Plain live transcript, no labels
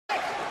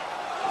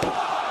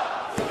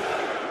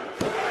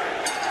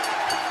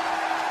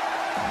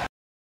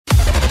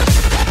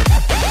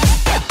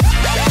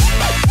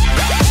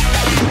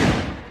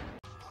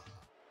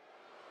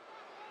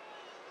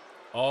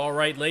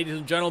right, ladies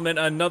and gentlemen,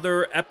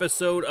 another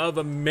episode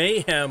of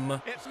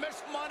Mayhem. It's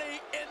Miss Money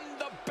in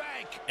the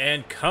Bank.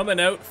 And coming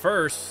out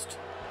first,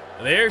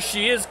 there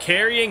she is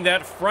carrying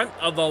that front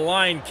of the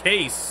line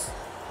case.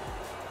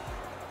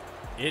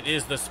 It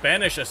is the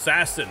Spanish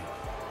assassin,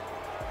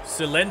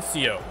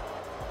 Silencio.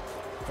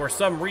 For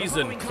some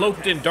reason,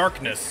 cloaked in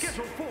darkness.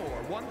 Scheduled for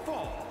one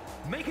fall,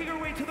 making her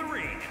way to the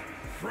ring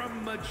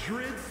from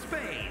Madrid,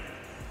 Spain.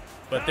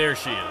 But there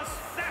she is.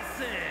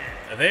 Assassin.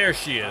 There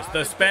she is,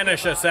 the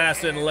Spanish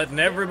assassin, letting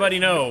everybody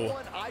know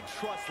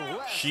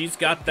she's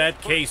got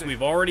that case.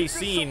 We've already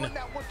seen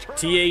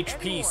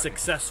THP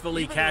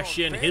successfully cash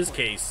in his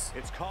case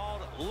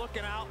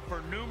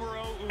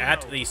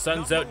at the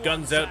Suns Out,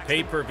 Guns Out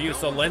pay-per-view.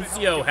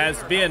 Silencio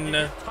has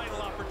been,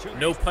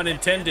 no pun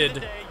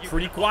intended,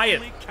 pretty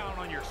quiet.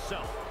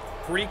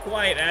 Pretty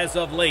quiet as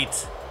of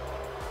late.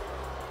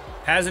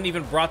 Hasn't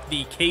even brought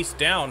the case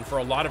down for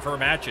a lot of her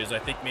matches. I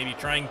think maybe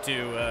trying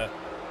to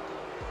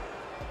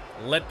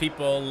let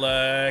people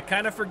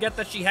kind of forget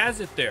that she has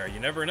it there. You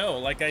never know.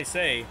 Like I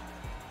say,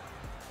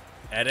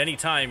 at any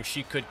time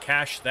she could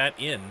cash that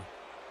in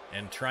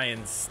and try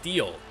and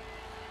steal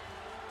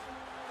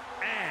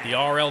the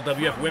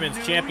RLWF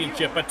Women's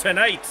Championship. But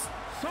tonight,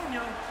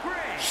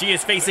 she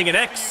is facing an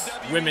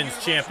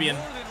ex-Women's Champion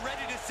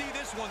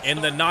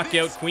in the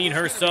Knockout Queen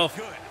herself,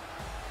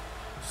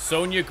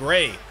 Sonya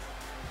Gray.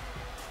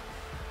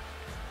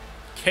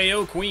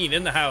 KO Queen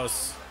in the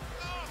house.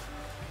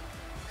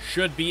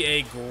 Should be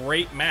a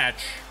great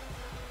match.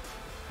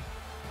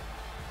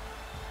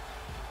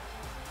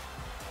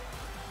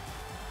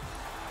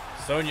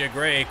 Sonya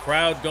Gray,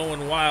 crowd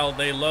going wild.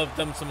 They love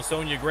them some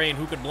Sonya Gray, and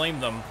who could blame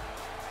them?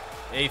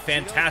 A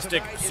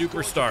fantastic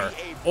superstar.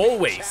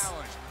 Always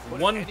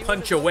one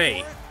punch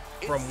away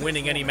from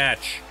winning any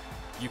match.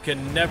 You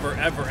can never,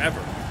 ever,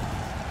 ever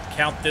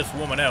count this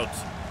woman out.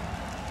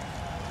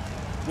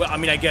 Well, I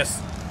mean, I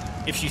guess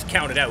if she's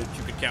counted out,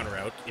 you could count her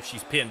out. If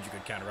she's pinned, you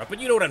could count her out. But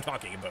you know what I'm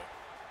talking about.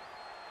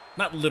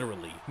 Not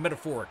literally,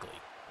 metaphorically.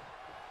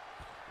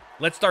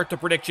 Let's start the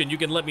prediction. You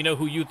can let me know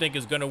who you think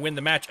is going to win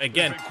the match.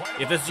 Again,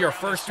 if this is your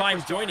first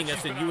time joining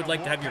us and you would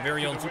like to have your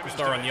very own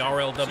superstar on the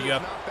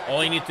RLWF,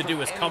 all you need to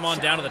do is come on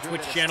down to the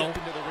Twitch channel,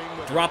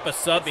 drop a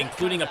sub,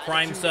 including a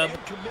Prime sub.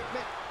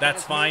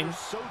 That's fine.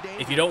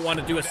 If you don't want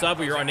to do a sub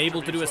or you're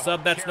unable to do a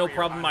sub, that's no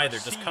problem either.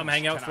 Just come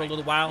hang out for a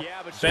little while,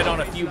 bet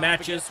on a few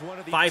matches,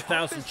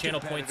 5,000 channel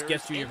points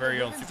gets you your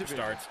very own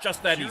superstar. It's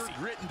just that easy.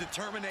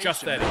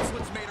 Just that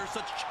easy.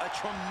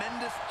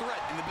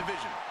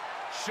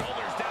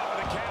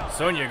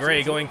 Sonya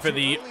Gray going for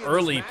the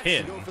early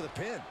pin.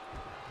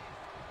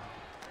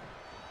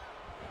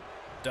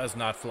 Does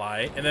not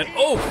fly. And then,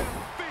 oh!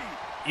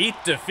 Eat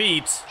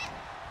defeat.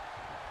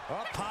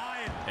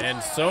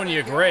 And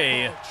Sonya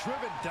Gray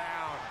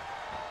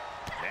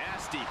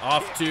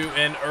off to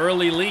an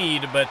early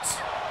lead, but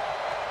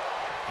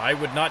I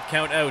would not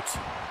count out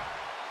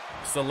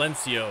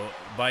Silencio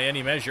by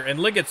any measure. And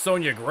look at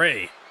Sonya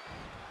Gray.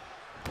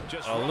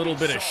 A little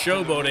bit of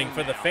showboating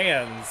for the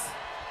fans.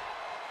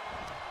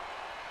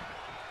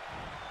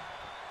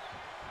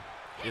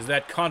 Is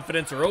that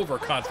confidence or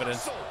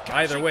overconfidence?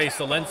 Either way,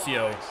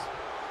 Silencio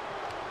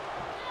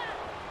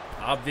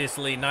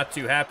obviously not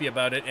too happy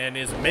about it and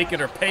is making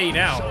her pay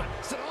now.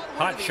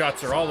 Hot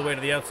shots are all the way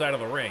to the outside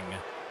of the ring.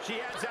 She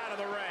heads out of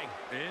the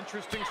ring.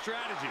 Interesting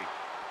strategy.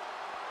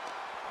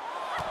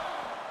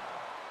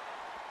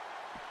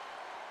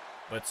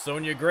 But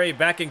Sonya Gray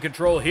back in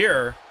control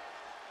here.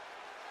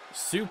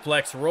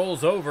 Suplex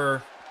rolls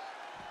over.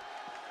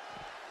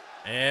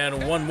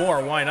 And one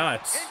more, why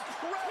not?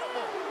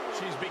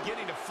 She's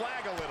beginning to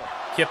flag a little.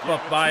 Kip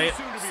up by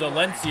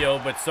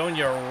Silencio, but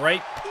Sonya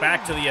right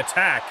back to the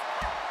attack.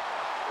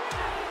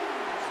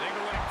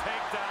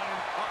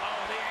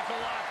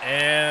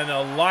 And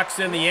locks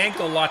in the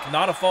ankle lock,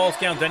 not a falls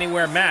count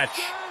anywhere match.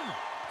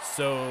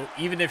 So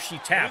even if she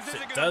taps,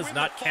 it does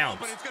not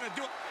count.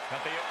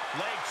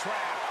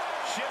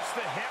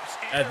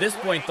 At this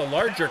point, the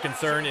larger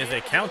concern is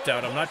a count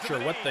out. I'm not sure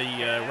what the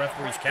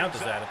referee's count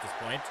is at this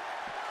point.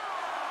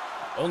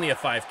 Only a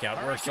 5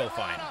 count. We're still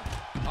fine.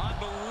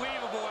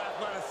 Unbelievable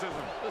athleticism.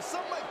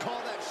 Some might call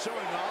that showing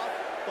off,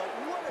 but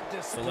what a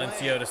display.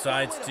 Silencio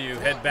decides to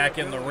head back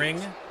in the ring.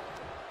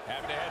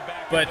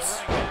 But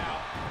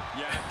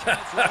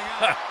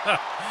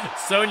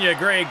Sonya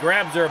Gray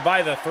grabs her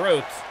by the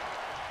throat.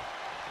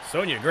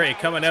 Sonya Gray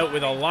coming out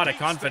with a lot of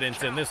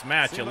confidence in this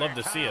match. You'll love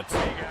to see it.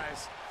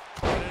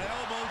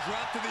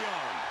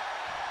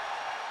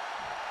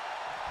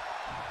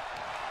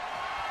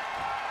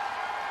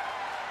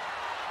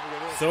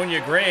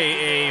 Sonya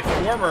Gray, a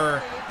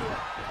former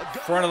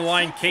front of the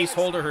line case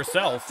holder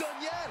herself,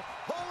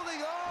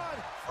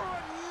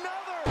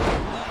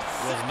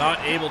 was not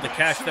able to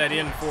cash that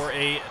in for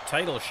a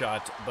title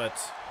shot,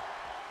 but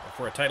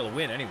for a title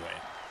win anyway.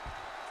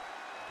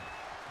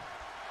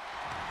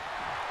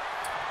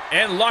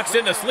 And locks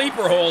in the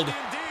sleeper hold.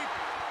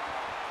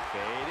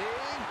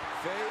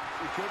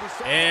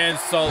 And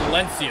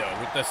Silencio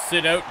with the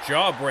sit-out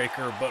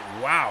jawbreaker, but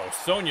wow,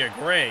 Sonya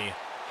Gray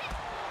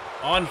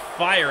on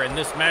fire in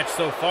this match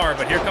so far,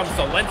 but here comes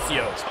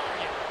Silencio.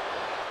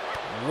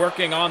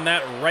 Working on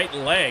that right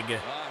leg.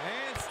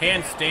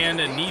 Handstand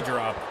and knee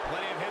drop.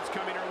 Plenty of hits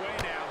coming her way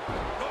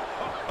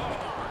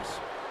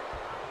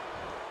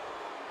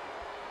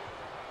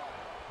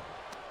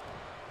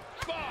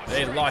now.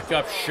 They lock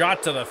up,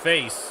 shot to the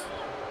face.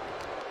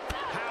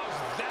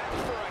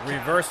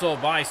 Reversal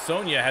by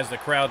Sonya has the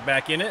crowd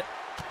back in it.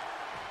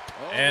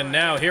 And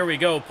now here we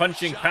go,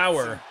 punching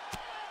power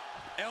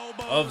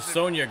of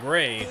Sonya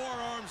Gray.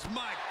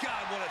 My God,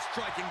 what a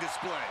striking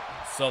display.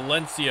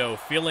 Silencio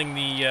feeling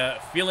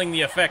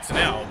the effects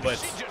now, but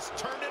She just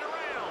turned it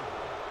around.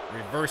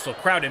 reversal.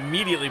 Crowd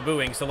immediately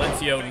booing.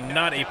 Silencio,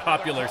 not a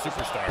popular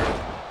superstar,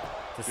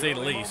 to say the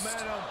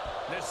least.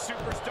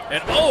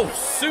 And oh,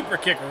 super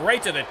kick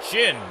right to the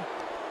chin.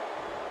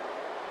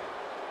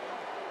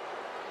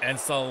 And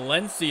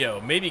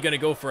Silencio maybe going to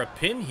go for a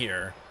pin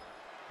here.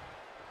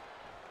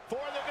 For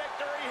the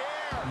victory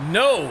here.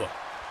 No,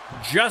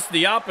 just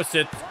the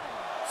opposite.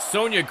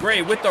 Sonya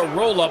Gray with the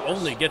roll-up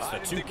only gets the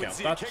 2 count.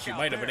 Thought she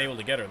might have been able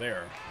to get her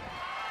there.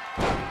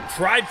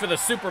 Tried for the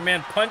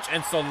Superman punch,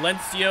 and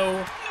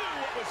Silencio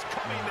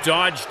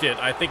dodged it.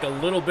 I think a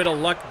little bit of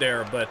luck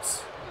there,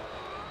 but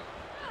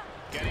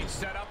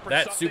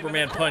that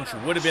Superman punch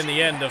would have been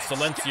the end of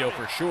Silencio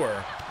for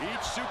sure. Each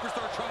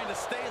superstar trying to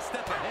stay a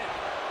step ahead.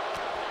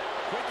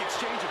 Quick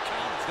exchange of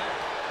counters there.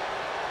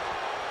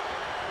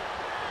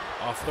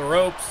 Off the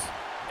ropes.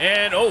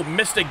 And, oh,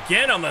 missed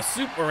again on the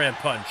Superman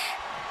punch.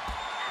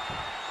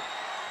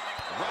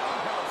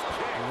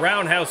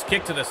 Roundhouse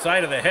kick to the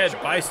side of the head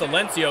by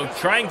Silencio,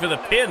 trying for the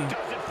pin.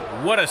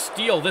 What a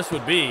steal this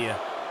would be.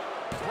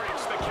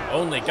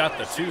 Only got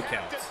the 2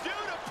 counts.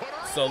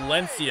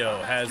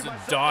 Silencio has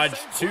dodged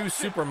 2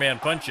 Superman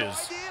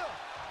punches.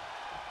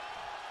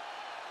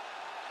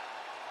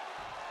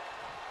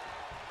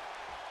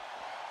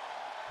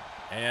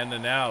 And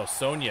now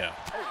Sonya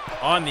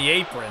on the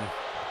apron.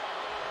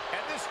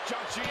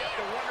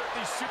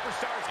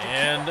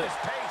 And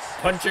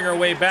punching her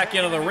way back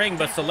into the ring,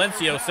 but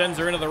Silencio sends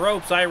her into the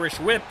ropes. Irish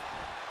whip,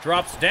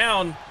 drops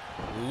down,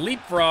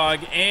 leapfrog,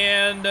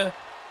 and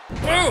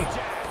boom!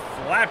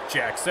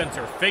 Flapjack sends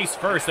her face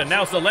first, and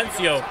now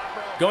Silencio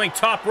going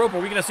top rope. Are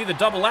we going to see the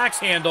double axe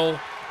handle?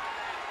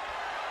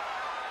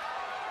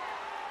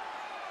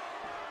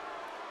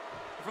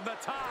 From the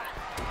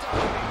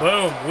top.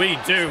 Boom, we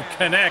do.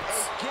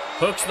 Connects.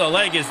 Hooks the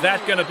leg. Is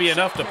that going to be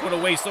enough to put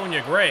away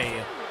Sonya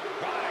Gray?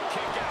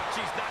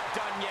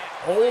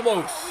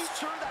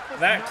 Almost.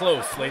 That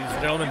close, ladies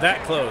and gentlemen,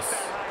 that close.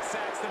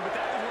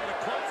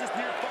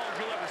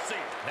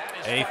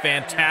 A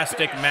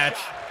fantastic match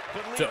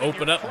to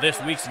open up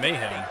this week's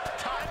Mayhem.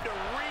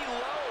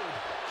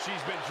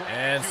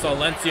 And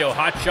Silencio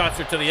hot shots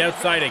her to the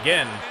outside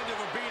again.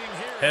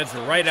 Heads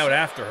right out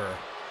after her.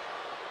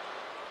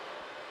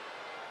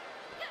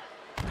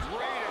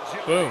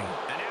 Boom.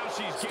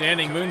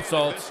 Standing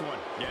moonsault.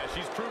 Yeah,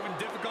 she's proven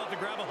difficult to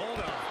grab a hold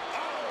of.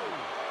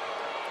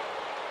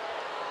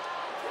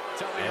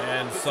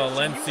 And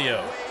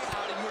Silencio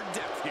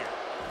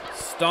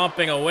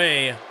stomping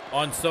away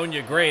on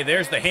Sonya Gray.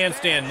 There's the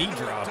handstand knee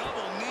drop.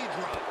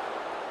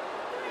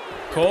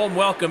 Colm,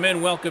 welcome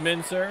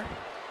in, sir.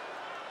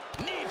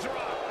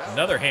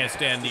 Another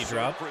handstand knee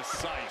drop.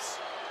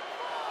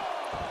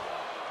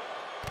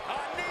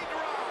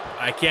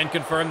 I can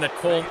confirm that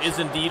Colm is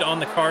indeed on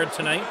the card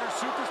tonight.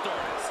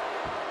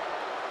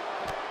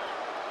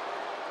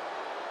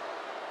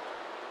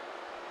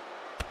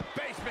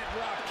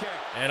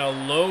 And a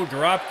low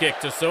drop kick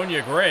to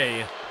Sonya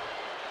Gray.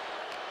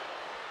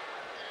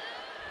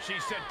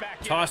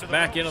 Tossed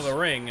back into the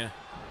ring.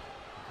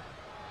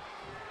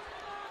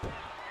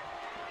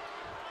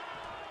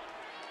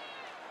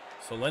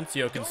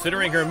 Silencio,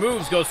 considering her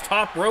moves, goes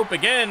top rope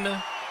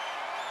again.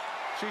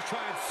 She's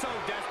trying so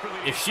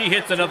desperately. If she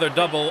hits another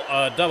double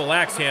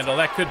axe handle,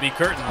 that could be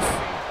curtains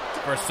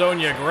for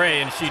Sonya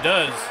Gray, and she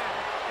does.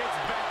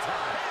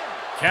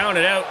 Count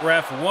it out,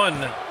 ref.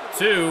 1,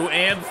 2,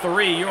 and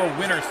 3. Your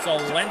winner,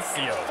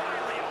 Silencio.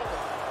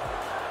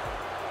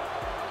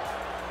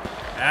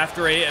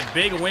 After a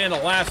big win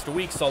last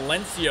week,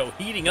 Silencio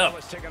heating up.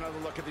 Let's take another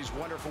look at these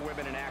wonderful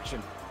women in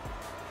action.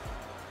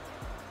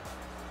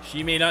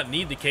 She may not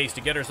need the case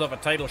to get herself a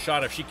title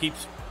shot if she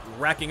keeps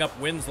racking up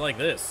wins like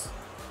this.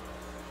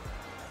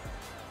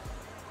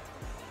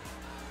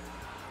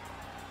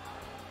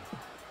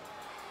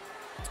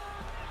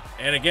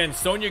 And again,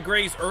 Sonya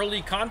Gray's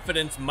early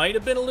confidence might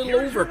have been a little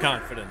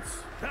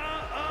overconfidence.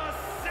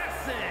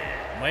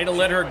 Might have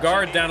let her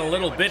guard down a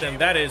little bit, and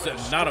that is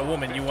not a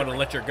woman you want to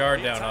let your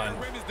guard down on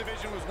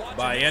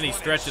by any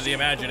stretch of the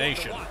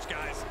imagination.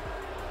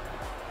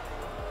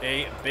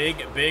 A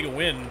big, big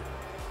win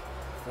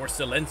for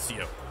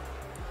Silencio.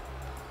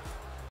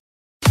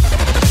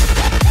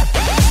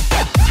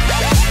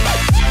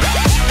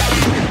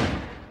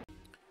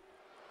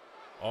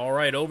 All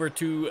right, over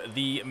to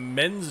the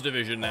men's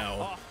division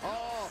now.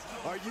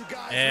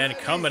 And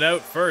coming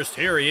out first,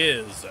 here he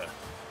is.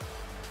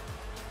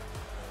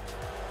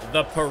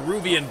 The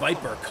Peruvian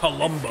Viper,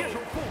 Colombo.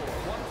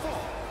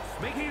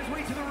 Making his way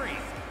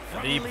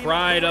The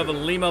pride of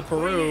Lima,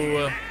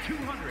 Peru.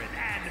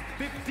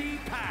 250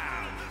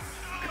 pounds.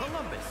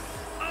 Columbus.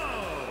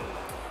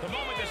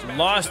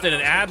 Lost in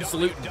an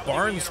absolute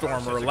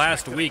barnstormer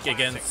last week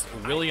against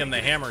William the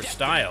Hammer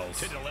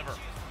Styles.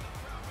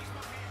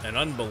 An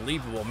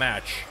unbelievable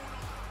match.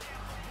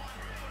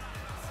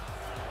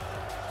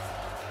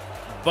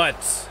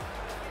 But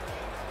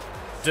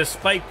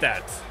despite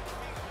that,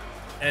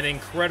 an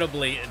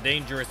incredibly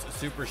dangerous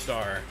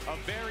superstar. A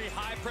very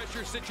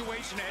high-pressure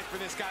situation ahead for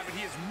this guy, but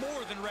he is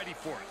more than ready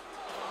for it.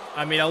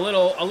 I mean, a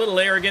little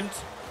arrogant.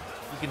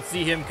 You can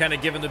see him kind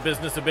of giving the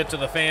business a bit to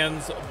the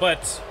fans,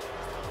 but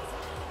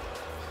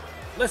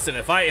listen,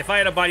 if I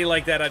had a body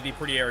like that, I'd be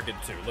pretty arrogant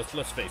too. Let's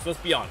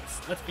be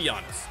honest. Let's be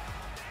honest.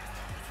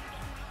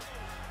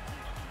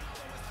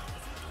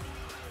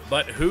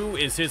 But who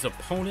is his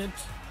opponent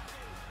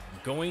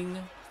going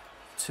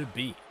to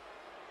be?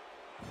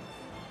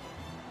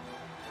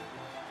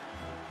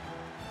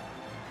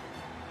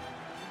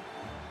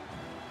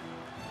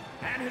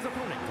 And his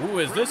opponent. Who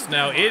is this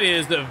now? It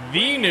is the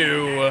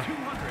Venu.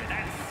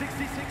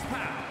 266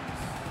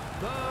 pounds.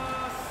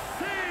 The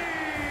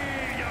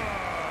Savior.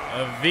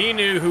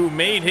 Venu, who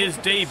made his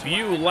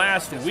debut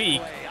last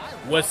week,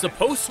 was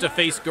supposed to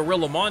face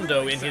Gorilla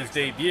Mondo in his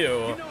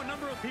debut,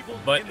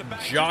 but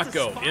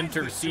Jocko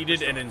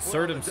interceded and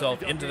inserted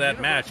himself into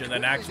that match and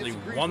then actually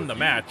won the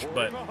match.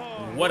 But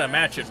what a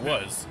match it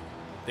was.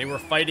 They were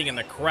fighting in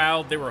the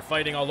crowd. They were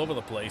fighting all over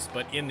the place,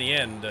 but in the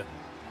end,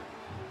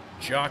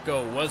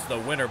 Jocko was the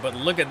winner. But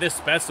look at this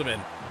specimen.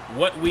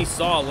 What we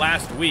saw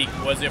last week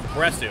was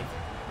impressive.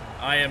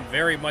 I am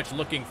very much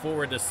looking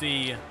forward to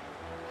see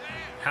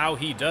how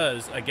he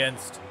does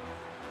against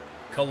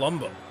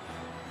Colombo.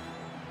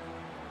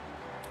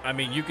 I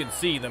mean, you can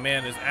see the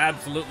man is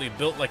absolutely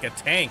built like a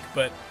tank,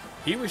 but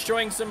he was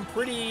showing some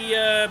pretty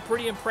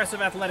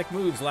impressive athletic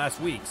moves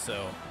last week,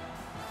 so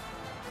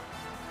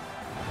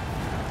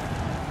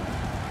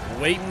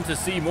waiting to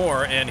see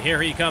more. And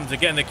here he comes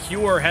again. The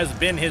Cure has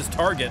been his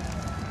target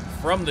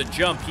from the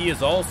jump. He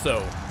is also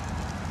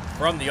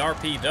from the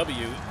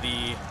RPW,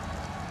 the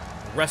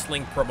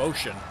wrestling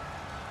promotion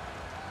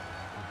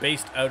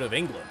based out of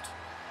England.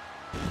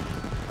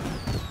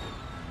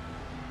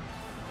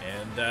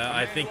 And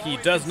I think he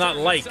does not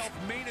like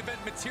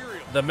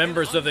the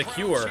members of the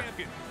Cure.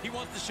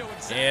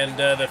 And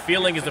the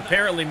feeling is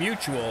apparently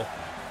mutual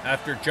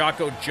after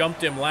Jocko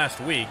jumped him last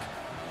week.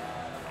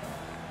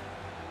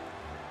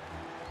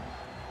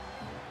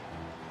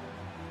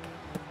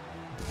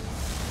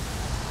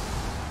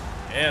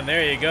 And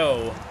there you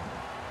go.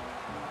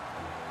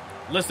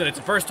 Listen, it's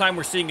the first time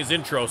we're seeing his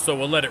intro, so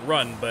we'll let it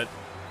run, but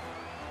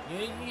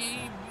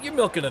you're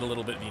milking it a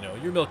little bit, Vino.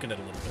 You're milking it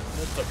a little bit.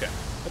 That's okay.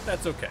 But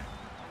that's okay.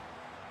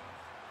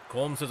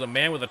 Colm says a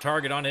man with a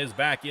target on his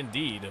back,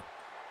 indeed.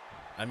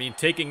 I mean,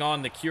 taking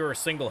on the Cure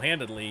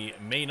single-handedly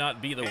may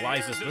not be the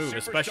wisest move,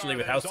 especially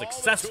with how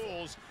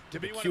successful the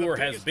Cure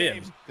has been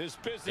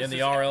in the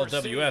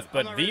RLWF.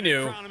 But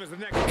Venu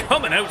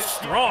coming out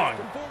strong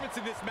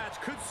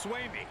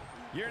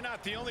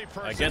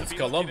against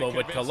Colombo,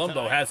 but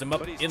Colombo has him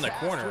up in the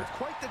corner.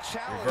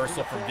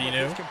 Reversal from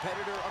Venu.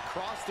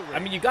 I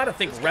mean, you got to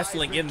think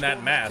wrestling in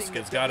that mask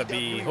has got to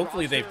be,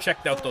 hopefully they've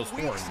checked out those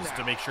horns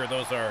to make sure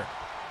those are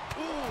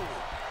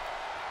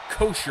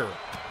kosher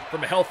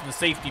from a health and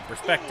safety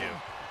perspective.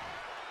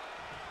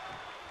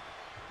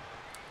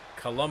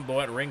 Colombo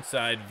at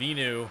ringside.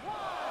 Venu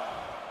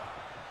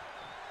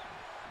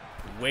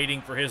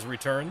waiting for his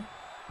return.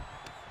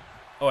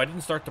 Oh, I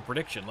didn't start the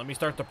prediction. Let me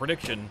start the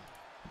prediction.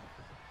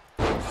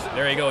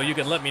 There you go. You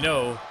can let me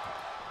know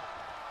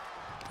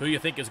who you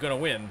think is going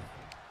to win.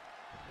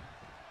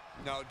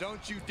 No,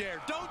 don't you dare.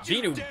 Don't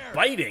you Venu dare.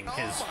 biting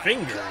his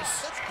fingers. God,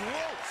 that's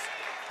gross.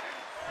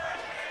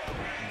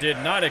 Did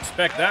not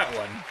expect that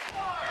one.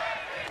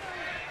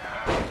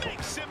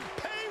 Makes him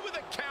pay with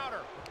a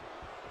counter.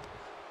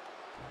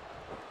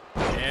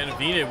 And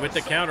Venu with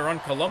the counter on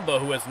Colombo,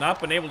 who has not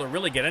been able to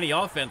really get any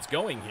offense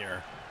going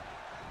here.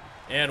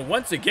 And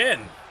once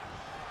again,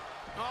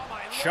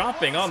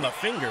 chopping on the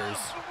fingers.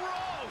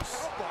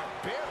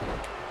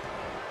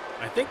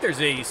 I think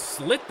there's a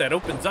slit that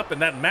opens up in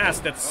that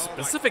mask that's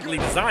specifically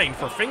designed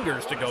for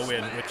fingers to go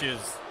in, which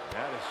is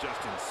That is just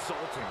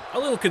insulting. a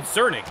little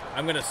concerning.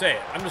 I'm going to say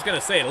it. I'm just going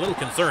to say it. A little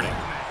concerning.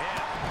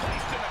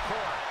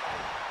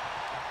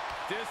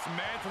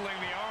 Dismantling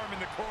the arm in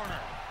the corner.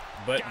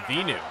 But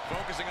Venu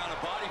Focusing on a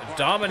body part.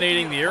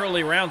 dominating the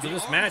early rounds of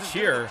this match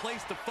here.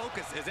 Place to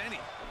focus as any.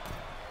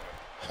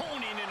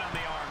 Honing in on the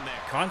arm there.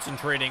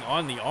 Concentrating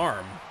on the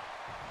arm.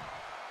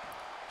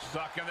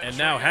 And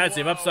now has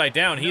him upside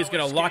down. He's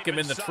going to lock him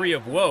in the tree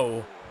of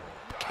woe.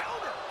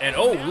 And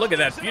oh, look at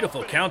that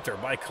beautiful counter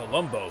by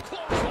Colombo.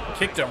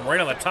 Kicked him right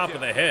on the top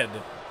of the head.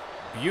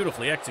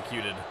 Beautifully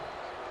executed.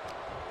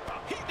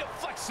 He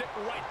deflects it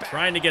right back.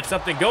 Trying to get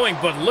something going,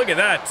 but look at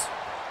that.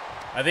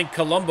 I think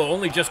Colombo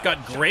only just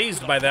got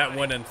grazed by that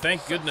one, and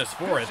thank goodness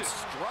for it.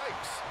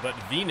 But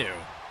Venu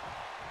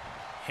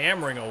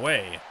hammering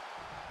away.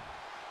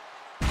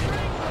 He's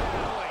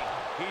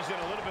in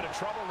a little bit of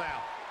trouble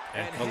now.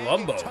 And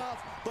Colombo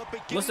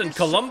Listen,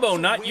 Colombo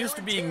not used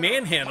to being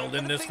manhandled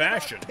in this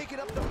fashion.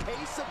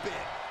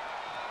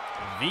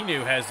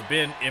 Vinu has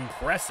been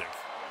impressive.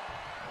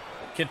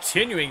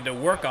 Continuing to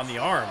work on the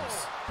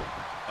arms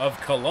of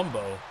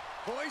Colombo.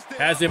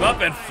 Has him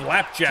up and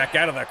flapjack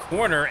out of the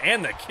corner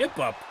and the kip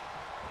up.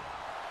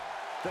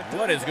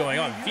 What is going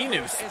on?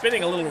 Vinu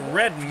spitting a little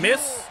red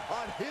mist.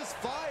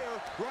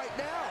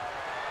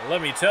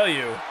 Let me tell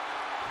you.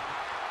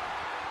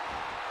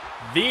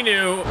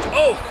 Vinu,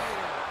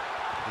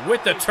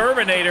 with the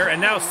Terminator,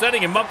 and now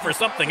setting him up for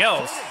something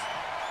else.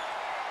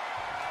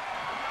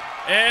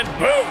 And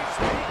boom!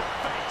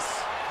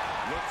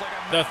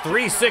 The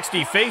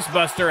 360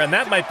 facebuster, and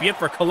that might be it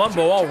for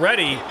Colombo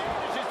already.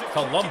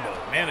 Colombo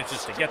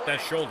manages to get that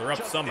shoulder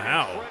up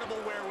somehow.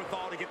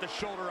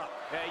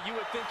 You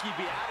would think he'd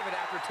be out of it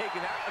after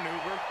taking that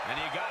maneuver. And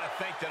you got to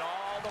think that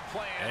all the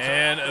plans.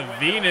 And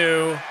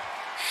Vinu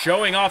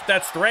showing off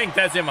that strength,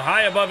 has him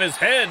high above his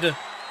head.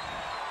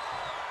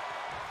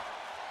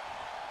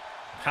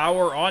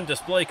 Power on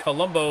display.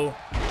 Colombo,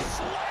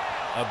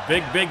 a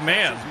big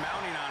man.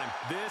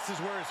 This is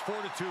where his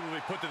fortitude will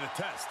be put to the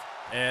test.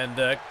 And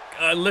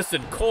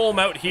listen, Colm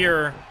out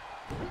here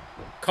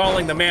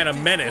calling the man a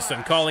menace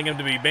and calling him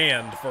to be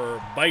banned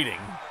for biting.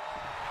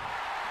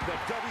 The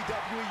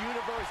WWE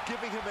Universe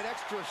giving him an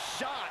extra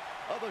shot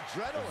of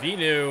adrenaline.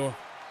 Vinu,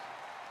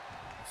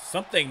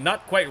 something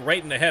not quite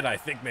right in the head, I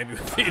think, maybe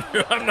with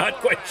Vinu. I'm not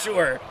quite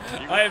sure.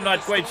 I am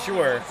not quite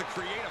sure.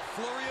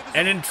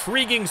 An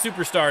intriguing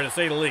superstar, to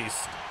say the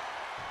least.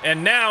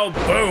 And now,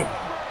 boom!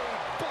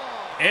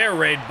 Air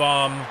raid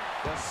bomb.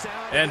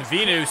 And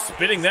Vinu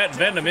spitting that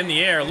venom in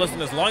the air.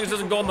 Listen, as long as it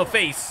doesn't go in the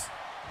face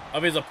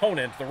of his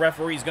opponent, the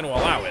referee's going to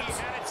allow it.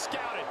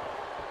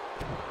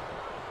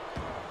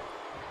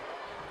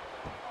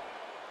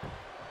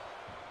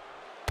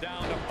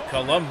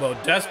 Colombo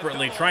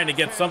desperately trying to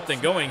get something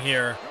going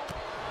here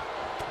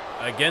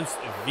against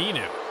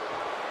Vinu.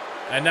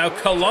 And now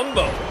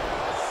Colombo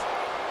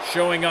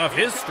showing off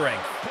his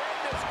strength.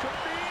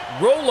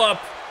 Roll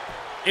up.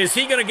 Is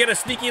he going to get a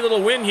sneaky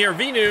little win here?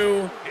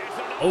 Vinu.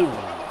 Oh,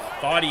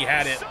 thought he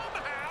had it.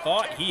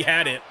 Thought he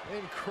had it.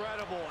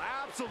 Incredible.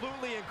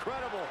 Absolutely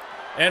incredible.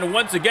 And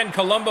once again,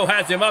 Colombo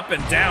has him up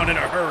and down in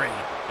a hurry.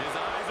 His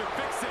eyes are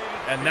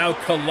fixated. And now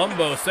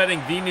Colombo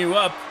setting Vinu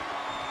up.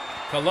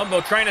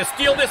 Colombo trying to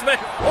steal this match.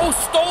 Oh,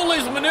 stole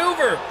his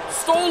maneuver.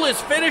 Stole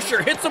his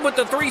finisher. Hits him with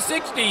the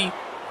 360.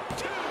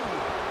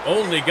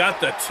 Only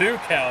got the 2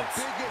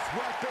 counts.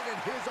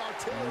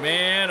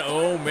 Man,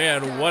 oh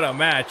man, what a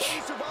match.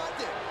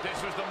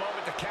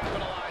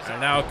 And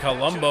now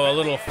Colombo a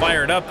little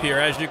fired up here,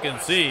 as you can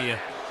see.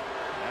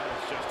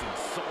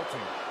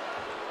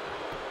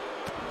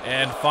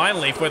 And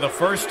finally, for the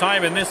first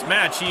time in this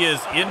match, he is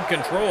in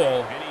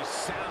control.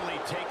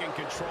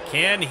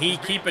 Can he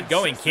keep it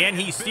going? Can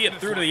he see it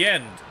through to the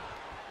end?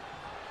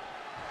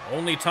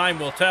 Only time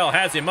will tell.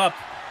 Has him up.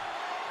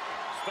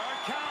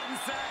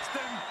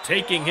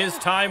 Taking his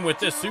time with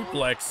this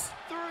suplex.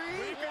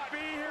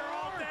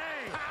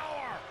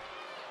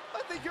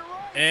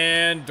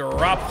 And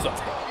drops him.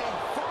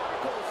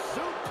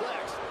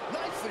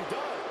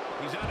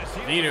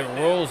 Vinu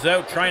rolls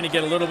out, trying to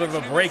get a little bit of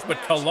a break, but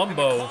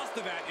Colombo,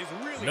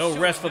 no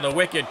rest for the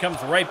wicked,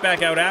 comes right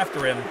back out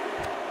after him.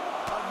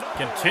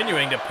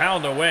 Continuing to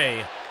pound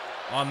away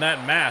on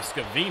that mask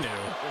of Vinu.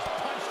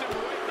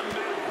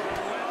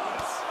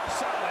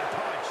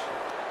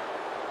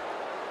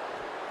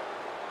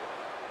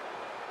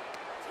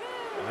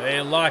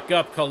 They lock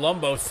up.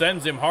 Colombo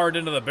sends him hard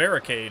into the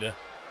barricade.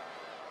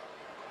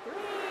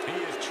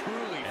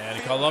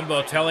 And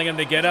Colombo telling him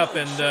to get up,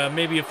 and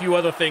maybe a few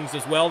other things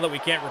as well that we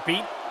can't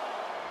repeat.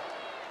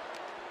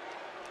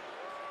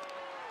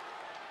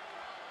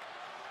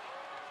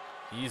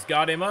 He's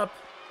got him up.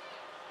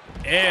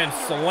 And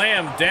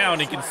slammed down.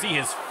 You can see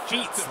his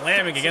feet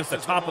slamming against the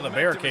top of the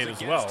barricade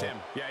as well.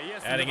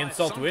 Adding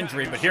insult to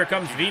injury, but here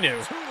comes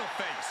Vinu.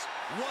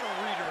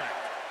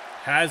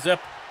 Has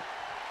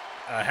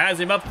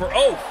him up for,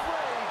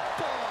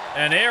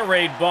 an air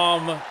raid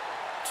bomb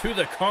to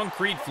the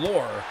concrete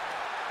floor.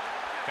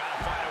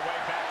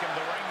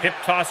 Hip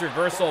toss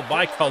reversal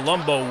by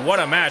Colombo. What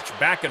a match,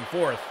 back and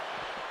forth.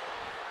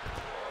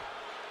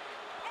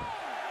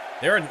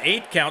 They're an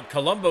 8 count.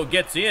 Colombo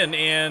gets in,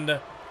 and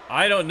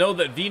I don't know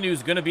that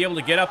Vinu's going to be able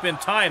to get up in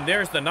time.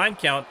 There's the 9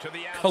 count.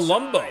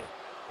 Colombo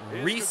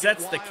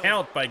resets the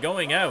count by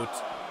going out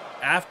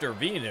after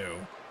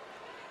Vinu.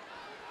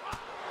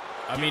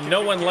 I mean,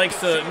 no one likes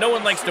to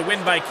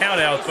win by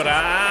count out, but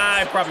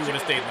I probably would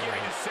have stayed in the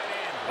ring.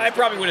 I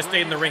probably would have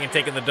stayed in the ring and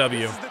taken the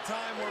W.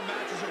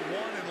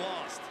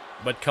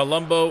 But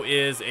Colombo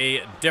is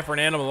a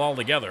different animal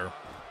altogether.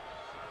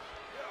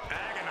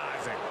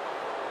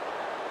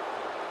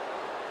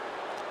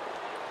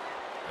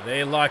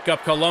 They lock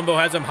up. Colombo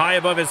has him high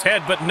above his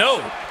head, but no.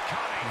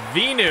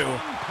 Vinu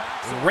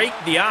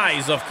raked the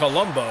eyes of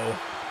Colombo.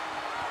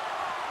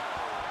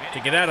 To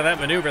get out of that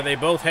maneuver, they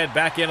both head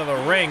back into the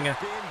ring.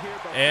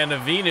 And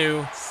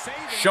Vinu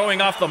showing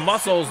off the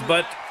muscles,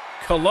 but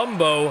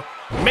Colombo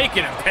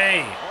making him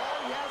pay.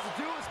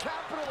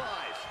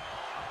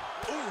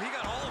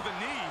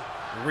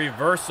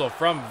 reversal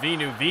from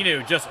Venu.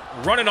 Venu just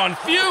running on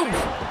fumes.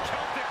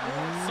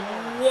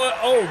 What?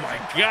 Oh my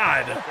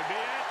God.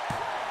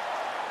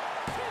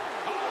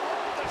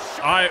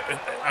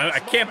 I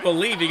can't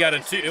believe he got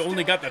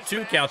only got the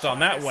 2 count on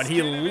that one.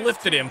 He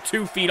lifted him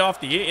 2 feet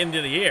off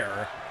into the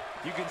air.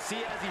 You can see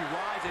as he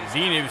rises.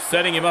 Venu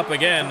setting him up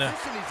again.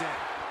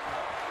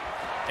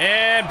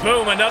 And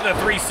boom, another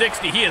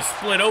 360. He is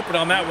split open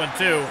on that one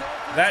too.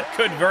 That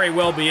could very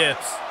well be it.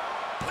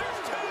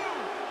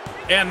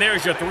 And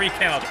there's your 3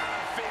 count.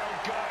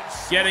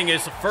 Getting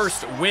his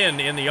first win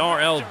in the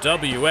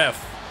RLWF.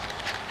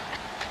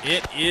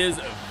 It is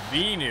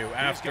Venu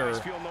after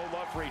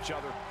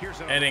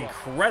an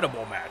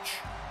incredible match.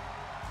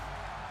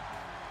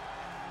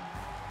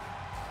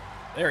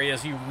 There he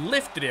is. He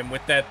lifted him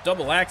with that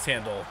double axe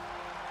handle.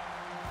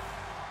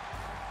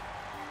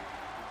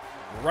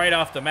 Right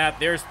off the mat.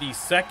 There's the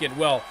second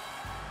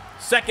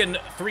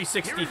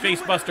 360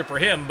 face buster for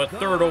him, but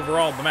 3rd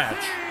overall of the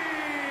match.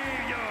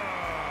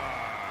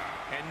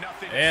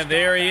 And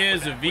there he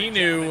is,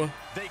 Venu.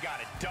 They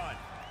got it done.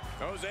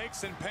 Those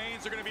aches and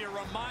pains are going to be a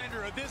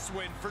reminder of this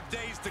win for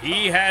days to come.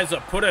 He has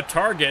put a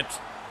target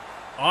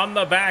on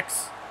the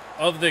backs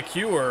of the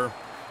Cure.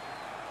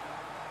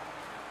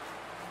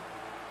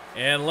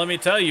 And let me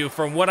tell you,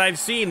 from what I've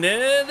seen,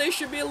 they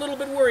should be a little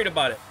bit worried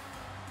about it.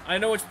 I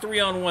know it's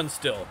 3-on-1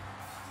 still,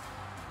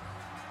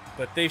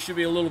 but they should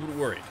be a little bit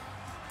worried.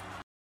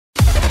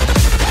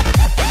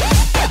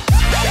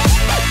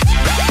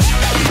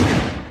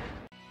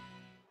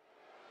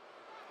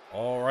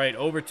 All right,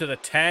 over to the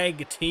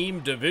tag team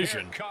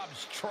division. Here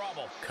comes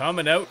trouble.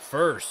 Coming out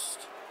first.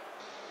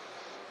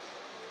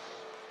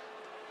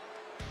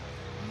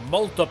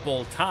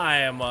 Multiple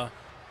time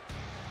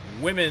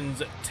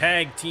women's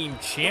tag team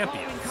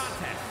champions.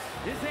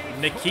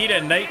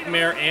 Nikita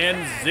Nightmare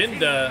and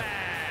Zinda.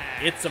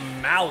 It's a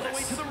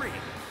Malice.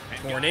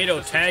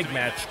 Tornado tag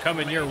match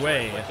coming your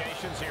way.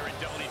 Here in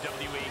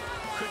WWE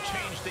could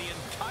change the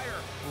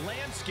entire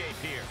landscape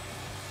here.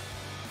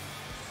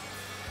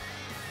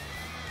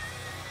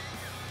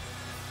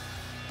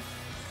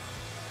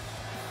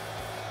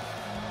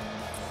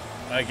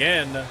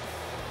 Again,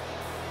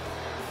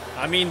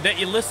 I mean,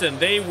 listen,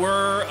 they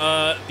were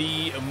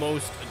the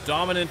most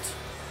dominant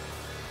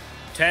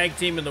tag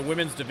team in the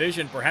women's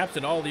division, perhaps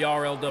in all the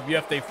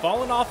RLWF. They've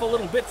fallen off a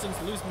little bit since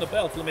losing the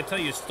belts. Let me tell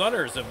you,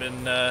 Stunners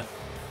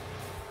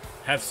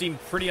have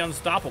seemed pretty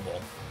unstoppable.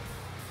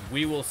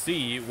 We will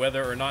see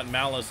whether or not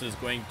Malice is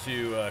going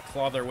to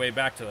claw their way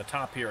back to the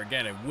top here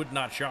again. It would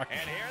not shock me.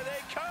 And here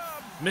they come.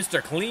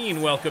 Mr.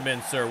 Clean, welcome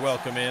in, sir.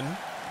 Welcome in.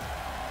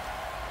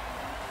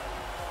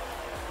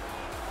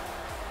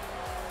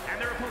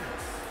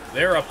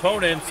 Their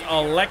opponents,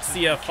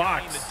 Alexia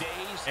Fox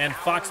and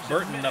Fox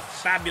Burton, the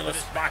fabulous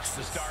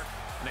Foxes.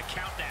 And the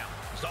countdown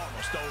is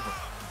almost over.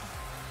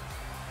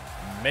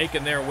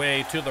 Making their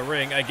way to the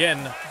ring.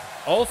 Again,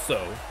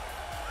 also,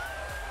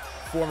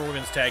 former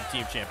women's tag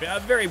team champion.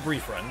 A very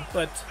brief run,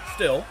 but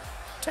still,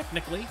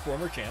 technically,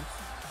 former champs.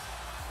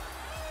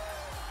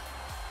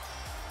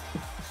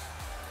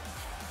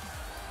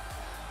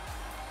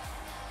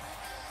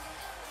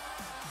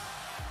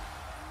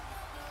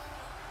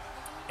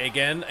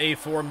 Again, a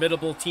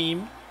formidable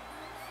team.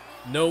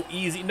 No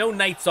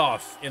nights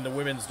off in the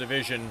women's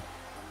division,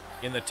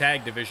 in the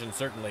tag division,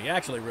 certainly.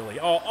 Actually, really,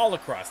 all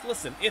across.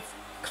 Listen, it's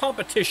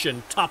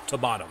competition top to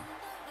bottom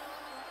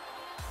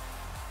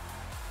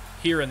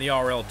here in the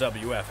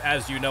RLWF,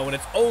 as you know, and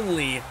it's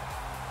only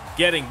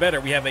getting better.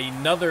 We have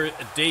another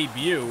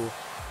debut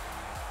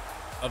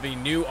of a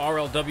new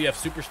RLWF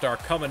superstar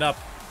coming up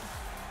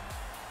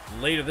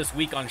later this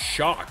week on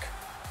Shock.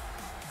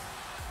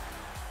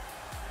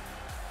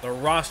 The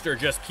roster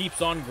just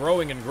keeps on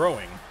growing and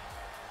growing.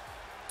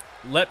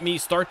 Let me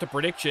start the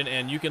prediction,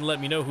 and you can let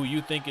me know who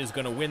you think is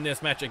going to win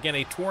this match. Again,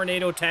 a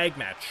tornado tag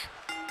match.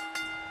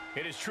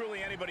 It is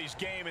truly anybody's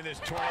game in this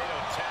tornado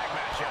tag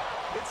matchup.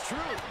 It's true,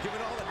 given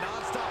all the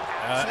nonstop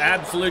action.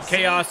 Absolute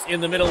chaos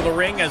in the middle of the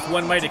ring, as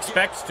one might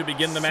expect to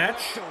begin the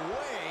match.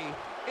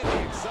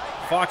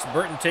 Fox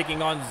Burton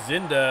taking on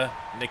Zinda.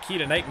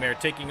 Nikita Nightmare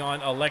taking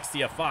on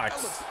Alexia Fox.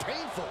 That was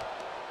painful.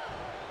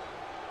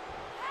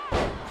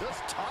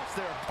 Just toss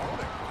their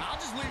opponent. I'll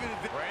just leave it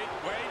at that.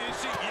 Wait,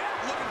 is she?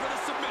 Yeah, looking for the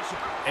submission.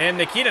 And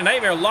Nikita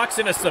Nightmare locks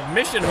in a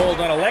submission hold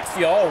on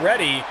Alexia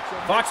already.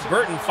 Fox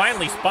Burton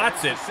finally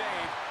spots it.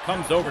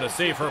 Comes over to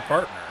save her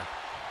partner.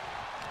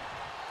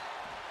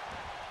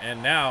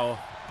 And now,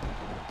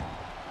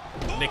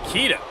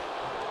 Nikita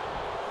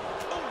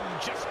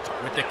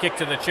with the kick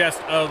to the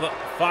chest of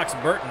Fox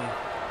Burton.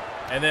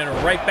 And then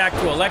right back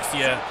to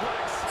Alexia.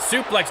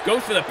 Suplex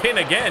goes for the pin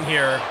again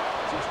here.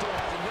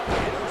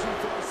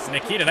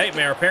 Nikita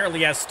Nightmare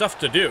apparently has stuff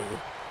to do.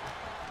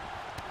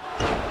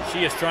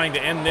 She is trying to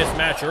end this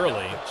match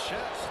early.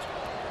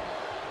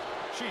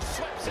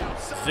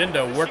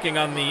 Zinda working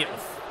on the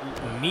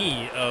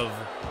knee of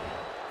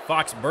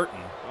Fox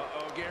Burton.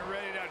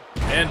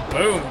 And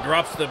boom,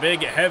 drops the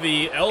big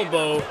heavy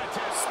elbow,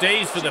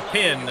 stays for the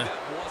pin.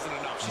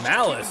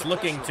 Malice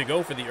looking to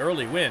go for the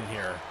early win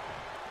here.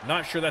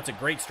 Not sure that's a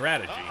great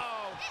strategy.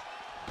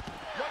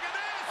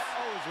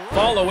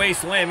 Fall away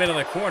slam into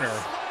the corner.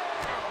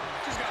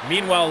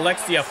 Meanwhile,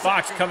 Alexia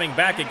Fox coming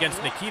back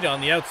against Nikita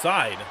on the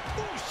outside.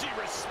 She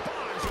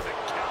responds with a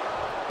counter.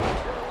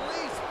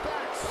 Release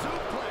back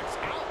suplex.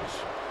 Ouch.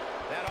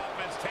 That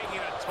offense taking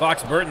a toll.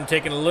 Fox Burton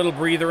taking a little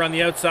breather on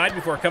the outside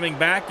before coming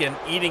back and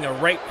eating a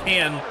right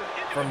hand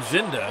from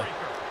Zinda.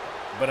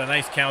 But a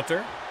nice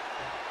counter.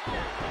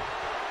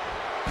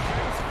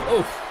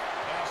 Oof.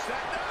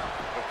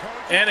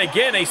 And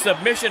again, a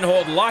submission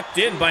hold locked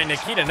in by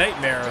Nikita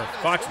Nightmare.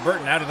 Fox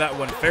Burton out of that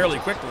one fairly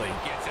quickly.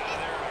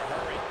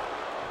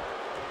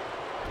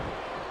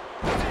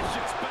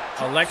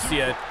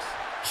 Alexia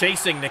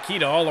chasing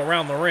Nikita all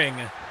around the ring.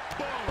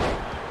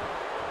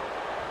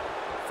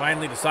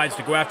 Finally decides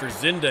to go after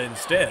Zinda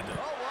instead.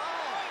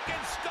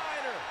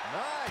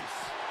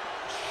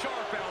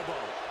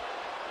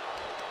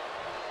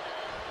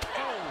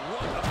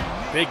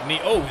 Big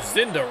knee. Oh,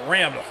 Zinda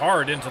rammed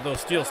hard into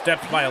those steel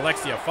steps by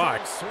Alexia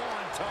Fox.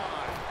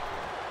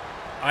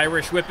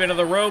 Irish whip into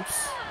the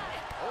ropes.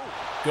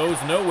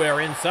 Goes nowhere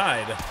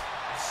inside.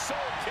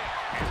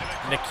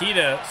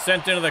 Nikita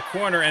sent into the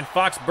corner, and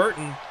Fox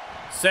Burton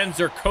sends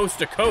her coast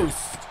to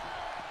coast.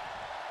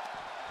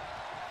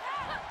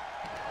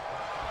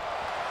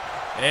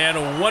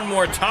 And one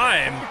more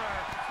time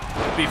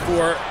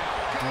before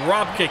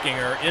drop kicking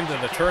her into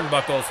the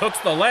turnbuckles. Hooks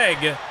the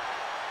leg.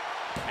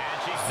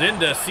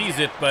 Zinda sees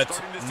it,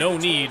 but no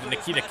need.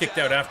 Nikita kicked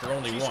out after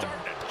only one.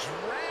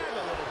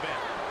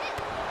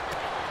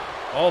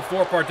 All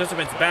four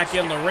participants back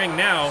in the ring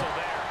now.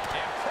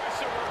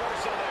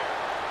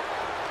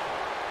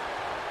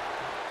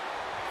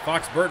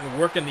 Fox Burton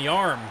working the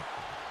arm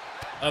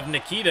of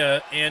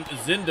Nikita, and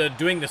Zinda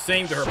doing the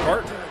same to her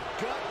partner.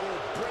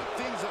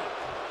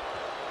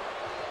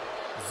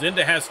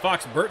 Zinda has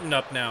Fox Burton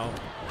up now.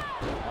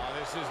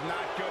 This is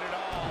not good at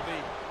all.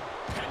 The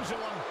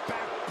pendulum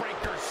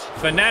backbreakers.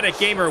 Fanatic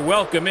Gamer,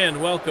 welcome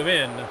in, welcome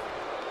in.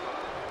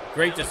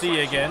 Great to see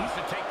you again.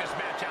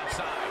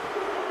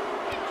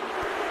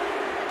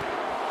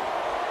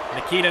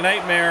 Nikita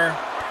Nightmare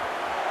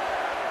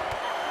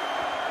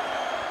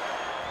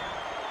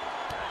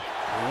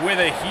with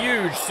a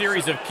huge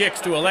series of kicks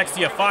to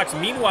Alexia Fox.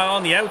 Meanwhile,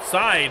 on the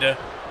outside,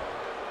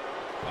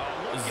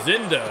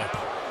 Zinda.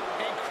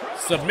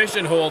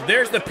 Submission hold.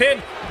 There's the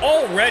pin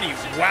already.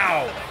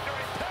 Wow.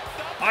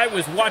 I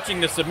was watching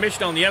the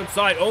submission on the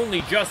outside,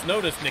 only just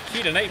noticed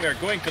Nikita Nightmare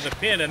going for the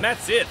pin, and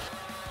that's it.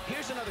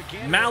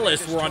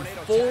 Malice were on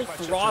full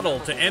throttle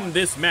to end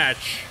this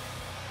match.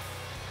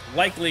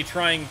 Likely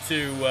trying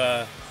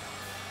to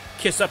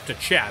kiss up to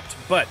chat,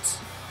 but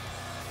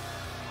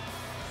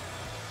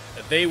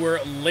they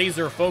were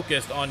laser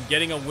focused on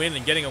getting a win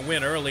and getting a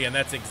win early, and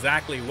that's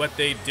exactly what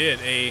they did.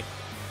 A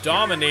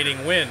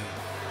dominating win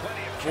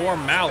for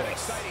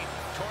Malice.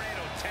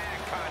 Tornado tag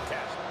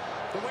contest.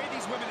 The way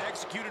these women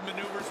executed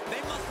maneuvers,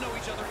 they must know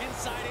each other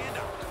inside and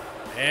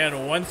out.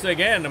 And once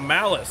again,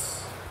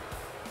 Malice,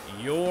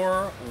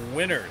 your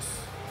winners.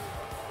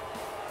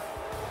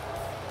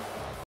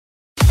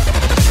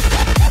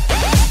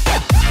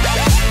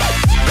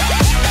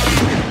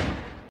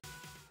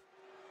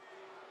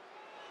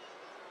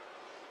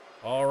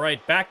 All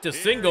right, back to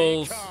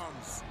singles.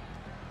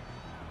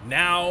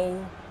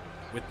 Now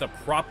with the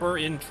proper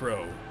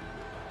intro.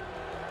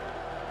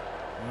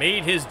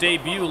 Made his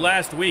debut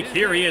last week.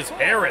 Here he is,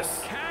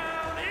 Harris,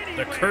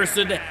 the cursed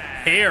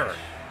hair.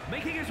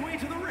 Making his way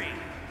to the ring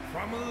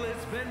from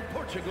Lisbon,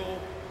 Portugal,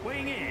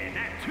 weighing in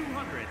at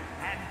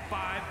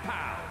 205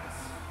 pounds.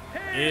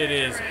 It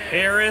is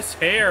Harris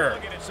Hair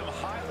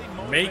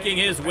making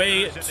his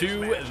way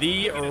to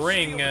the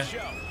ring.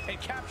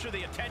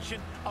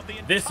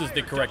 This is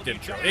the correct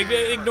intro.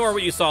 Ignore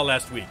what you saw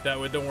last week.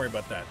 Don't worry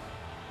about that.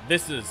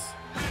 This is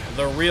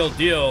the real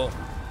deal.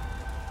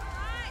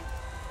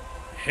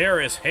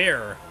 Harris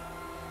Hair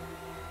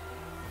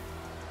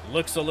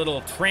looks a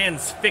little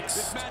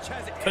transfixed,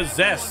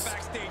 possessed,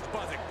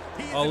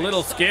 a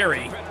little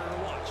scary.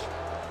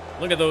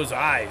 Look at those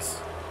eyes.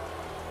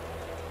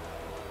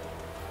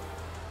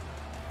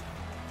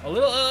 A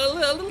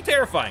little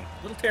terrifying.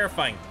 A little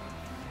terrifying.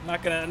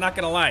 Not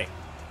gonna lie.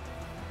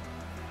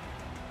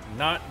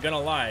 Not gonna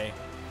lie.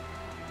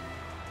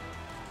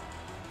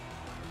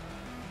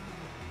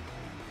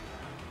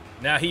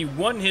 Now he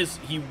won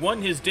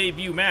his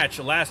debut match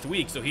last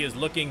week, so he is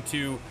looking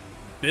to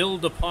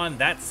build upon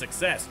that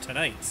success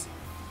tonight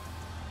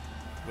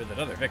with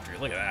another victory.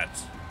 Look at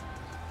that.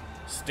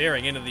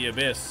 Staring into the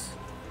abyss.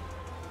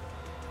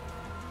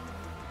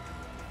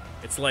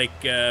 It's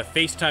like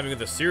FaceTiming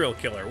with a serial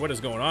killer. What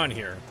is going on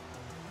here?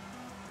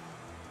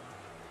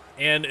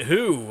 And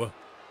who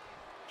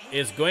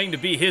is going to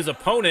be his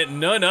opponent?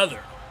 None other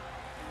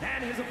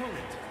And his opponent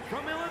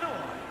from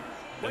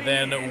Illinois,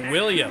 than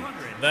William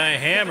the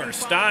Hammer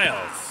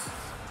Styles.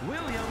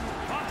 William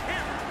the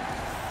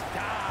Hammer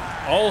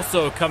Styles.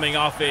 Also coming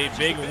off a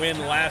big win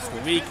last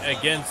week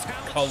against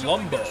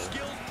Colombo.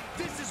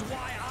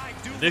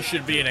 This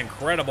should be an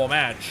incredible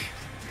match.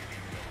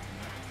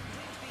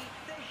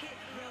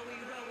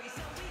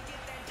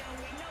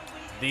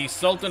 The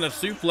Sultan of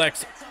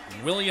Suplex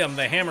William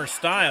the Hammer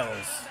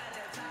Styles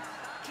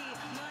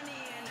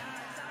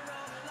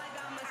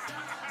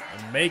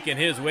making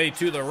his way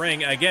to the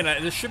ring. Again,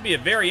 this should be a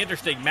very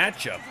interesting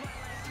matchup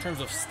in terms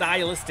of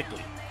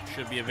stylistically.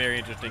 Should be a very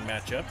interesting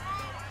matchup.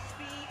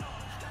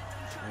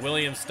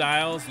 William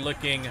Styles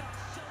looking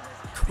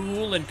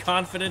cool and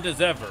confident as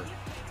ever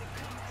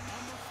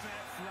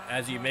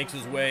as he makes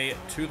his way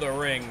to the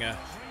ring. A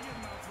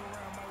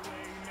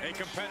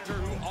competitor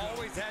who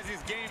always has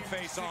his game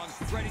face on,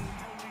 ready.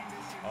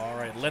 All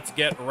right, let's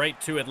get right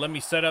to it. Let me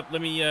start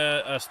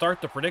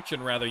the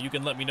prediction, rather. You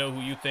can let me know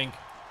who you think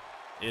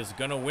is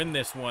going to win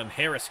this one.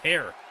 Harris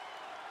Hare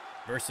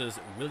versus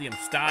William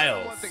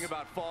Styles. One thing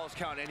about Falls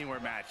Count Anywhere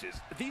matches,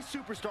 these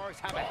superstars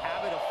have a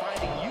habit of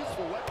finding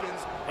useful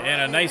weapons.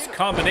 And a nice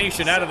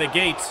combination out of the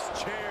gates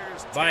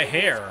by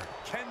Hare.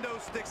 Kendo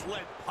sticks,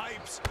 lead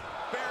pipes,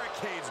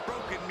 barricades,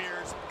 broken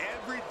mirrors.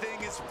 Everything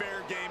is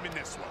fair game in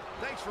this one.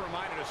 Thanks for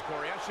reminding us,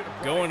 Corey. I should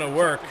have going to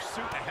work.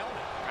 Suit and helmet.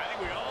 I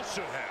think we all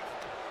should have.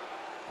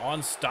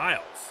 On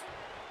Styles.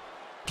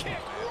 Kick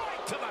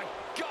right to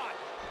the gut.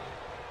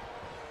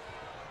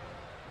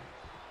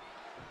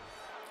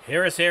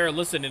 Harris Hare,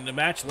 listen, in the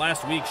match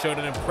last week showed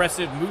an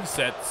impressive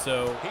moveset,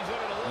 so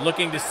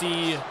looking to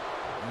see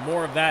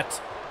more of that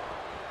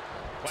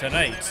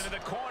tonight.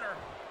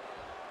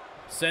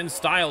 Send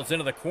Styles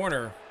into the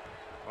corner.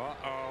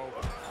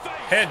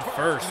 Head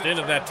first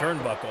into that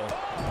turnbuckle.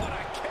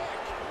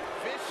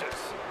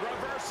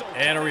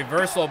 And a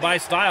reversal by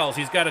Styles.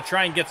 He's got to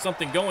try and get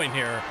something going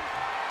here.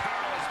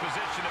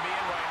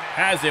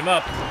 Has him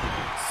up,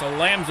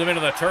 slams him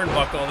into the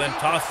turnbuckle, then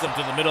tosses him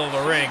to the middle of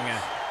the ring.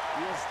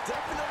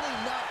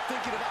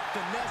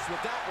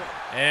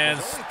 And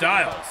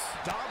Styles,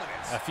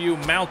 a few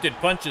mounted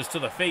punches to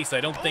the face.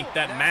 I don't think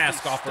that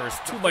mask offers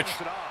too much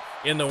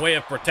in the way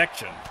of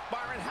protection.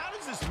 Byron, how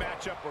does this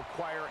matchup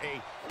require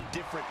a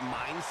different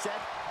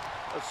mindset?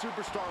 A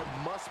superstar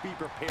must be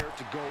prepared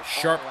to go.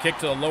 Sharp kick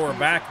to the lower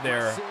back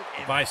there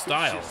by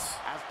Styles.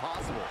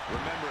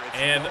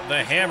 And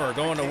the hammer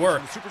going to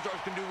work.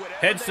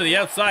 Heads to the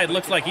outside.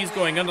 Looks like he's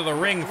going under the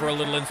ring for a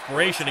little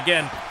inspiration.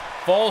 Again,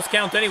 Falls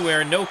Count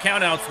Anywhere. No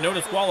countouts, no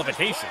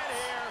disqualifications.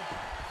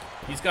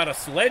 He's got a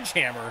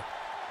sledgehammer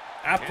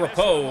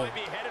apropos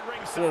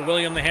for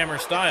William the Hammer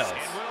Styles.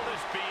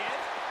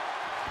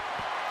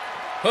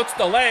 Hooks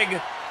the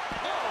leg.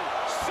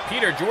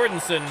 Peter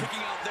Jordanson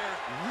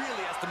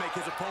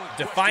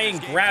defying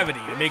gravity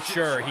to make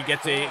sure he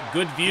gets a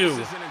good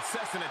view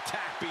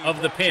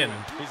of the pin.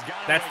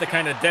 That's the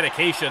kind of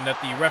dedication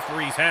that the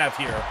referees have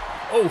here.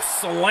 Oh,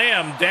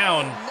 slam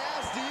down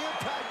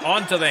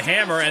onto the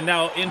hammer and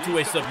now into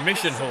a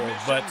submission hold,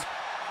 but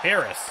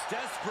Harris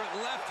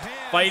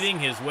fighting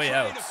his way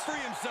out.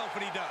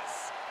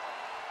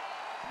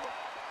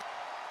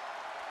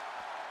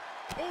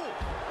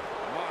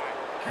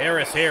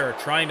 Harris Hare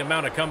trying to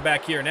mount a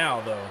comeback here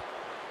now, though.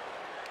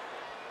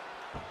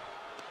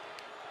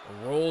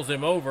 Rolls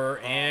him over,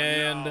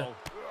 and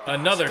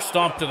another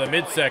stomp to the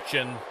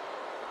midsection.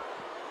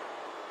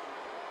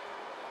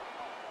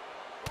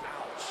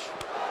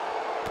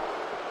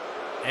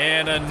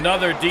 And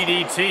another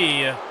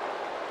DDT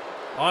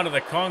onto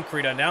the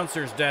concrete.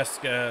 Announcer's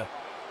desk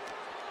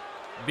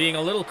being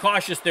a little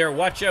cautious there.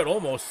 Watch out,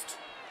 almost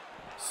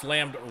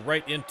slammed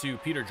right into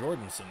Peter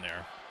Jordanson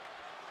there.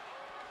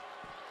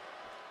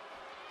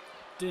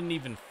 Didn't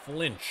even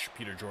flinch,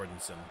 Peter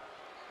Jordanson.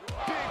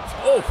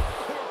 Oh!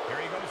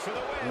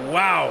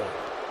 Wow.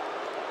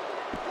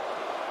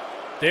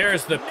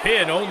 There's the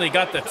pin. Only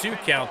got the 2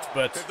 count,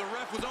 but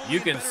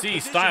you can see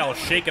Styles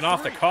shaking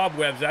off the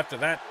cobwebs after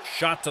that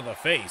shot to the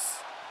face.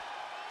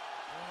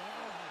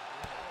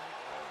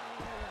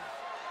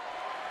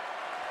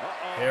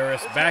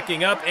 Harris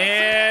backing up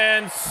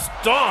and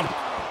stomp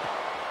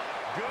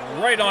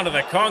right onto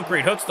the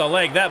concrete. Hooks the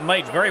leg. That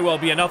might very well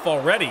be enough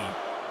already.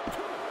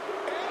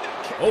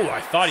 Oh, I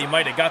thought he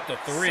might have got the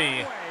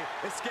 3.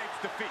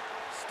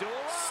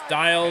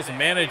 Styles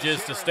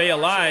manages to stay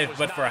alive,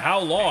 but for how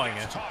long?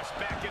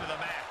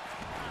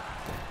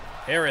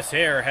 Harris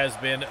Hare has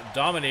been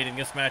dominating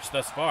this match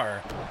thus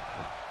far.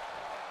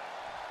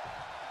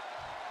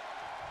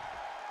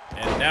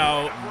 And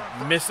now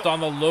missed on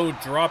the low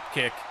drop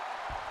kick.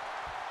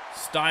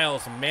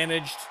 Styles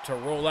managed to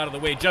roll out of the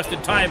way just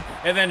in time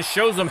and then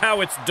shows him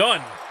how it's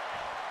done.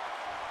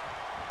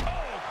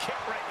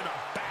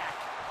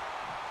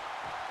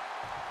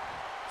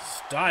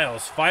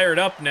 Styles fired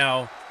up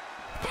now.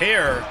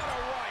 Hare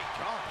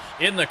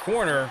in the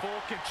corner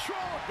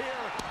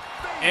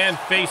and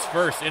face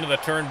first into the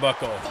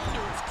turnbuckle.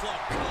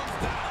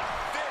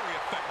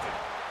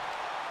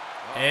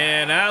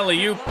 And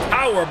alley-oop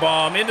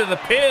powerbomb into the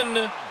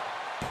pin.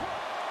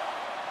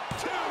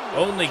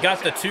 Only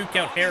got the 2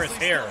 count. Harris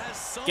Hare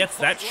gets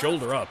that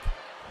shoulder up.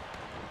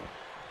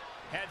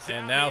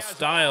 And now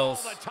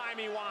Styles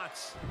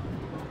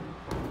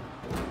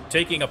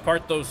taking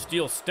apart those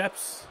steel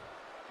steps.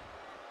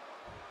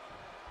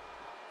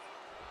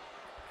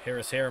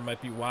 Harris Hare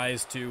might be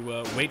wise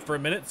to wait for a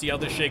minute, see how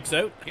this shakes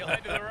out.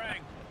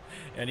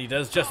 And he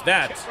does just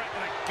that.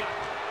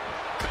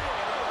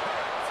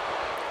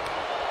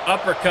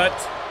 uppercut.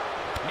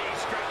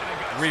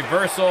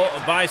 Reversal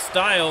by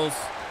Styles.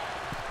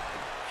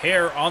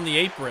 Hair on the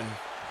apron.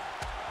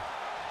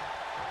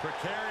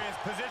 Precarious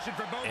position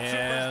for both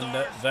and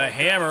superstars. the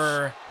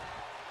hammer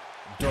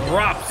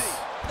drops.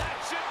 That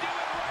should do it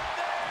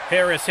right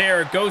Harris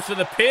Hair goes for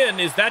the pin.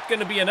 Is that going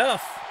to be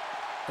enough?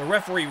 The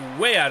referee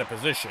way out of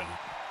position.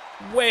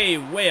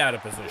 Way out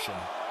of position.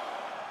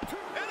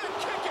 there. And a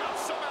kick out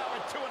somehow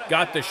in 2.5.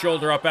 Got the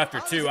shoulder up after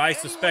 2. I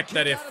suspect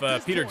that if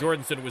Peter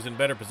Jordanson was in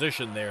better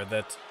position there,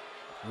 that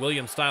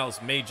William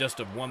Styles may just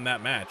have won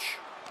that match.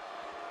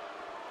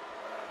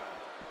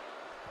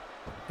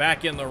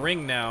 Back in the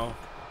ring now.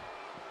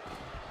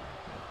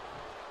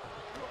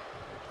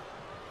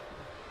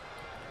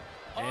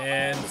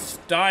 And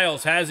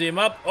Styles has him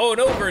up. Oh,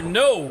 and over.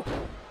 No.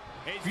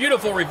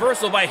 Beautiful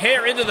reversal by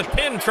Hair into the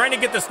pin, trying to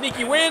get the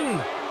sneaky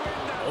win.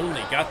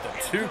 Only got the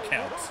 2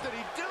 counts.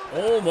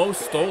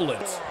 Almost stole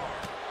it.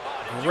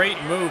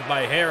 Great move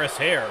by Harris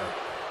Hair.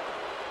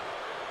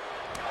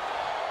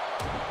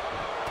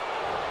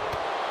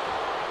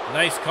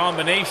 Nice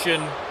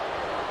combination.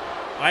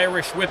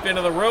 Irish whip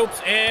into the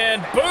ropes,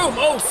 and boom!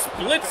 Oh,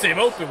 splits him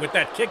open with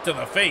that kick to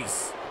the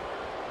face.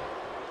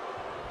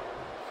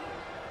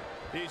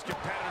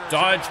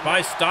 Dodged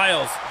by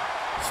Styles.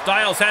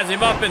 Styles has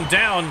him up and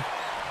down.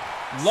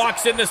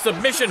 Locks in the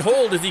submission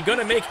hold. Is he going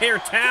to make Hair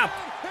tap?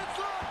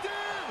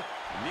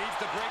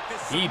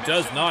 He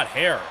does not.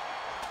 Hair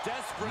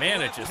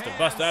manages to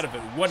bust out of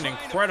it. What an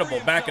incredible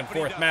back and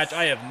forth match.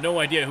 I have no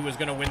idea who is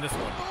going to win this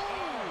one.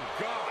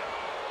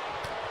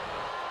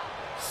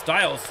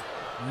 Styles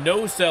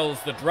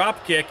no-sells the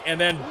drop kick, and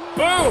then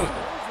boom!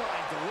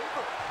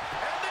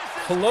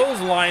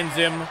 Clotheslines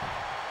him.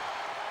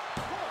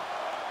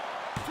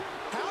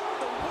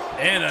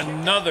 And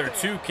another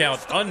 2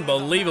 count.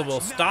 Unbelievable.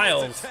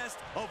 Styles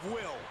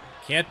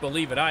can't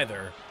believe it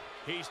either.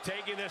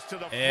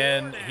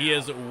 And he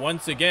is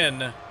once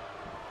again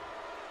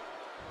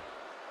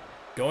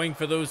going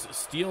for those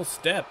steel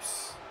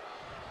steps.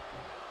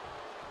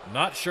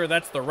 Not sure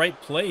that's the right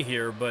play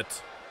here,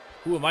 but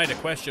who am I to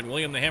question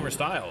William the Hammer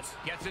Styles?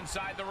 Gets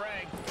inside the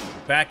ring.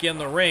 Back in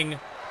the ring.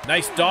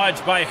 Nice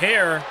dodge by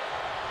Hair.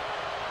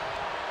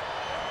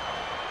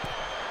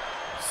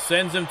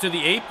 Sends him to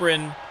the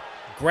apron.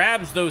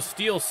 Grabs those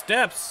steel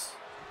steps.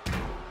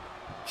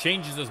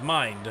 Changes his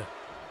mind.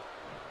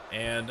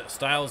 And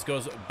Styles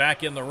goes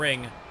back in the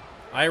ring.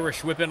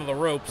 Irish whip into the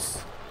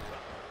ropes.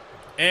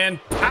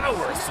 And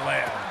power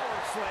slam.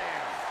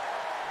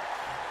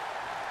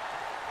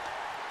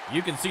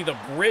 You can see the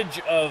bridge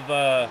of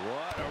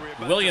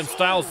William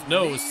Styles'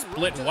 nose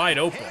split wide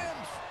open.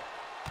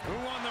 Who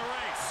won the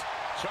race?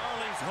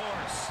 Charlie's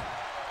horse.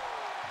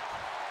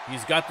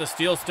 He's got the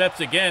steel steps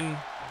again.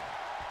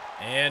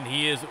 And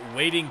he is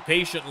waiting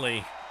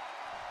patiently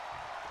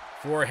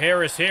for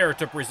Harris Hair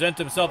to present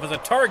himself as a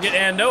target.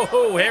 And no,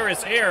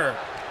 Harris Hair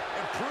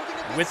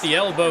with the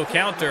elbow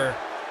counter,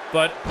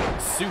 but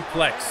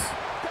suplex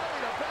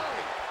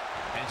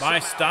by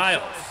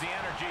Styles.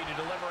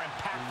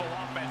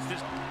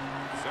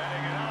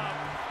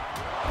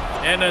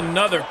 And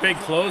another big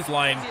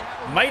clothesline.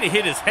 Might have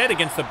hit his head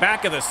against the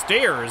back of the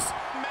stairs.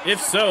 If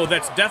so,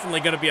 that's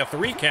definitely going to be a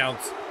 3 count.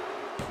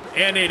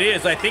 And it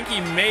is. I think he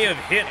may have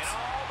hit.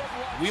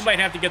 We might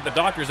have to get the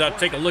doctors out to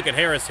take a look at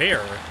Harris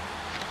Hair.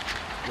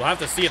 We'll have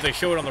to see if they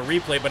show it on the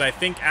replay, but I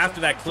think after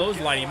that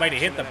clothesline, he might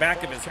have hit the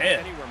back of his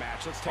head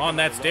on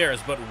that stairs.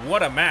 But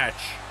what a match.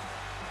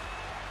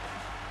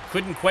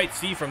 Couldn't quite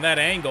see from that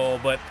angle,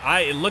 but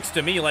it looks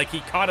to me like he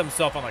caught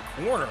himself on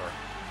the corner.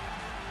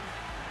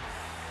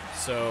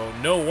 So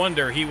no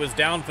wonder he was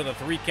down for the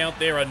 3 count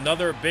there.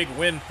 Another big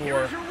win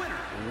for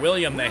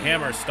William the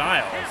Hammer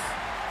Styles.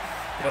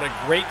 What a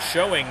great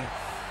showing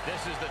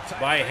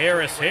by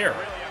Harris Hair.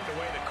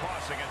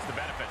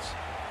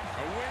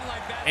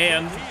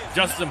 And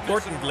just as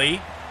importantly,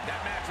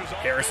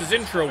 Harris's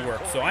intro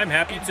worked, so I'm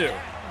happy too.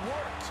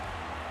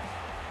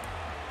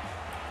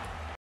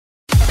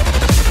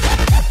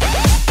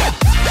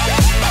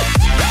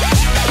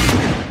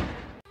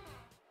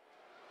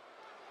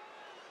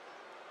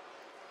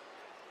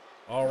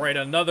 All right,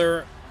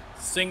 another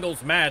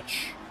singles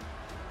match.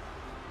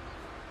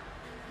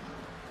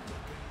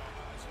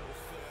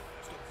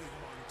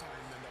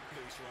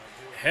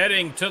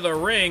 Heading to the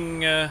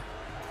ring.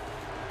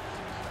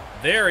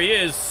 There he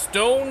is,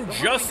 Stone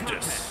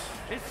Justice.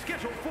 It's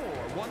scheduled for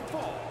one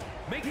fall.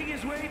 Making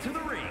his way to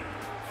the ring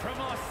from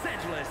Los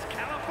Angeles,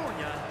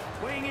 California,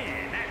 weighing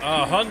in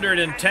at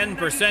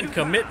 110%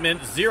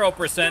 commitment,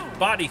 0%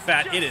 body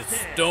fat. It is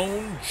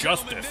Stone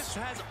Justice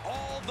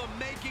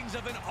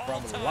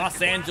from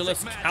Los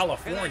Angeles,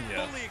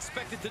 California. Fully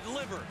expected to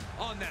deliver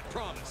on that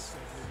promise.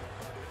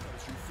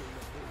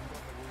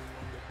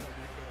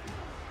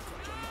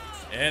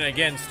 And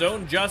again,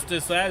 Stone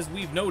Justice, as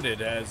we've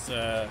noted, as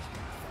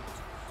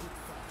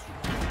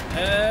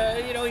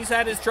you know, he's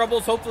had his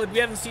troubles. Hopefully, we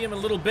haven't seen him in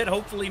a little bit.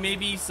 Hopefully,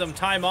 maybe some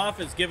time off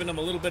has given him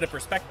a little bit of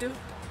perspective.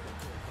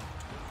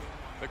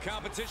 The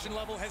competition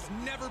level has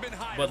never been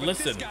higher. But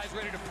listen, this guy's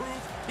ready to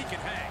prove he can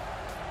hang.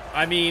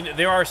 I mean,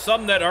 there are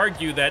some that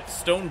argue that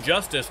Stone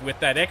Justice, with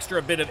that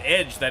extra bit of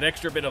edge, that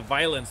extra bit of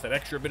violence, that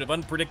extra bit of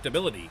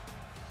unpredictability,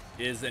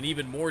 is an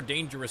even more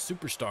dangerous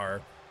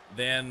superstar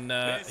than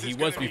he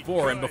was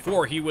before. And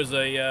before, he was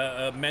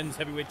a men's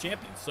heavyweight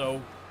champion.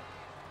 So,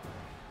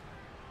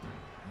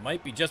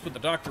 might be just what the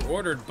doctor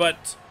ordered,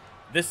 but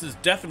this is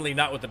definitely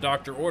not what the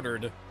doctor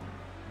ordered.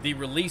 The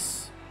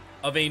release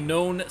of a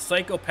known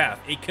psychopath,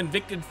 a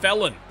convicted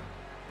felon,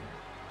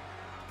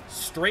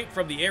 straight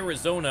from the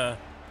Arizona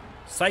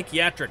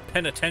Psychiatric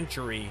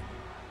Penitentiary,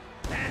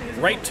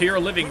 right to your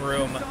living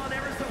room,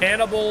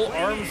 Hannibal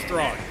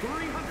Armstrong.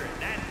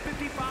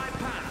 355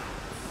 pounds.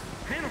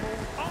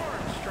 Hannibal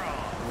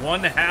Armstrong.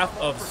 One half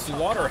of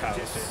Slaughterhouse.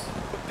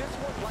 But this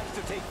one likes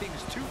to take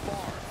things too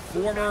far.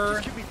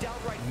 Former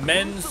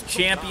men's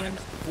champion,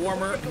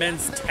 former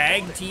men's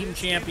tag team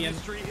champion.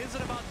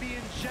 Isn't about being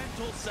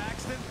gentle,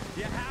 Saxton.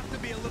 You have to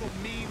be a little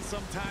mean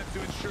sometimes to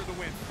ensure the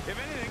win. If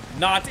anything,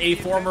 Not a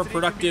former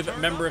productive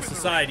member of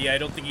society. I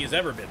don't think he's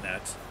ever been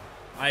that.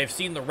 I have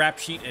seen the rap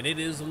sheet, and it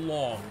is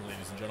long,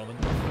 ladies and gentlemen.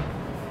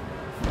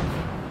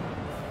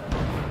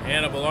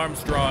 Hannibal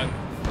Armstrong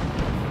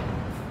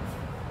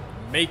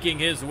making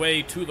his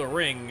way to the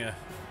ring.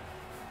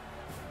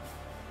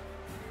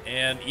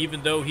 And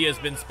even though he has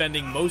been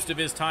spending most of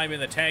his time in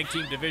the tag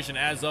team division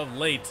as of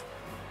late,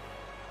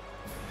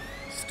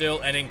 still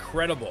an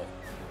incredible,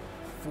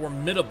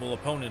 formidable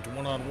opponent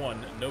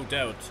one-on-one, no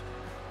doubt.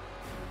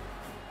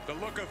 the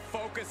look of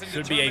focus and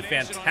Should be a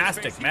determination on his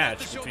fantastic face. He match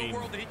wants to show the between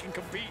world that he can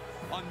compete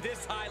on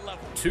this high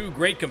level. two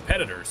great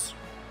competitors.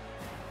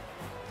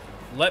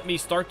 Let me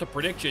start the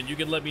prediction. You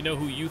can let me know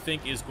who you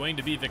think is going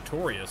to be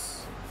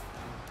victorious.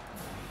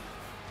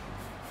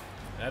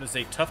 That is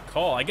a tough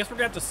call. I guess we're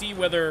going to have to see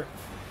whether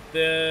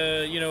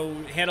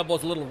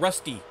Hannibal's a little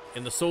rusty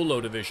in the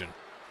solo division.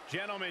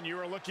 Gentlemen, you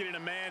are looking at a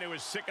man who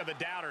is sick of the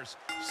doubters,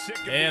 sick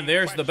of And being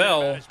there's the questioned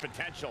bell. about his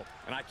potential,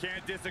 and I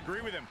can't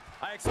disagree with him.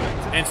 I expect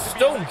tonight And to be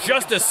Stone a night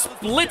Justice he can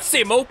splits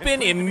step him up open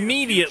and prove to be the future of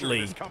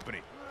immediately. this company.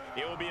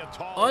 It will be a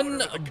tall order, but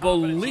the confidence he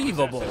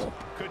Unbelievable. possesses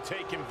could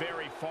take him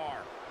very far.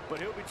 But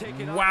he'll be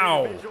taking on Wow.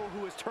 an individual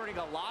who is turning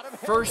a lot of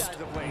heads First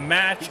as of late.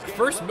 match, He's getting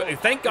first, level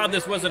thank God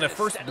this heavy wasn't a and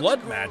first steadily blood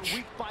growing match,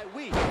 week by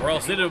week. or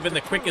else it would have been the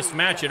quickest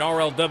match in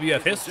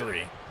RLWF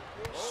history.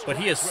 But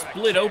he is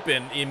split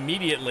open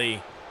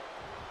immediately.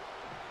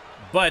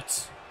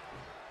 But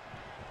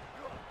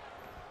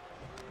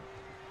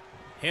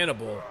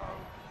Hannibal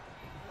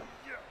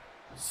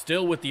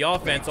still with the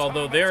offense,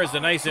 although there is a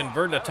nice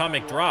inverted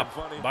atomic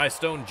drop by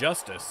Stone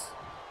Justice.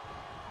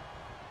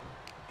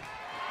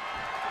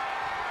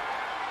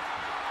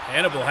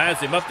 Hannibal has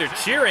him up there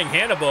cheering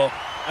Hannibal.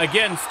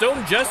 Again,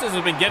 Stone Justice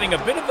has been getting a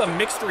bit of a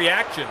mixed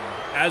reaction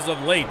as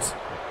of late.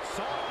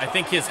 I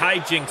think his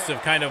hijinks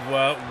have kind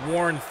of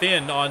worn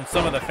thin on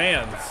some of the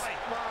fans.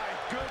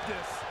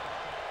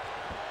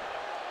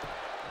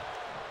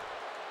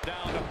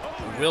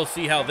 We'll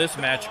see how this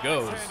match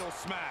goes.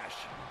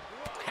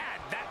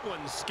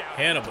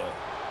 Hannibal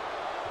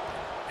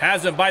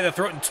has him by the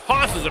throat and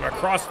tosses him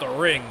across the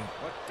ring.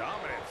 What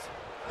dominance.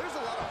 There's a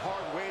lot of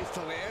hard ways to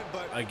land,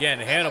 but Again,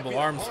 Hannibal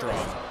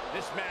Armstrong.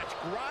 this match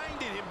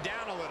grinded him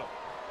down a little.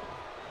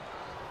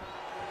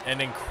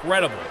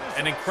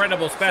 An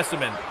incredible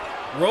specimen.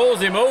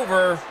 Rolls him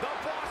over, The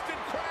Boston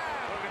Crab.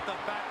 Look at the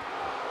back.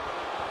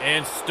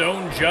 and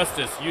Stone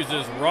Justice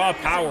uses raw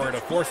power to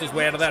force his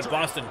way out of that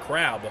Boston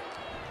Crab.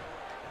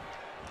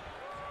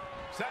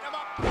 Set him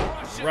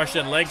up.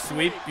 Russian leg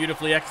sweep,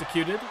 beautifully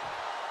executed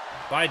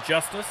by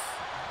Justice.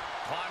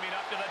 Climbing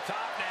up to the top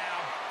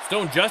now.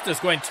 Stone Justice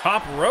going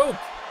top rope.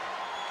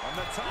 From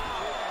the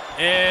top.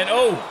 And,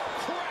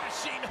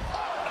 Crashing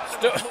hard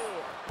Sto- out of the pool.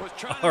 Was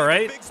trying to All make a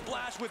right. big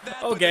splash with that,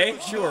 but Okay, there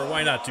was sure, no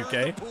why not, water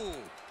 2K? in the pool.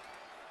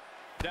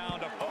 Down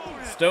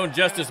to Stone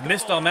Justice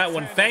missed on that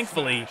one,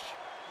 thankfully.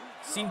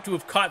 Seemed to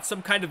have caught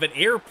some kind of an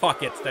air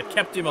pocket that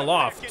kept him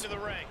aloft into the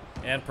ring.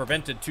 and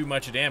prevented too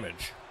much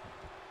damage.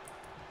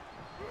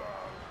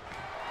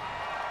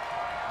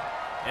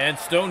 And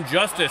Stone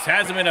Justice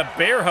has him in a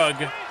bear hug,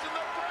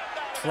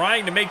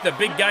 trying to make the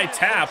big guy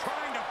tap.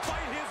 Trying to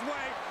fight his way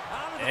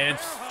out of the And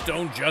bear hug.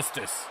 Stone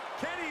Justice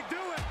Can he do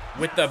it?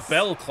 with the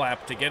bell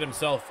clap to get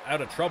himself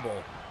out of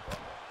trouble.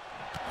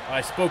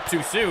 I spoke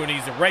too soon.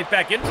 He's right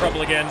back in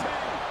trouble again.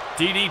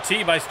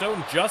 DDT by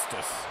Stone Justice.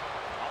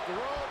 Off the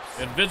ropes.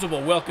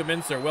 Invisible welcome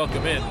in, sir.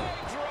 Welcome in.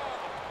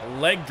 A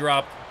leg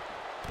drop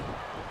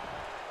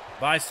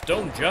by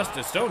Stone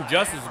Justice. Stone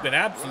Justice has been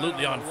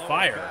absolutely on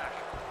fire.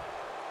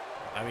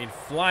 I mean,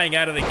 flying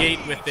out of the gate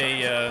with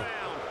a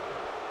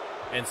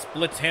and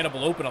splits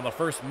Hannibal open on the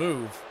first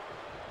move.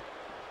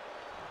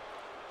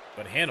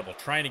 But Hannibal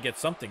trying to get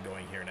something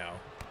going here now.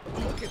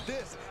 Look at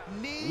this.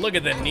 Knee Look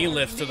at the knee after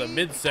lifts to the knee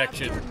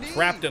midsection, after knee.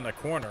 trapped in the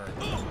corner.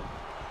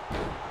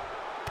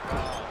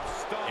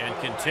 And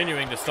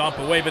continuing to stomp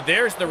away, but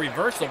there's the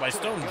reversal by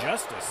Stone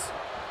Justice.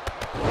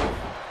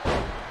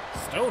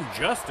 Stone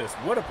Justice,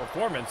 what a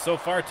performance so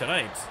far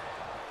tonight.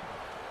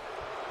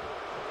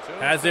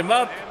 Has him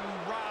up,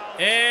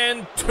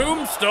 and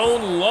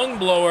Tombstone lung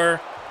blower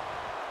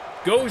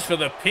Goes for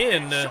the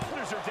pin. Shoulders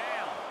are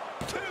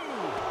down. Two.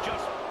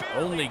 Just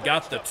barely Only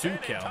got the gets the 2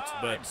 pin in count,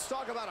 time. but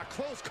Talk about a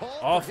close call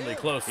for awfully him.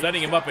 close.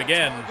 Setting him up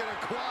again. Target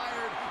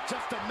acquired.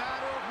 Just a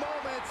matter of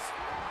moments.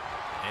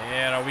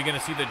 And are we going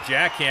to see the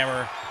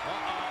jackhammer?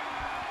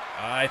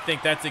 I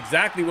think that's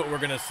exactly what we're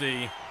going to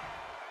see.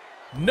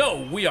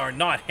 No, we are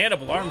not.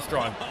 Hannibal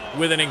Armstrong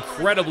with an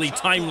incredibly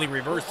timely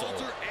reversal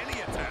Alter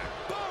any attack.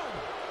 Boom.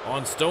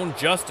 on Stone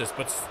Justice,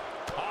 but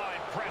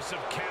Impressive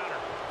counter.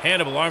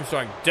 Hannibal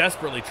Armstrong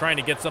desperately trying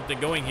to get something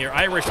going here.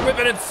 Irish whip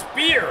and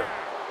spear.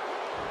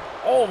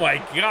 Oh my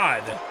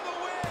God.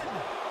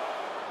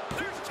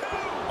 There's two.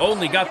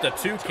 Only got the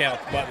 2 count,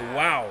 but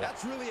wow.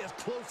 That's really as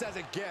close as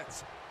it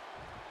gets.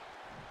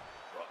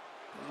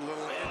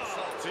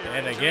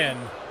 And again,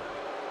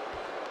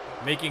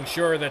 making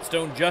sure that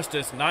Stone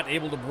Justice not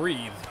able to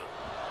breathe.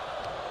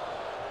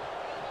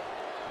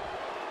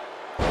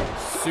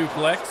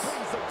 Suplex.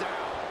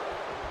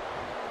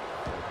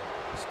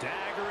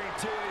 Staggering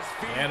to his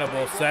feet.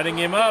 Hannibal setting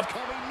him up.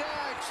 Coming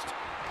next.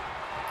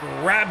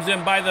 Grabs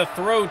him by the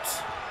throat.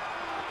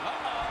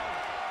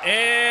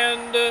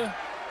 And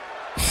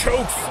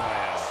chokeslam.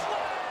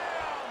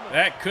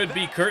 That could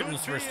be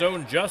curtains for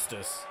Stone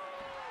Justice.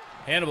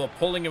 Hannibal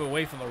pulling him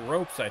away from the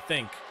ropes, I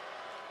think.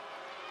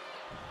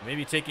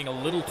 Maybe taking a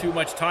little too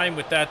much time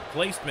with that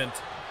placement.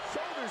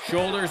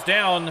 Shoulders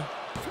down.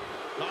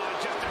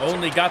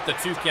 Only got the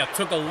 2 count.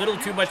 Took a little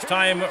too much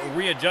time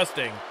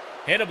readjusting.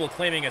 Hannibal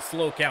claiming a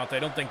slow count. I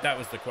don't think that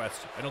was the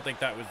question. I don't think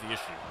that was the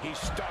issue. He's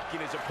stalking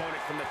his opponent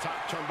from the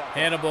top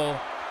turnbuckle.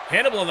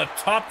 Hannibal on the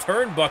top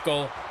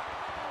turnbuckle.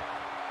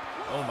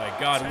 Oh my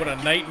God, what a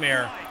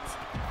nightmare.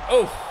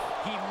 Oh,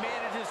 He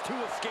manages to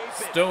escape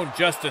it. Stone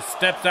Justice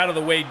steps out of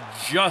the way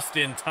just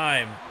in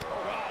time.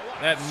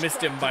 That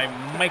missed him by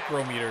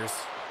micrometers.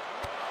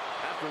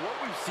 After what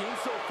we've seen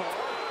so far,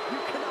 you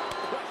cannot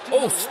question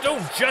Oh, the Stone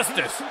limits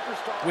Justice of the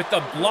superstar. with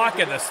the block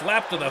and the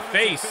slap to the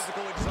face.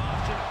 Physical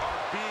exhaustion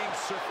are being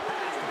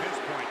surpassed at this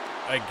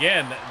point.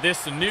 Again,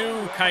 this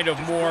new kind of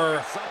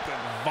more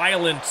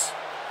violent,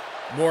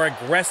 more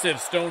aggressive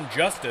Stone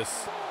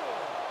Justice,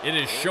 it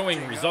is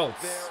showing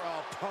results. Their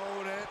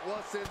opponent,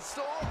 what's in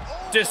store?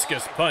 Oh,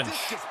 Discus punch.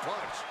 Discus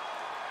punch.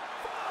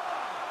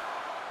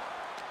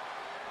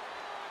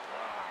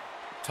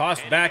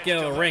 Tossed back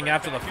into the ring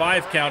after the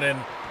 5 count, and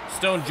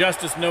Stone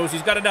Justice knows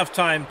he's got enough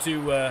time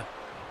to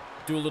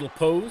do a little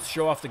pose,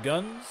 show off the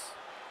guns.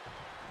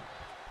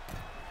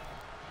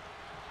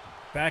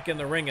 Back in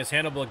the ring as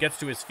Hannibal gets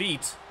to his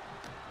feet.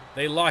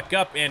 They lock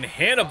up, and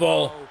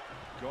Hannibal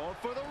Going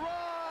for the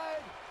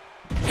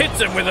ride.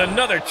 hits him with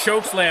another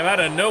chokeslam out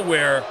of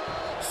nowhere.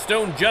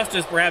 Stone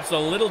Justice perhaps a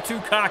little too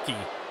cocky.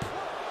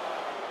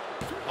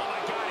 Oh my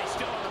God, he's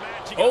still in the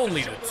match. He gets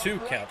Only the shoulder 2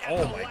 right count. at Oh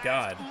the my last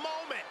God. moment.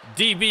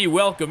 DB,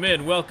 welcome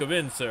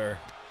in, sir.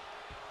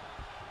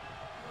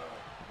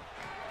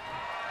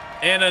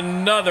 And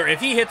another. If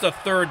he hits a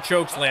 3rd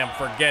chokeslam,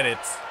 forget it.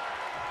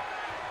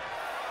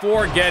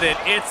 Forget it.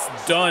 It's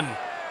done.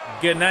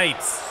 Good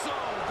night. So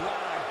glad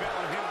I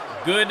bailed him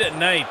out. Good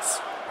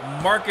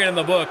night. Mark it in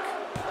the book.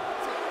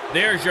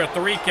 There's your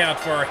 3 count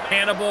for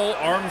Hannibal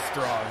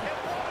Armstrong.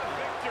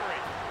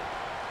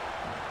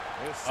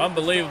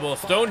 Unbelievable.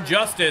 Stone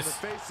Justice.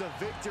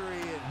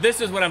 This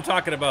is what I'm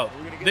talking about.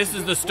 This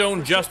is the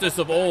Stone Justice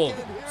of old.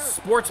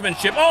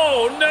 Sportsmanship.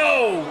 Oh,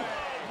 no!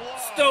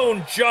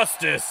 Stone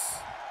Justice.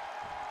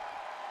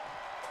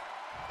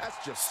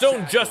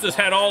 Stone Justice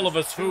had all of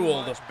us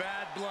fooled.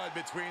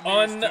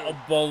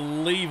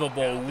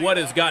 Unbelievable what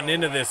has gotten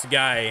into this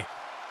guy.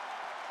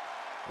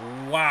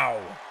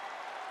 Wow.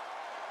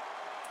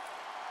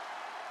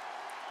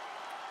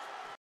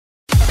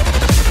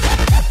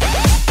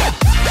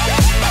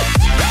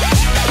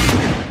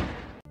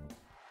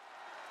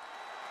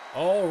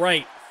 All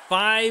right,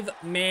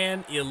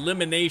 5-man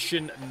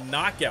elimination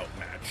knockout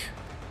match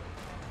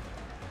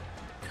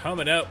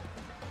coming up.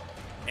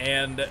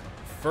 And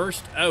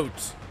first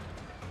out,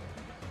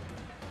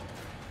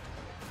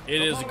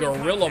 it is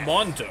Gorilla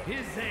Mondo.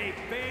 Is a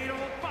fatal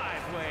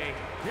 5-way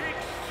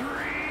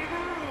Extreme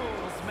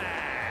Rules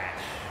match.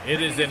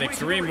 It is an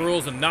Extreme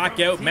Rules and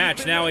knockout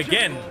match. Now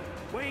again,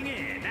 Weighing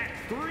in at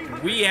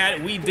 300.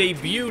 we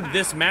debuted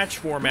this match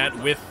format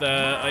with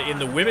in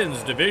the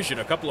women's division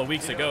a couple of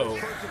weeks ago,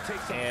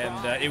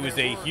 and it was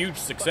a huge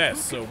success.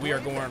 So we are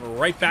going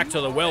right back to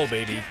the well,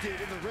 baby,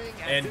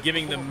 and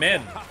giving the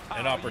men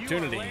an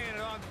opportunity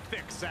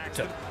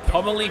to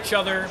pummel each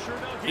other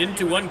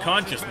into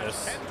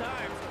unconsciousness.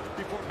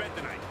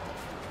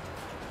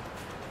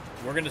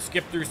 We're going to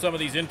skip through some of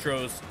these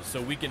intros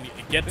so we can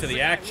get to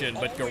the action,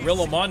 but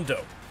Gorilla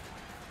Mondo,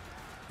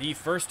 the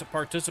first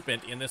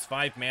participant in this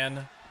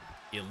 5-man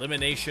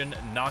elimination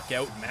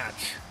knockout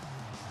match.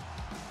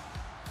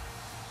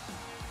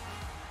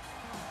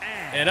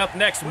 And up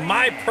next,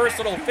 my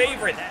personal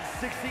favorite, At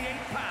 68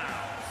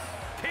 pounds,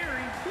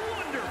 Terry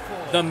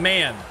Wonderful. the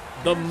man,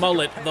 the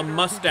mullet, the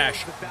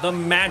mustache, the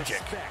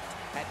magic,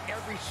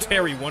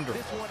 Terry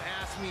Wonderful. This one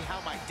asks ask me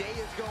how my day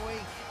is going.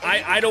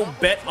 I don't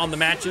bet on the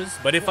matches,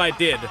 but if I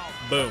did,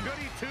 boom.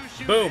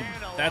 Boom.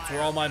 That's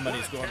where all my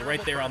money's going,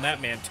 right there on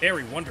that man.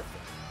 Terry Wonderful.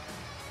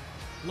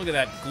 Look at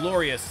that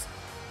glorious,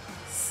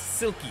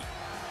 silky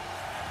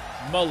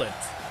mullet.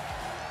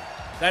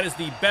 That is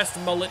the best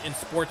mullet in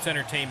sports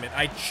entertainment.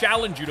 I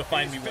challenge you to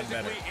find me one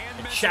better.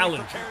 I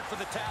challenge you. For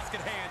the task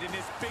at hand in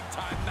this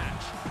big-time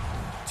match.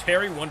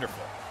 Terry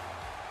Wonderful.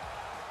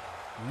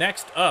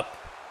 Next up.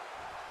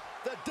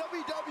 The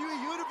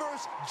WWE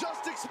Universe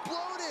just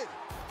exploded.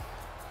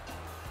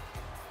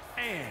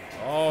 And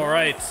All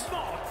right.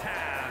 Small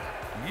Town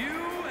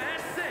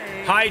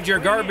USA. Hide your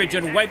garbage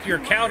and wipe your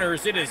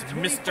counters. It is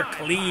Mr.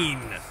 Clean.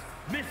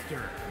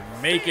 Mr.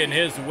 Making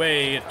his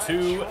way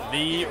to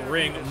the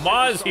ring.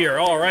 Maz here.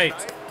 All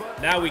right.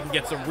 Now we can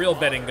get some real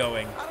betting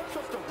going.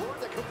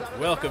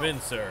 Welcome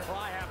in, sir. Well,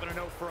 I happen to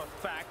know for a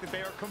fact that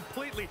they are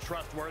completely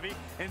trustworthy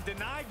and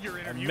denied your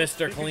And interview.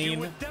 Mr.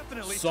 Clean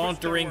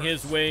sauntering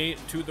his way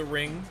to the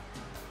ring.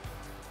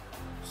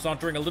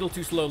 Sauntering a little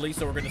too slowly,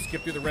 so we're going to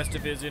skip through the rest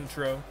of his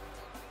intro.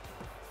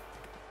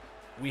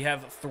 We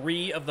have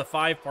 3 of the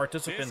 5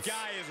 participants. This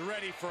guy is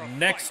ready for a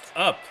Next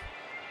fight. up,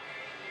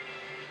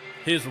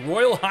 His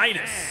Royal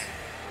Highness,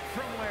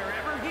 From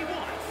wherever he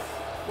wants.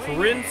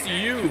 Prince weighing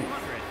in Yu.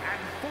 at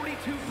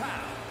 242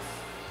 pounds.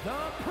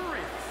 The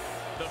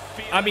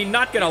Prince. I mean,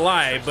 not gonna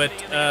lie, but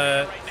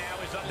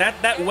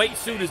that white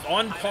suit is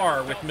on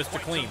par with Mr.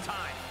 Clean.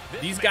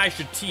 These guys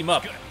should team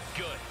up.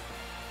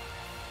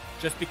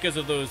 Just because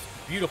of those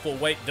beautiful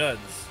white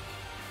duds.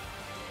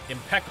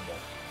 Impeccable.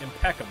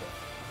 Impeccable.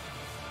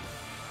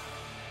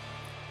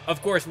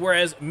 Of course,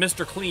 whereas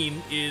Mr.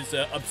 Clean is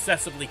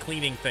obsessively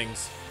cleaning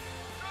things,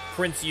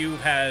 Prince Yu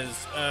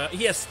has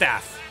he has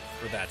staff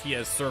for that. He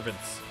has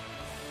servants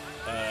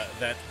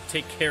that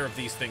take care of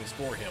these things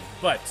for him.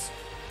 But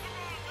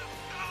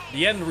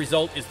the end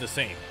result is the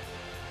same.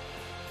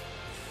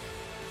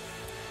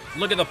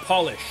 Look at the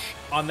polish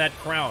on that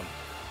crown.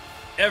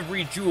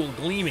 Every jewel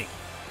gleaming.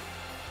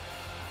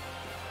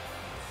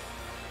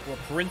 For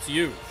Prince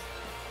Yu.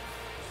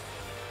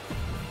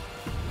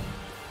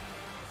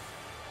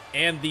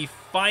 And the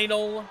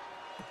final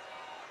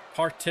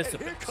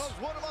participant. Here comes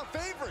one of my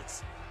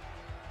favorites.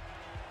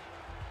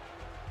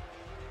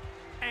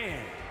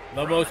 And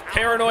The most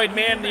paranoid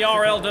man in the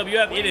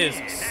RLWF. It is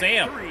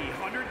Sam,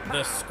 300 the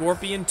pounds.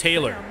 Scorpion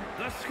Taylor.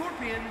 The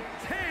Scorpion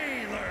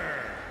Taylor.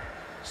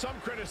 Some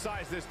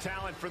criticize this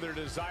talent for their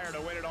desire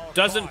to win at all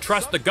Doesn't costs.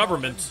 trust the Some call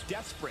government. them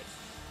desperate.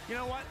 You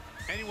know what?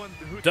 Anyone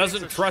who Doesn't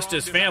thinks a trust strong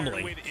his desire to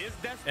family. win is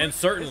desperate And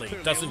certainly is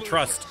clearly a doesn't loser.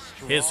 trust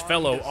his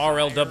fellow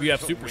RLWF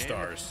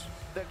superstars.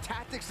 The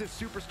tactics that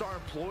Superstar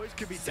employs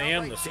can be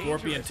Sam, the downright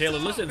Scorpion dangerous. Taylor.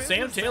 Listen,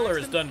 Sam Taylor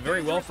has done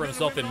very well for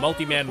himself in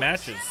multi-man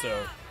matches,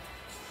 so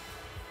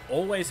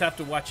always have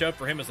to watch out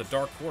for him as a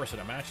dark horse in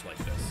a match like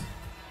this.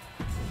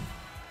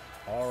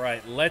 All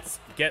right, let's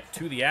get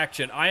to the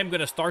action. I am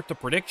going to start the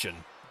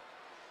prediction.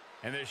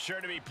 And there's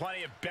sure to be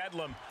plenty of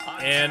bedlam on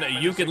tap And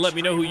in you this can let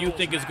me know who you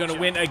extreme think is going to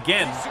matchup. win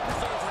again.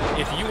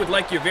 If you would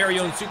like your very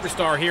own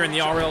superstar here in the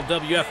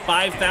RLWF,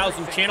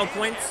 5,000 channel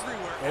points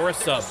or a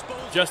sub.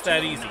 Just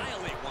that easy.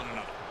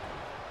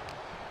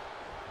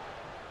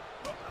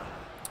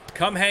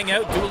 Come hang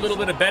out, do a little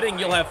bit of betting.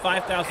 You'll have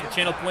 5,000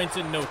 channel points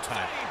in no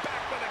time.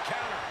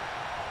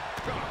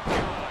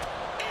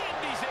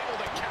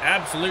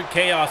 Absolute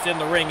chaos in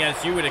the ring,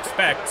 as you would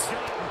expect.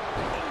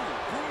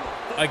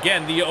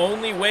 Again, the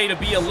only way to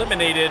be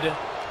eliminated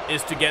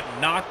is to get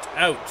knocked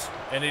out.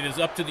 And it is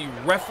up to the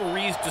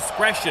referee's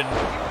discretion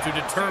to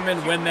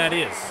determine when that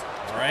is.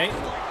 All right?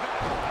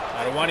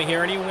 I don't want to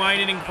hear any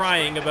whining and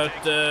crying about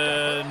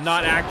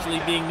not actually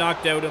being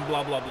knocked out and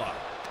blah, blah, blah.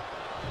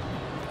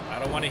 I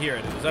don't want to hear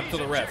it. It is up to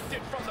the ref.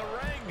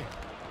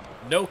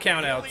 No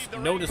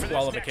countouts, no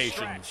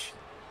disqualifications.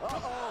 Able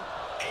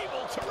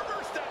to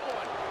reverse that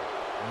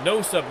one.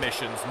 No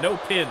submissions, no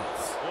pins.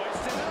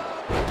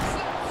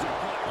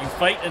 You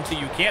fight until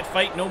you can't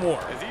fight no more.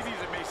 As easy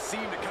as it may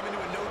seem to come into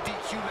a no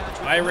DQ match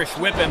with Irish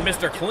whip and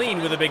Mr.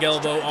 Clean with a big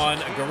elbow on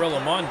Gorilla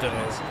Mondo.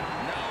 now's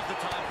the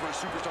time for a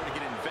superstar to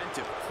get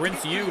inventive.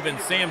 Prince Yu and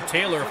Sam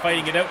Taylor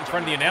fighting it out in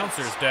front of the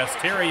announcer's desk.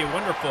 Terry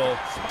Wonderful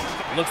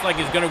looks like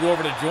he's going to go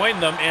over to join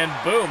them, and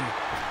boom.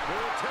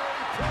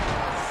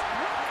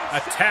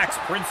 Attacks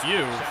Prince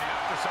Yu.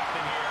 After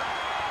something here.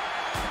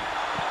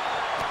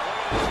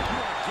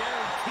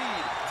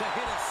 Guaranteed to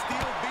hit a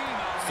steel beam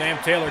out. Sam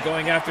Taylor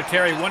going after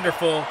Terry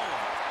Wonderful.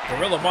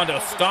 Gorilla Mondo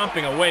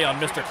stomping away on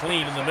Mr.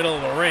 Clean in the middle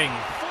of the ring.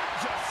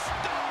 Just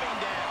stomping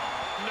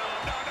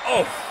down.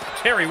 Oh,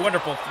 Terry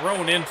Wonderful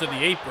thrown into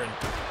the apron.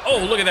 Oh,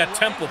 look at that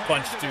temple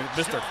punch to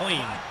Mr.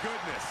 Clean.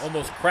 Goodness.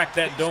 Almost cracked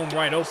that dome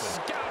right open.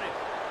 Scouted.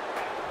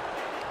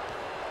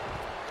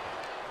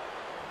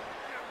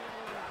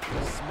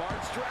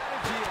 Smart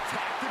strategy,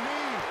 attack the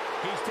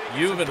knee. He's taking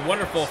You've been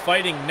wonderful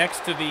fighting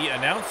next to the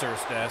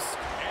announcer's desk.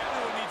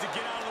 Everyone needs to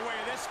get out of the way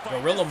of this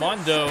fight. Gorilla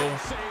Mondo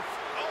Safe.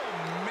 Oh,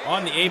 man.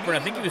 on the apron. I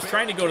think he was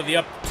trying to go to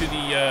the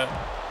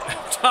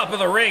top of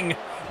the ring.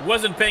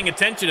 Wasn't paying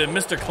attention to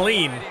Mr.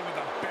 Clean. With a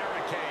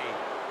barricade.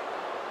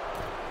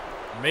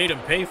 Made him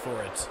pay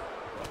for it.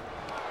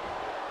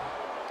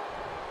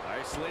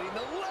 Isolating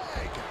the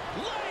leg.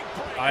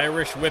 Leg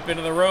Irish whip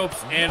into the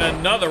ropes, and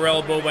another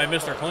elbow by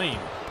Mr. Clean.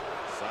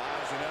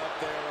 Sizing up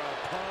their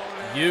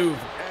opponent. You've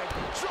And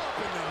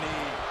dropping the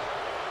knee.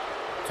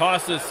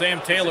 tosses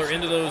Sam Taylor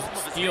into those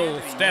steel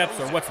steps,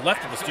 or what's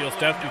left of the steel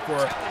steps,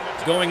 before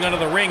going under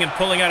the ring and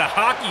pulling out a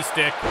hockey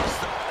stick.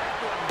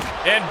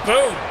 And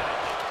boom!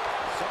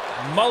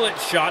 Mullet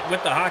shot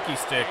with the hockey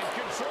stick.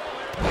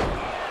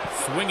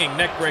 Swinging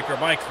neck breaker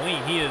by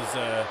Clean. He is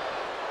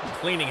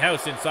cleaning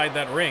house inside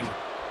that ring.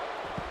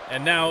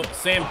 And now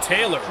Sam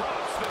Taylor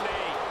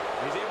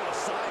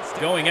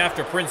going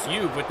after Prince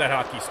Yube with that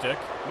hockey stick.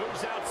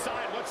 Moves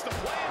outside. What's the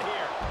plan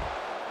here?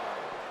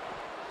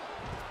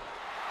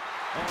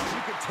 Oh,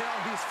 you can tell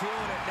he's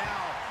feeling it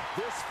now.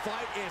 This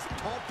fight is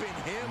pumping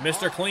him.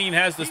 Mr. Clean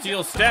has the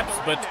steel steps,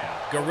 but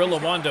Gorilla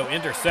Mondo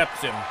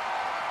intercepts him.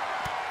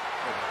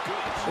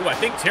 Ooh, I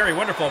think Terry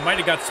Wonderful might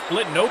have got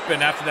split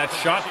open after that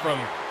shot from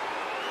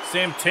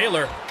Sam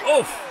Taylor.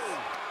 Oof!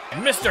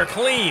 Mr.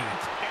 Clean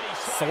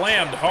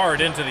slammed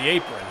hard into the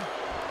apron.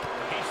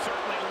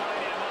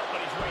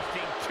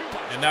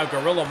 And now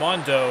Gorilla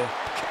Mondo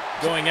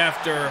going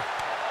after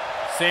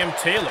Sam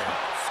Taylor.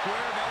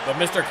 But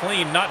Mr.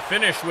 Clean not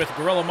finished with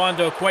Gorilla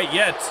Mondo quite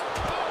yet.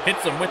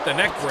 Hits him with the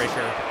neck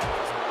breaker.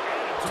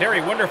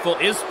 Terry Wonderful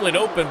is split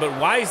open, but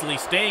wisely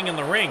staying in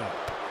the ring.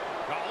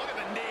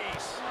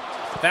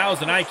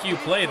 1,000 IQ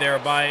play there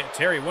by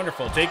Terry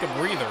Wonderful. Take a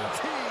breather.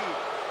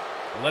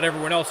 Let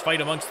everyone else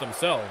fight amongst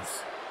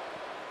themselves.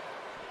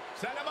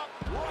 Set him up.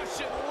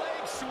 Russian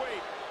leg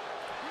sweep.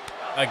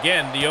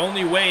 Again, the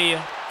only way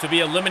to be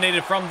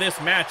eliminated from this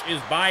match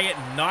is by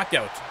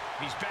knockout.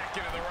 He's back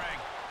into the ring.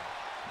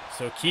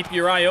 So keep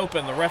your eye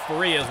open. The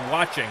referee is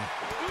watching.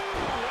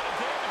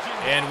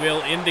 And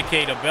will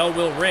indicate, a bell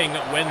will ring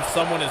when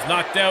someone is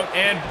knocked out,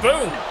 and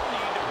boom!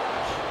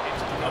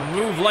 A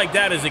move like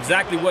that is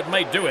exactly what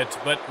might do it,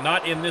 but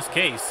not in this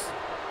case.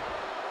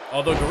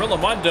 Although Gorilla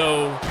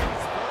Mondo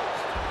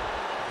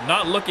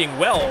not looking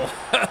well.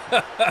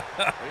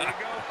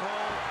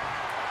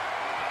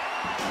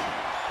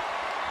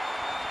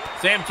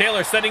 Sam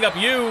Taylor setting up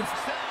you.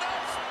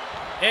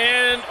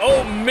 And,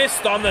 oh,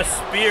 missed on the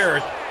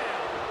spear.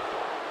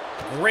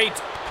 Great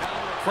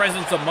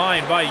presence of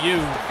mind by you.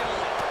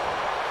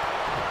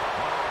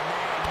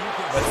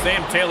 But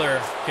Sam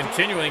Taylor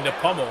continuing to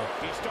pummel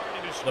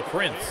the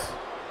Prince.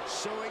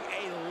 Showing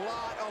a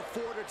lot of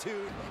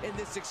fortitude in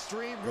this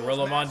extreme.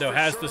 Gorilla Mondo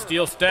has the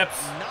steel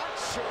steps.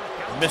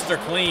 Mr.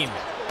 Clean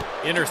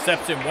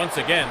intercepts him once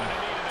again.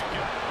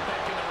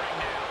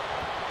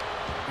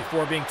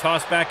 Before being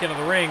tossed back into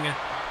the ring.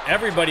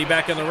 Everybody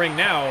back in the ring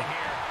now.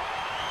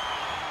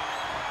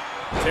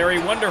 Terry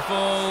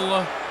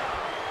Wonderful.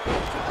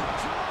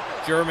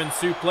 German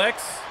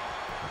suplex.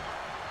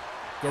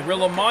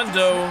 Gorilla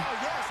Mondo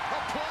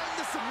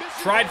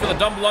tried for the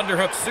double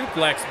underhook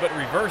suplex, but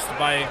reversed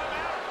by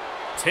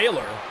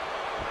Taylor.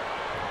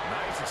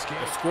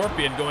 The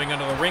Scorpion going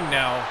under the ring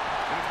now.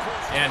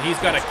 And he's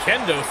got a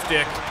kendo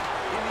stick.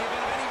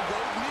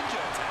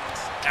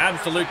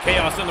 Absolute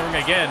chaos in the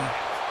ring again.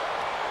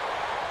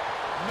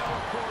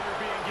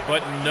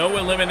 But no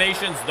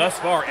eliminations thus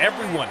far.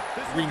 Everyone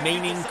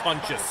remaining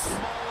conscious.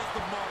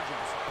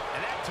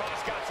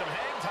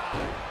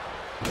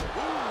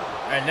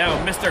 And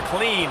now Mr.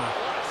 Clean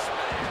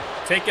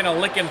taking a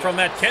licking from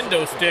that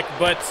kendo stick,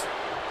 but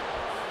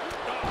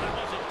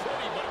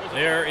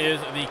there is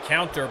the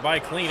counter by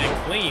Clean,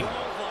 and Clean.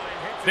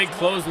 Big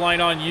clothesline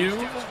on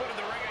you.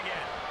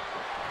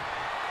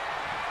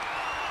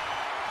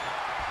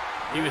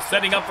 He was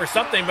setting up for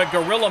something, but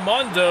Gorilla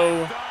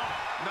Mondo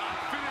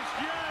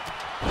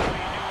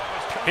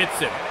hits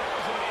him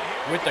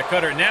with the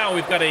cutter. Now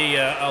we've got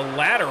a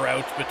ladder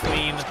out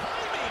between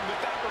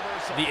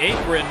the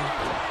apron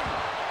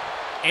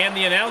and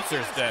the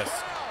announcer's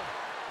desk.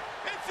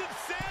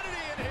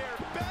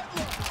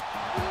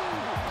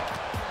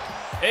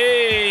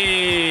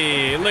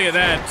 Hey, look at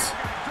that.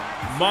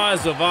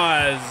 Maz of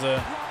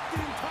Oz,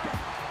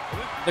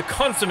 the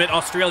consummate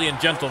Australian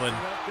gentleman,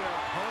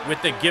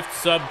 with the gift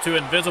sub to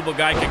Invisible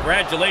Guy.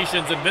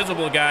 Congratulations,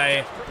 Invisible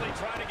Guy.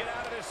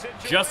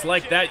 Just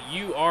like that,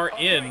 you are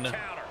in.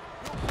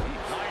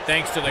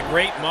 Thanks to the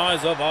great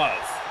Maz of Oz.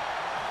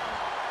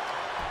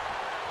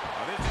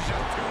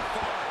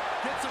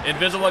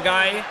 Invisible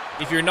Guy,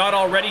 if you're not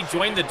already,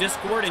 join the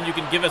Discord and you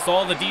can give us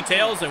all the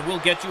details and we'll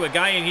get you a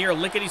guy in here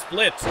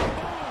lickety-split.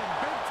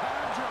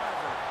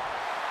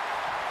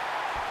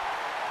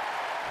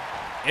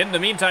 In the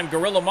meantime,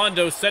 Gorilla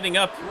Mondo setting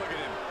up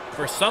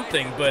for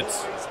something, but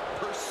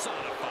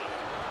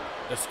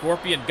the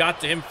Scorpion got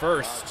to him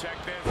first.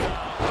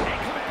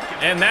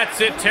 And that's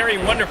it. Terry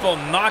Wonderful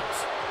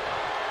knocked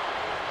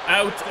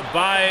out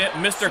by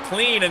Mr.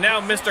 Clean, and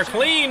now Mr.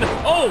 Clean.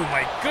 Oh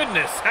my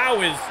goodness,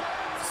 how is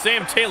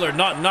Sam Taylor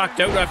not knocked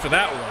out after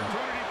that one?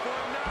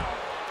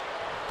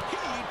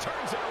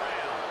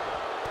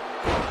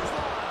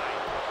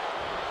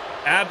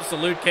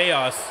 Absolute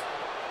chaos.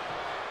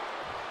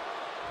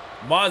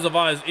 Maz of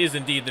Oz is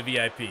indeed the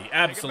VIP.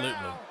 Absolutely.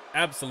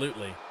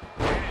 Absolutely.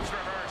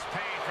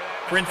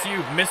 Prince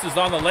Yu misses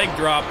on the leg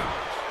drop.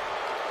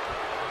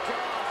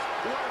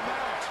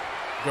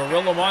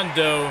 Gorilla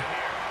Mondo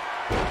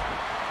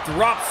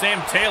drops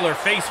Sam Taylor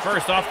face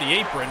first off the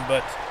apron,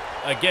 but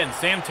again,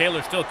 Sam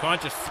Taylor still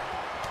conscious.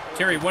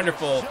 Terry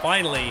Wonderful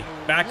finally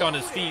back on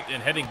his feet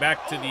and heading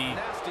back to the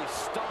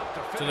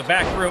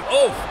back room.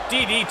 Oh,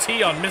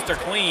 DDT on Mr.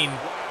 Clean.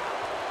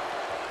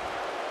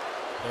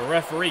 The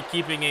referee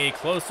keeping a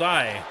close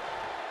eye.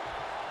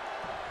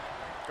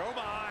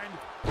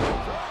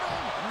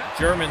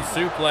 German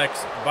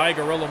suplex by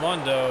Gorilla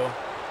Mondo.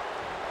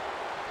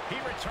 He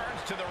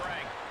returns to the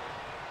ring.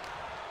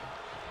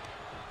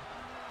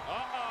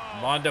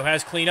 Mondo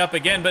has Clean up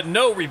again, but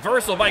no,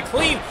 reversal by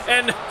Clean,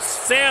 and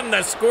Sam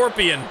the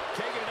Scorpion,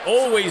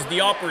 always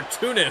the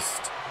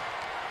opportunist,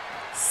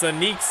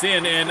 sneaks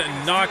in and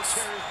knocks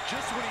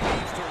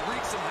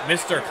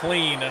Mr.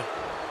 Clean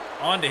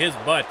onto his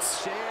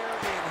butt.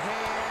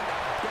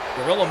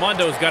 Gorilla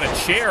Mondo's got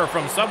a chair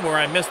from somewhere.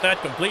 I missed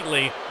that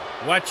completely.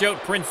 Watch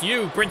out, Prince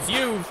Yu. Prince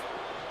Yu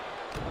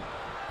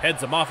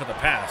heads him off at the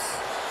pass.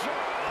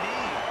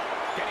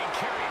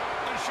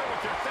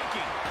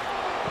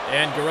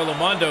 And Gorilla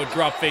Mondo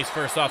dropped face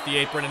first off the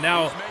apron, and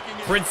now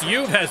Prince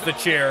Yu has the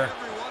chair.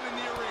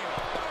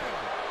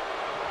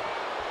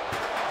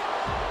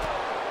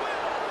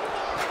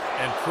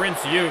 And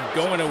Prince Yu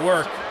going to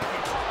work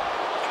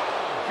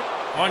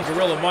on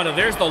Gorilla Mondo.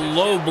 There's the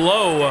low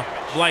blow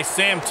by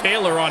Sam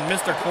Taylor on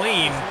Mr.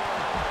 Clean.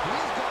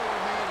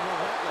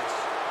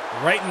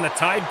 Right in the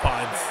Tide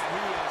Pods.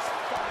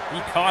 He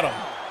caught him.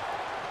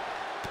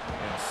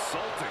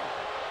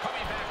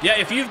 Yeah,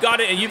 if you've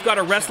got it and you've got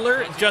a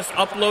wrestler, just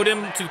upload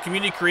him to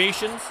Community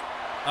Creations.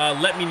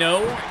 Let me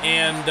know.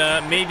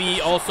 And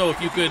maybe also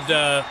if you could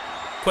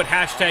put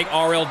hashtag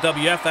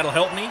RLWF, that'll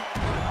help me.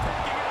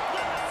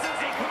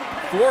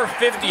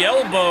 450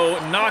 elbow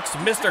knocks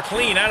Mr.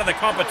 Clean out of the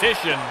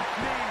competition.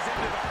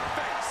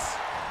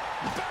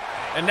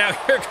 And now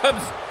here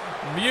comes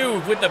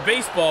Mew with the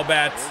baseball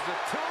bat.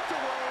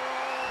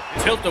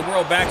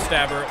 Tilt-a-whirl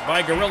backstabber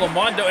by Gorilla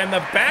Mondo, and the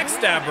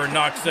backstabber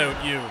knocks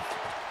out Yu.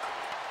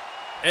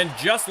 And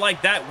just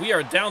like that, we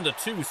are down to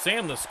 2.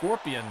 Sam the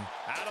Scorpion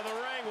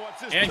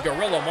and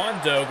Gorilla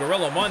Mondo.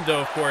 Gorilla Mondo,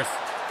 of course,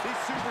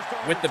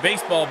 with the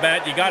baseball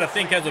bat, you got to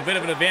think has a bit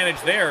of an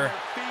advantage there.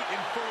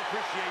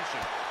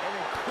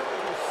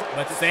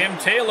 But Sam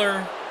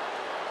Taylor,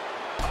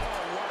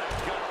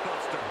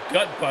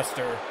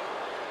 gutbuster.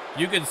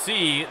 You can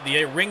see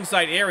the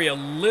ringside area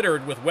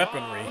littered with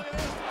weaponry.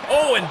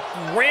 Oh, and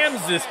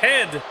rams his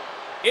head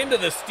into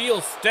the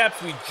steel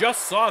steps. We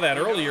just saw that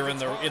earlier in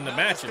the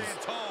matches.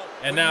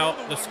 And now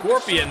the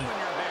Scorpion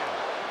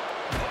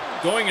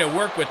going to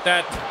work with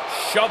that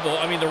shovel.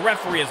 I mean, the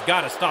referee has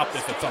got to stop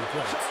this at some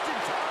point.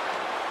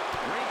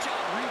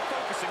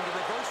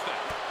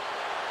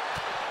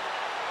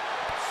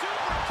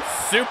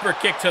 Super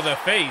kick to the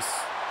face.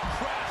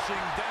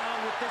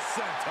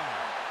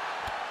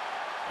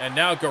 And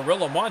now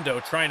Gorilla Mondo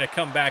trying to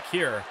come back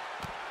here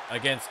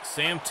against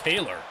Sam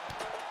Taylor.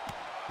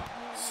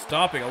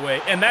 Stomping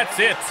away. And that's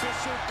it.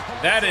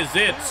 That is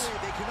it.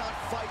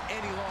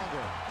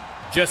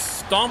 Just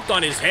stomped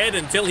on his head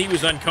until he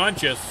was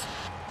unconscious.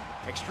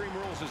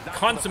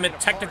 Consummate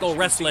technical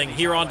wrestling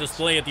here on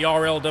display at the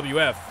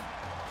RLWF.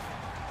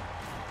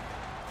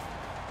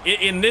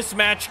 In this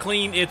match,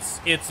 Clean,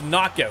 it's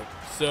knockout.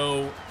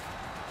 So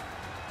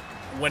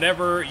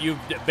whenever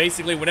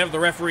the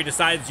referee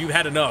decides you've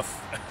had enough.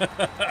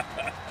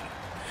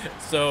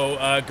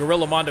 So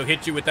Gorilla Mondo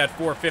hit you with that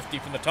 450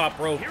 from the top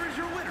rope,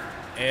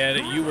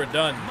 and you were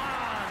done.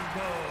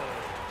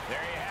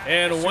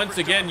 And once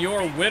again,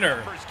 your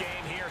winner.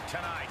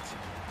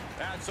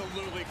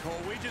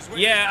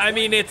 Yeah, I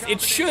mean,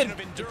 it should,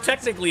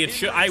 technically it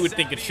should, I would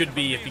think it should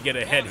be if you get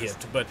a head hit,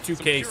 but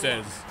 2K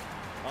says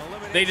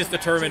they just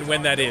determine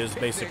when that is,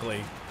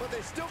 basically. But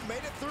they still made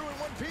it through in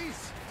one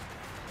piece.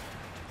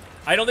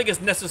 I don't think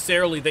it's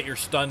necessarily that you're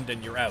stunned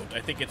and you're out.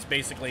 I think it's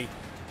basically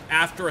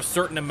after a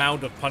certain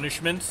amount of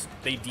punishments,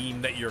 they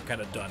deem that you're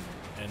kind of done.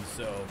 And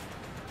so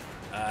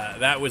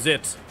that was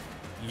it.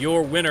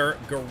 Your winner,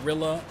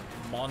 Gorilla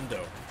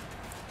Mondo.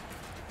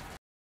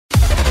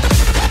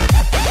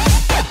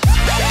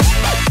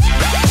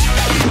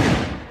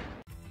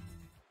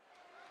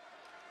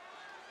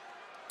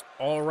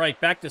 All right,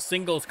 back to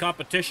singles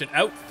competition.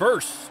 Out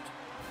first.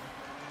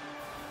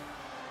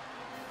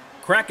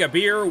 Crack a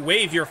beer,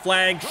 wave your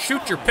flag,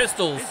 shoot your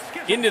pistols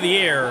into the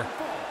air.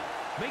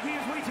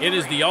 It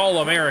is the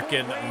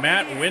All-American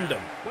Matt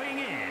Windham. Weighing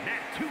in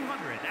at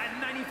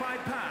 295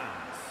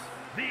 pounds,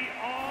 the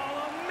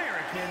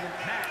All-American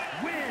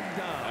Matt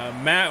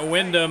Windham. Matt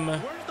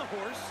Windham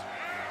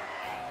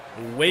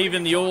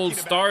waving the old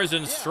stars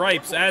and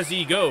stripes as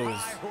he goes.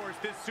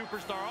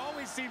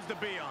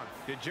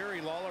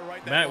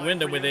 Matt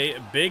Windham with a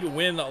big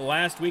win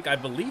last week, I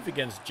believe,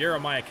 against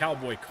Jeremiah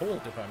Cowboy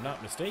Colt, if I'm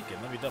not mistaken.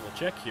 Let me double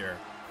check here.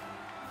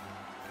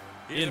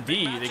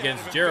 Indeed,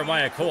 against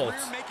Jeremiah Colt.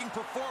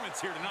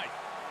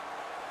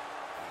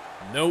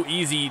 No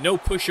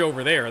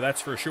pushover there,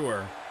 that's for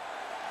sure.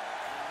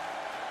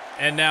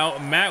 And now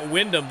Matt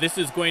Windham, this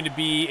is going to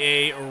be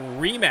a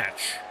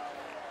rematch.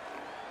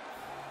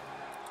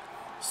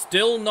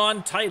 Still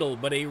non-title,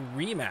 but a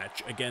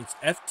rematch against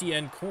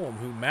FTN Colm,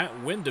 who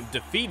Matt Windham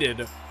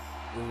defeated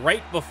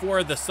right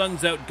before the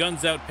Suns Out,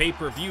 Guns Out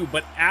pay-per-view,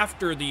 but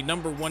after the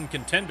 #1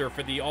 contender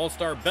for the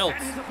All-Star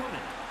belts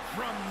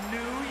from New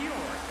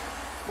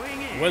York,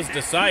 weighing in was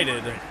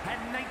decided.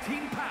 at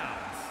 19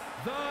 pounds,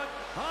 the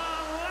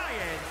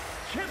Alliance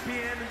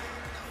Champion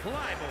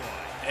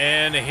Flyboy.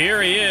 And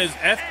here he is,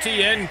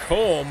 FTN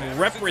Colm,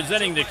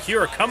 representing the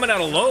Cure, coming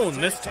out alone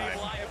this time.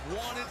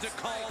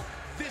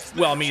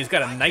 Well, I mean, he's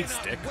got a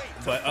nightstick,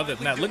 but other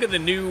than that, look at the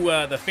new,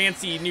 the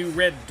fancy new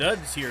red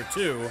duds here,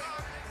 too.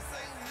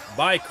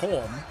 By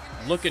Colm.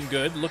 Looking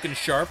good, looking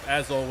sharp,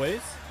 as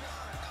always.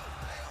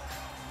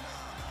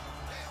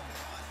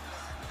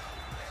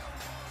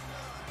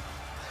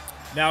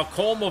 Now,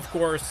 Colm, of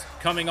course,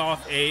 coming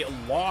off a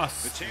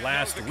loss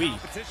last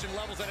week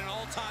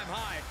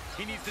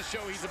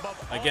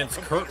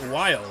against Kurt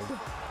Wilde.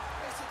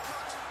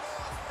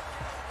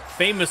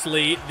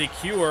 Famously, the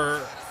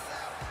Cure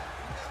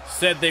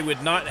said they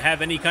would not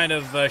have any kind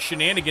of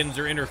shenanigans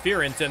or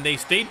interference, and they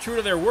stayed true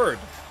to their word.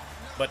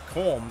 But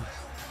Colm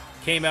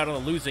came out on the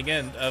losing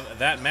end of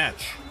that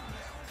match.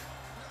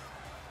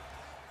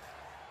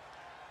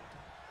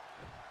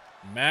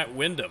 Matt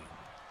Windham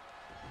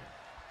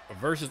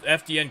versus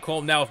FTN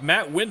Colm. Now, if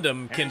Matt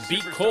Windham can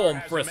beat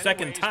Colm for a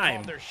second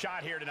time,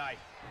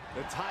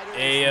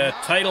 a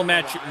title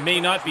match may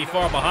not be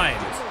far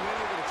behind.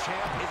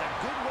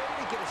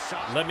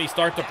 Let me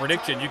start the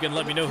prediction. You can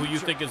let me know who you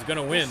think is going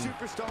to win.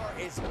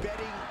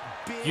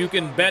 You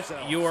can bet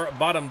your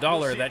bottom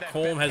dollar that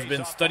Colm has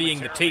been studying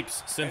the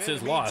tapes since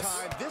his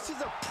loss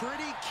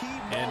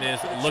and is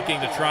looking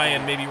to try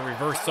and maybe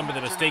reverse some of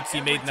the mistakes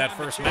he made in that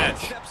first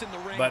match.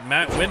 But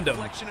Matt Windham,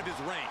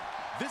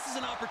 this is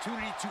an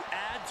opportunity to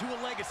add to a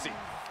legacy.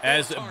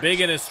 As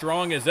big and as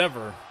strong as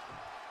ever.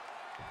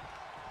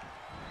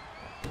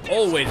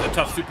 Always a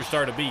tough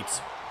superstar to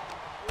beat.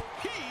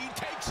 He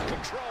takes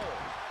control.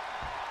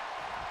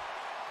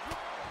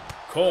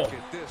 Colm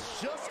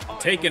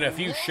taking a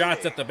few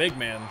shots at the big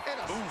man.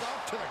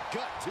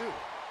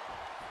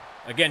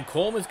 Again,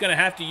 Colm is going to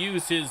have to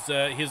use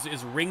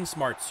his ring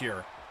smarts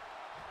here.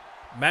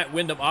 Matt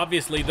Windham,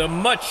 obviously the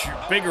much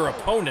bigger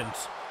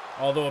opponent,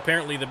 although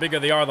apparently the bigger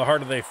they are, the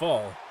harder they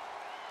fall.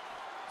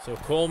 So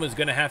Colm is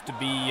going to have to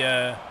be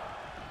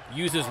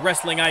use his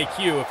wrestling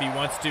IQ if he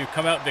wants to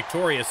come out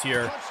victorious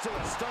here.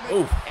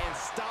 Ooh,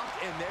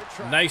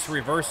 nice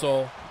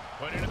reversal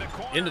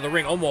into the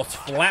ring, almost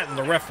flattened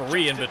the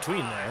referee in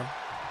between there.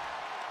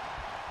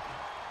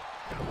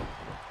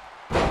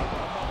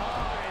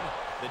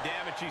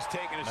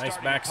 Nice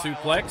back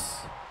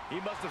suplex.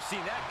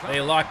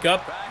 They lock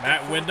up.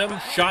 Matt Windham,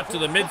 shot to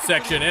the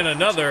midsection, and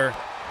another.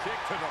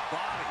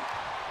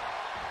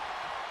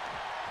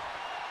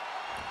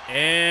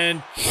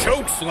 And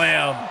choke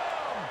slam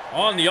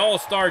on the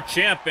All-Star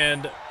champ,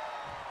 and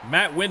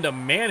Matt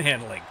Windham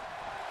manhandling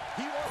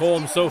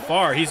Colm so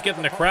far. He's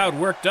getting the crowd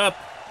worked up.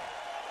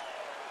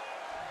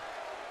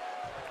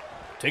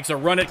 Takes a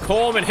run at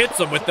Colm and hits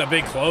him with the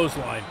big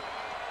clothesline.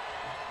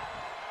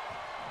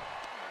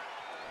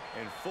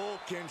 In full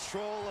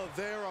control of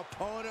their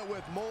opponent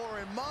with more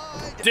in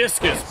mind.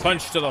 Discus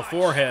punch to the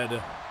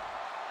forehead.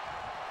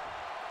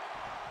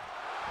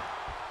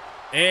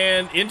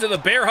 And into the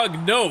bear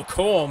hug. No,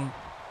 Colm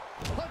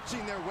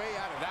Punching their way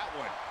out of that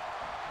one.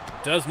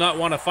 does not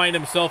want to find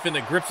himself in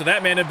the grips of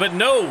that man, but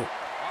no,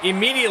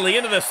 immediately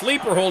into the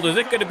sleeper hold. Is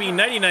it going to be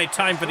nighty-night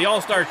time for the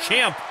All-Star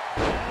champ?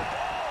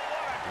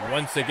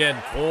 Once again,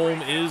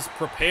 Colm is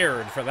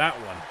prepared for that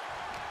one.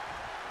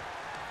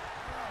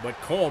 But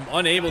Colm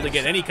unable to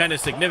get any kind of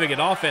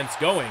significant offense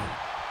going.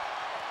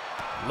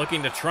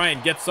 Looking to try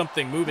and get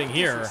something moving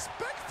here.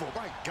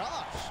 My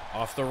gosh.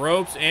 Off the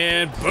ropes,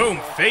 and boom,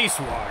 face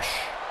wash.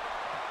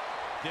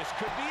 This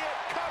could be it.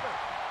 Cover.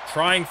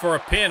 Trying for a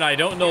pin. I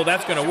don't know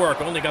that's going to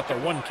work. Only got the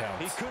 1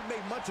 count. He couldn't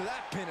make much of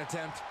that pin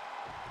attempt.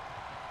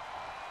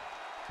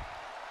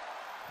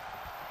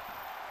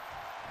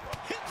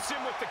 Hits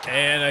him with the counter.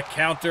 And a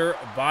counter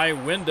by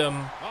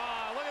Windham.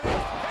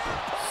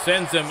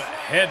 Sends him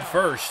head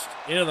first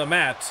into the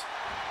mat.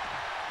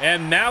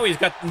 And now he's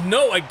got,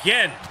 no,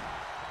 again.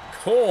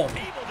 Colm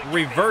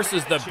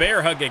reverses the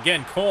bear hug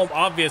again. Colm,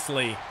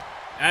 obviously,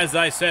 as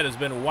I said, has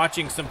been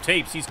watching some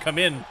tapes. He's come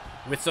in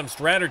with some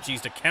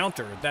strategies to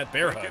counter that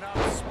bear hug.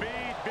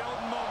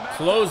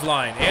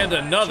 Clothesline and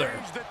another.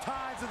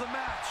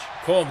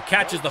 Colm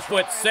catches the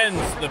foot,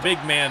 sends the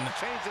big man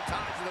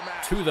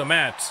to the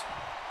mat.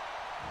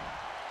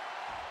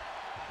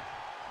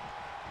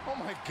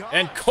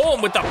 And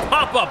Colm with the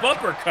pop-up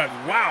uppercut.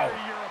 Wow.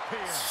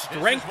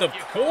 Strength of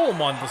Colm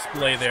on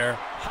display there.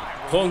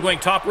 Colm going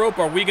top rope.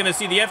 Are we going to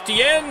see the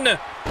FTN?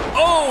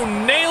 Oh,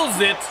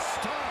 nails it.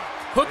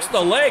 Hooks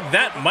the leg.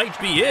 That might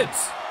be it.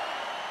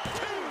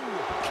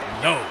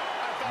 No.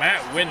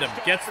 Matt Windham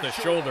gets the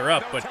shoulder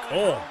up, but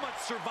Colm,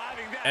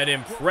 an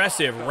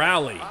impressive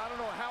rally. I don't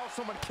know how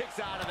someone kicks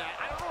out of that.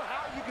 I don't know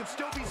how you can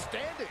still be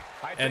standing.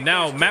 And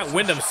now Matt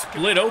Windham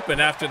split open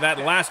after that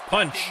last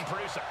punch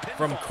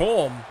from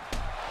Colm.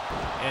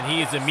 And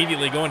he is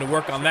immediately going to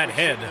work on that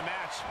head.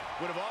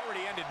 Would have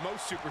already ended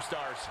most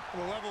superstars.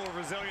 The level of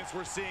resilience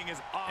we're seeing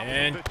is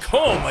And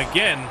Colm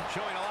again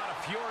Showing a lot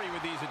of fury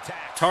with these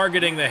attacks.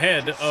 targeting the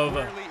head of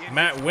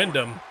Matt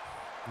Windham.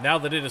 Now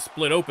that it is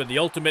split open, the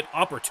ultimate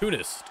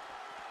opportunist.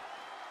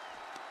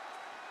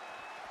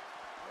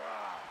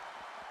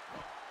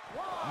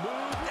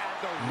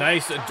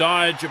 Nice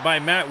dodge by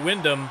Matt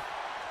Windham.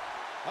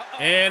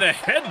 And a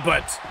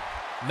headbutt.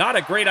 Not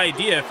a great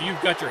idea if you've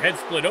got your head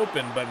split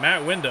open, but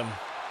Matt Windham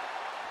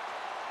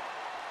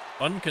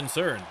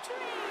unconcerned.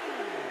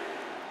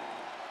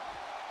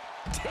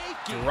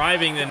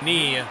 Driving the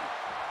knee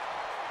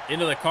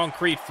into the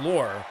concrete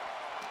floor.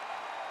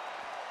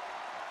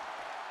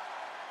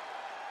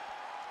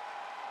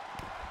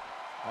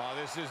 Oh,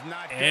 this is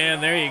not good.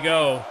 And there you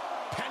go.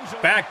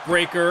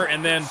 Backbreaker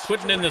and then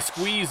putting in the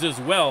squeeze as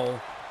well.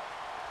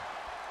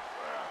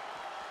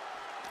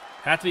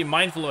 Have to be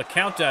mindful of a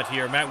count out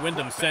here. Matt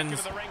Windham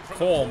sends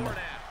Colm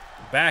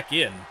back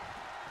in.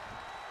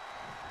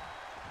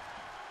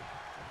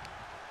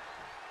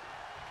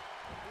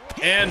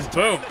 And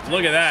boom,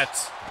 look at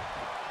that.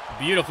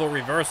 Beautiful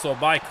reversal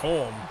by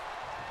Colm.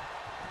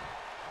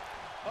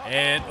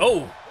 And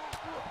oh,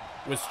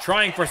 was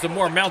trying for some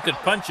more mounted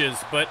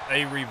punches, but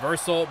a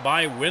reversal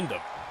by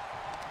Windham.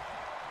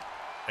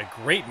 A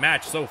great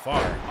match so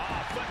far.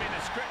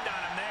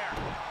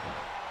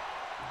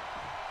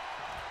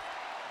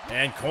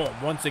 And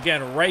Colm once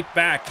again right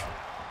back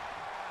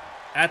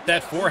at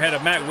that forehead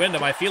of Matt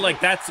Windham. I feel like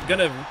that's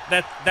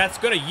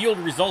gonna yield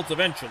results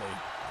eventually.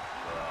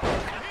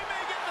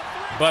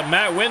 But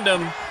Matt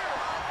Windham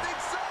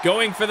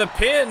going for the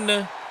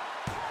pin.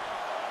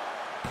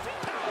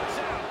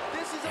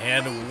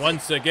 And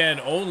once again,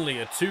 only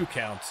a 2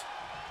 count.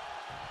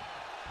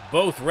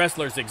 Both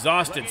wrestlers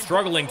exhausted,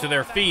 struggling to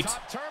their feet.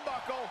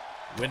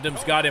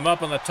 Windham's got him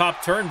up on the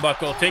top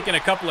turnbuckle, taking a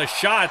couple of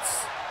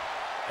shots.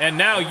 And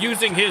now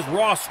using his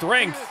raw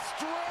strength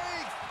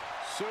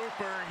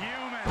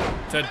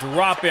to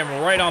drop him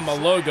right on the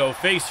logo,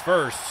 face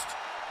first.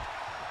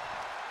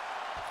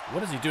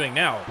 What is he doing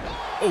now?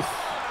 Oof.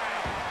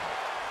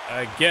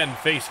 Again,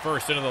 face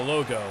first into the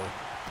logo.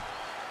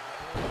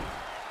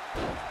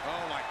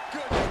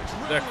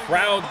 The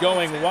crowd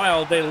going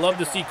wild. They love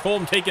to see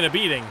Colm taking a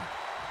beating.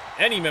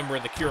 Any member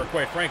of the Cure,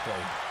 quite frankly.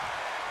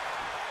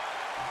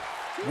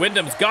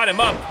 Windham's got him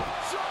up.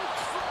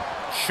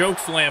 Choke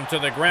slam to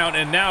the ground,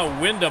 and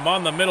now Windham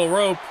on the middle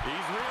rope.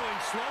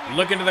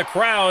 Looking to the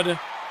crowd.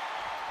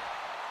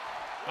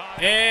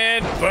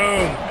 And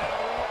boom.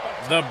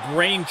 The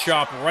brain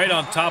chop right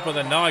on top of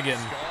the noggin.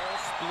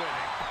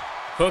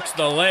 Hooks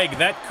the leg.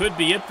 That could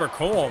be it for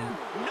Colm.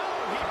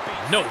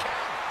 No.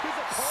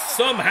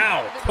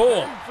 Somehow,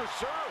 Colm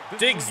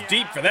digs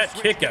deep for that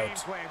kick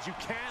out.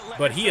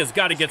 But he has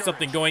got to get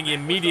something going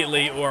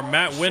immediately, or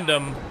Matt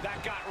Windham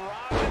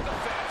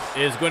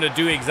is going to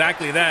do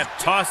exactly that,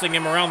 tossing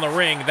him around the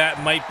ring.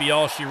 That might be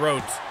all she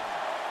wrote.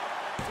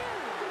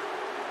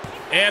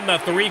 And the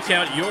 3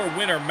 count, your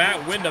winner,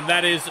 Matt Windham.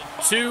 That is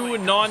 2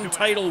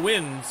 non-title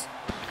wins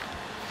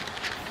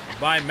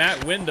by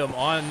Matt Windham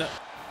on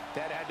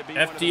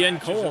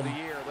FTN Colm.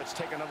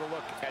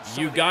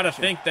 You got to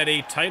think that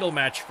a title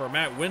match for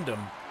Matt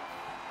Windham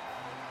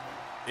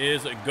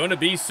is going to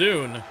be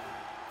soon.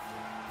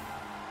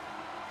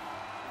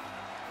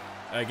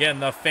 Again,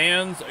 the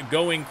fans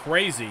going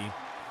crazy.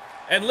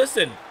 And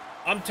listen,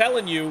 I'm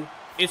telling you,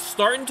 it's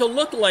starting to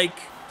look like,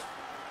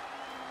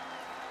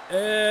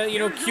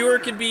 Cure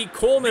can be,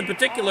 Colm in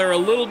particular, a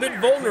little bit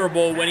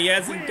vulnerable when he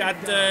hasn't got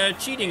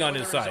cheating on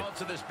his side.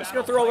 Just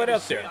going to throw all that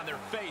out there.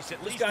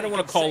 I don't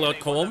want to call out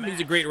Colm. He's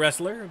a great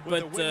wrestler.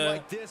 But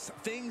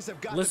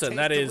listen,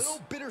 that is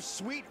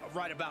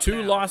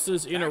 2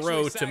 losses in a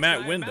row to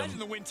Matt Windham.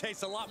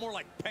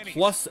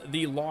 Plus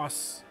the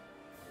loss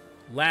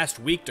last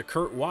week to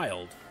Kurt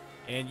Wilde.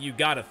 And you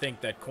got to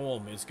think that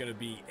Colm is going to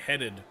be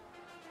headed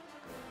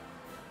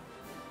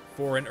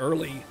for an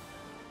early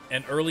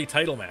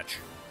title match.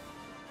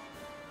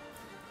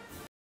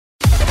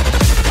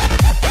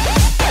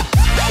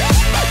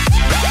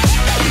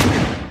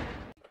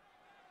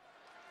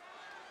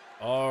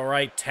 All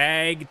right,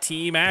 tag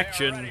team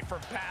action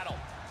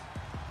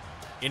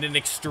in an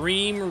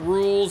Extreme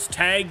Rules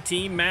tag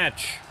team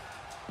match.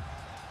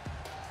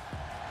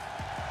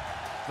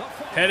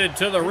 Headed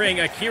to the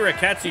ring, Akira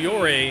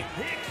Katsuyori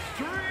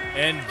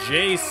and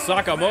Jay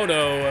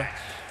Sakamoto,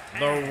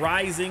 the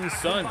Rising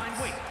Suns.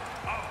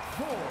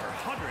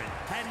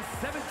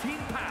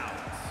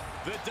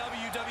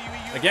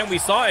 Again, we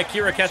saw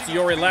Akira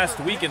Katsuyori last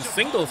week in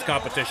singles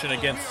competition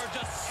against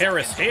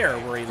Harris Hare,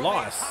 where he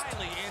lost.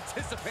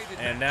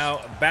 And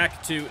now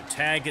back to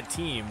tag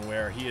team,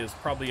 where he is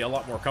probably a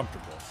lot more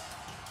comfortable.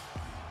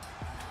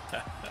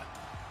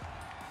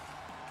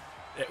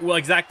 Well,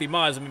 exactly,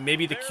 Maz. I mean,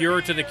 maybe the cure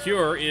to the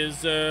cure is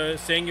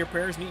saying your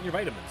prayers and eating your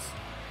vitamins.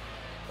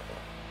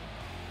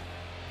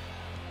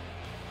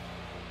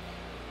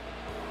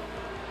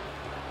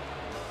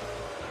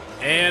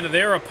 And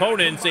their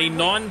opponents, a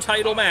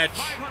non-title match.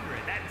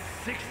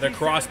 The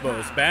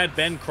Crossbows. Bad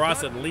Ben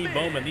Cross and Lee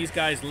Bowman. These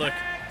guys look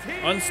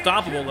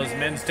unstoppable as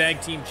men's tag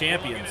team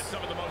champions.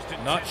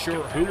 Not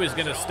sure who is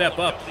going to step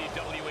up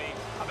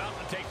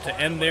to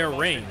end their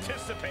reign.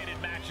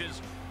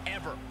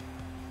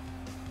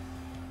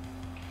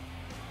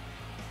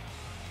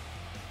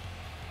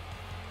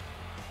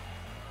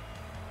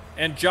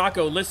 And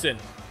Jocko, listen,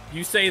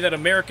 you say that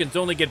Americans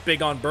only get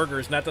big on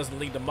burgers and that doesn't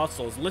lead to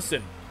muscles.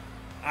 Listen,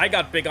 I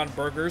got big on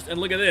burgers and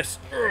look at this.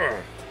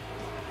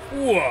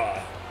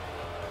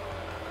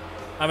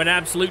 I'm an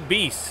absolute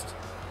beast.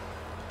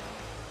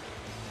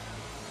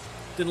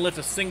 Didn't lift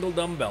a single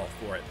dumbbell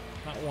for it.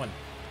 Not one.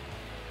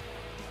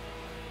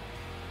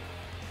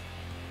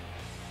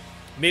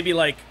 Maybe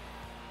like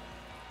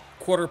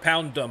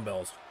quarter-pound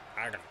dumbbells.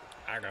 I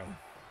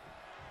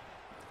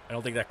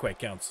don't think that quite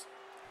counts.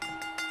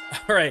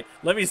 All right,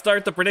 let me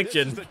start the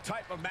prediction. This is the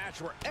type of match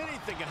where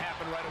anything can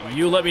happen right away.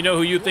 You let me know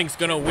who you think's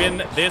gonna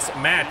win this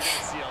match.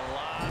 I see a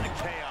lot of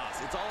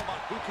chaos. It's all about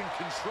who can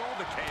control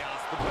the chaos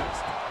the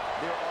best.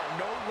 There are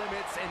no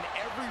limits, and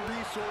every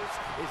resource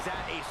is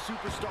at a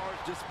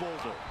superstar's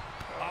disposal.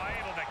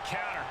 Able to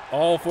counter.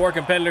 All four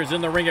competitors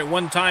in the ring at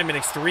one time, an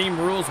Extreme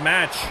Rules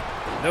match.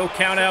 No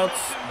countouts,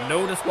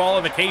 no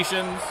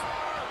disqualifications,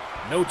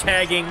 no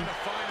tagging.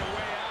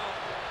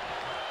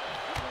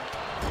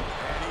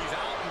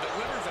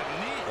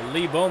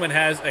 Lee Bowman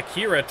has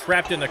Akira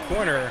trapped in the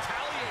corner.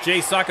 Jay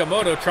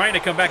Sakamoto trying to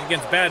come back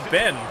against Bad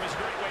Ben.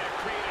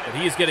 But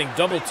he is getting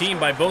double teamed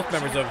by both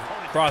members of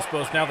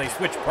Crossbows. Now they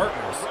switch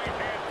partners.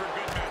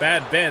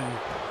 Bad Ben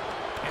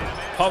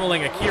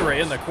pummeling Akira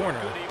in the corner.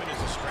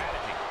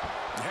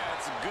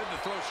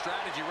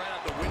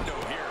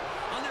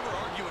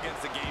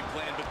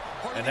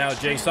 And now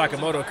Jay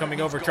Sakamoto coming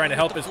over trying to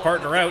help his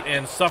partner out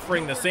and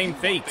suffering the same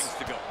fates.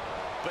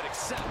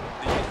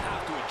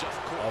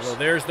 Although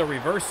there's the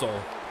reversal.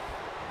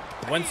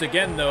 Once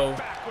again, though,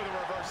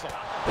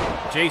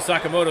 Jay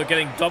Sakamoto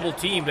getting double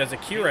teamed as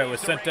Akira was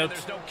sent out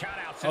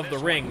of the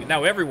ring.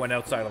 Now everyone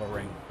outside of the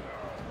ring.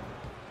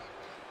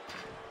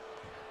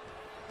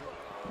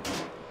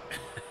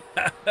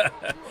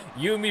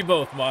 You and me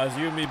both, Maz.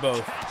 You and me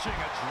both.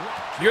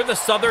 You're the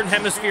Southern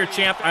Hemisphere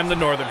champ. I'm the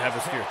Northern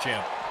Hemisphere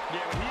champ.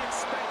 Yeah, but he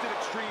expected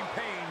extreme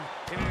pain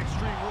in an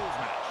Extreme Rules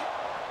match.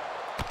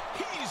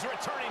 He's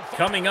returning.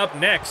 Coming up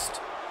next,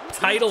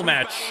 title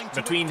match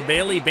between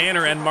Bailey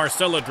Banner and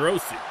Marcella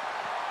Droese.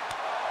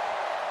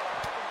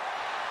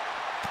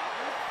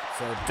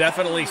 So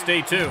definitely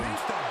stay tuned.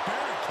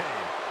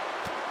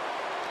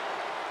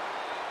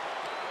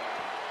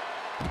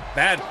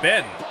 Bad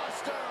Ben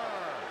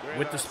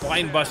with the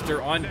spine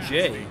buster on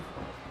Jay.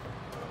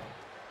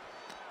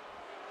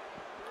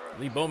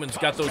 Lee Bowman's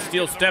got those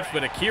steel steps,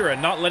 but Akira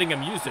not letting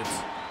him use it.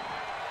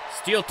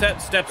 Steel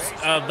steps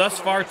thus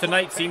far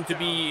tonight seem to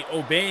be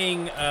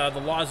obeying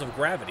the laws of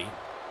gravity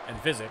and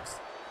physics.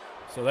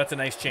 So that's a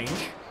nice change.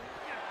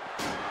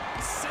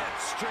 Set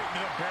straight to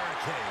the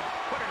barricade.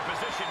 Put in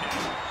position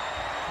now.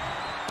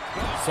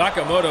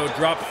 Sakamoto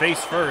dropped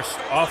face first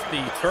off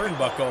the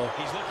turnbuckle.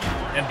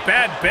 And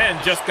Bad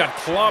Ben just got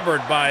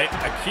clobbered by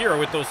Akira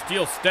with those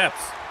steel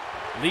steps.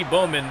 Lee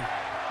Bowman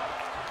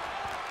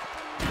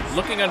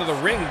looking under the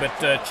ring,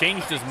 but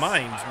changed his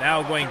mind.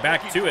 Now going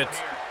back to it.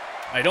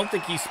 I don't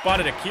think he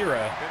spotted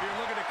Akira.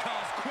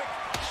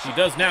 He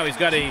does now. He's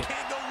got a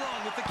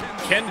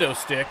kendo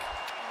stick.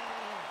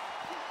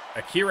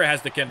 Akira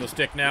has the kendo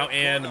stick now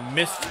and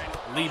missed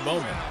Lee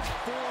Bowman.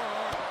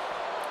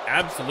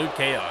 Absolute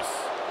chaos.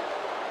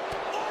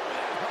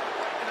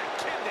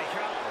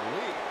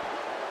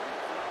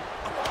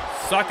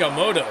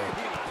 Sakamoto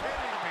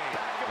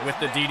with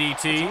the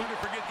DDT.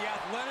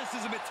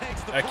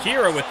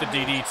 Akira with the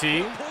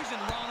DDT.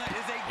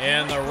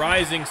 And the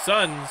Rising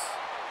Suns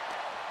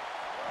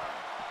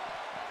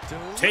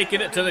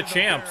taking it to the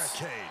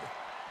champs.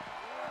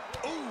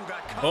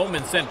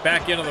 Bowman sent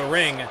back into the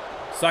ring.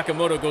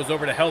 Sakamoto goes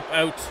over to help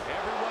out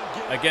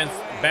against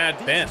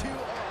Bad Ben.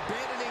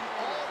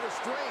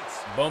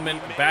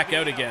 Bowman back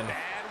out again.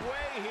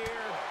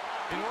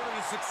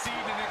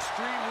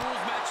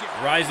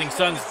 Rising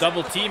Suns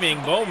double teaming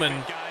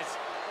Bowman.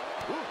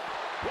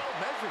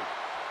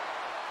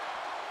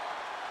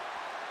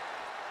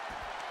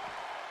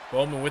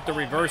 Bowman with the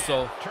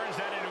reversal. Turns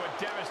that into a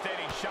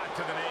devastating shot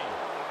to the knee.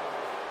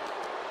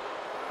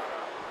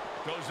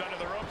 Goes under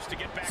the ropes to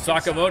get back.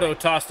 Sakamoto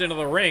tossed into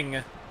the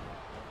ring.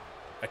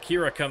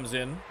 Akira comes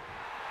in.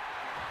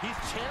 He's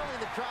channeling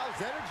the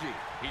crowd's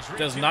energy.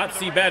 Does not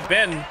see Bad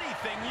Ben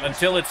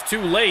until it's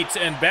too late,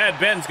 and Bad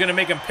Ben's going to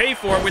make him pay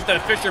for it with the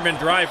Fisherman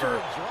Driver.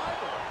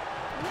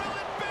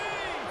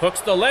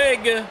 Hooks the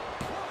leg.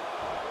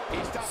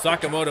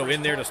 Sakamoto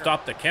in there to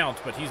stop the count,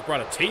 but he's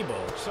brought a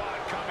table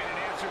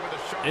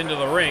into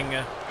the ring.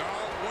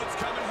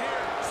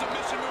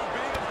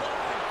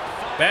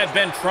 Bad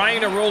Ben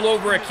trying to roll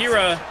over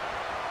Akira.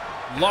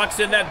 Locks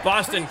in that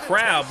Boston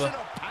Crab.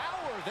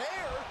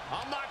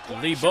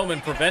 Lee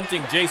Bowman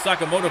preventing Jay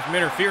Sakamoto from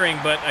interfering,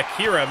 but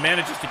Akira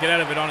manages to get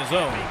out of it on his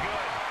own.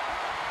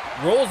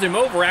 rolls him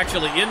over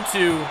actually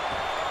into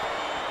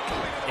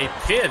a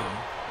pin.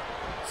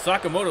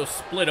 Sakamoto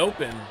split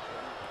open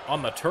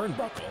on the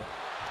turnbuckle.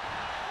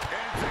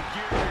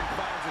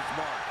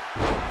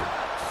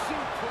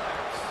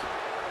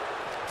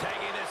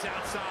 Taking this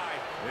outside.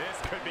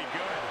 This could be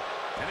good.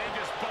 And they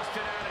just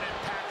busted out an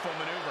impactful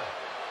maneuver.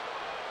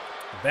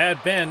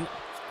 Bad Ben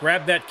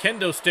grabbed that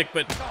kendo stick,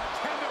 but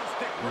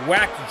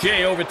whacked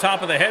Jay over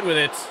top of the head with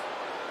it.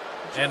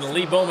 And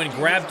Lee Bowman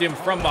grabbed him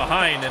from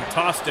behind and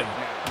tossed him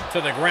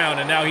to the ground.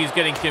 And now he's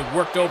getting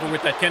worked over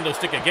with that kendo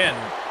stick again.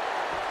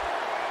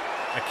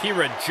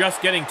 Akira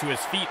just getting to his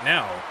feet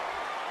now,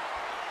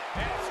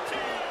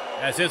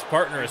 as his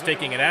partner is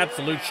taking an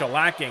absolute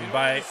shellacking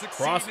by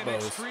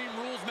Crossbows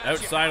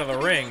outside of the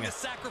ring.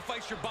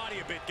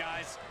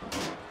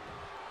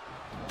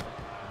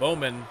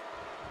 Bowman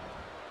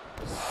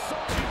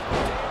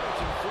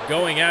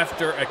going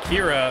after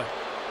Akira.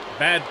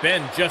 Bad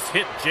Ben just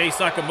hit Jay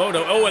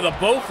Sakamoto. Oh, and the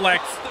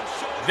Bowflex.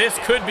 This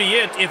could be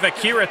it. If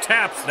Akira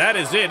taps, that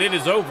is it. It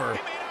is over.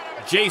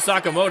 Jay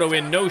Sakamoto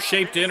in no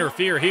shape to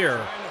interfere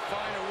here.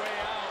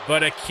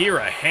 But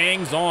Akira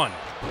hangs on.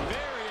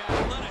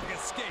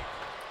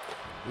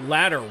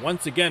 Ladder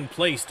once again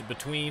placed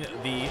between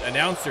the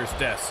announcer's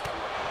desk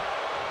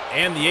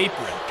and the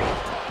apron.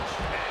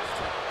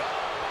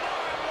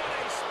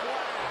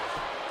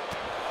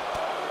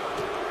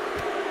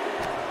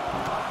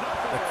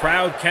 The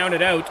crowd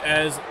counted out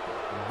as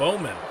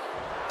Bowman.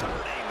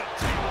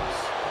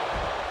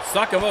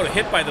 Sakamoto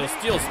hit by those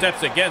steel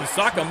steps again.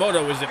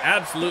 Sakamoto is in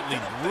absolutely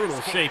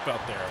brutal shape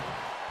out there.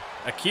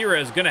 Akira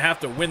is going to have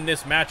to win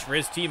this match for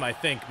his team, I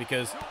think,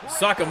 because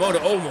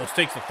Sakamoto almost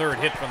takes the third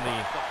hit from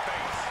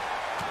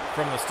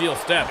the steel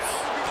steps.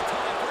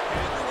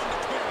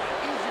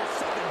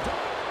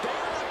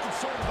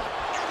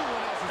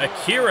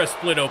 Akira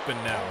split open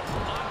now.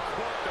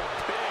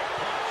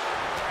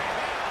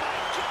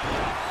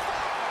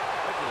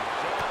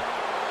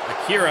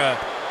 Akira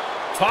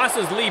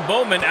tosses Lee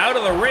Bowman out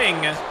of the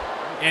ring,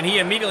 and he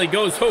immediately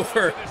goes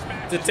over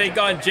to take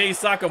on Jay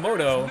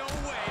Sakamoto.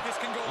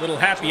 Little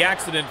happy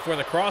accident for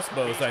the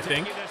Crossbows, I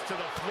think.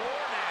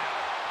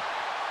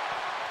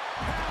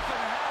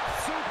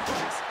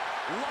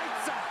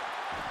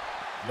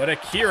 But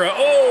Akira,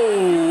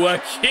 oh,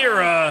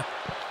 Akira.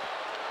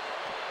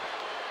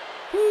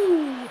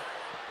 Woo.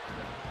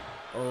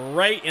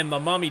 Right in the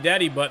mommy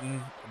daddy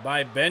button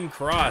by Ben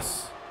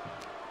Cross.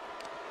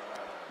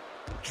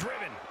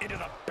 Driven into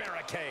the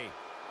barricade.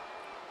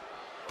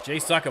 Jay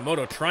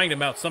Sakamoto trying to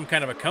mount some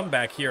kind of a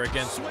comeback here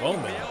against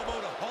Bowman.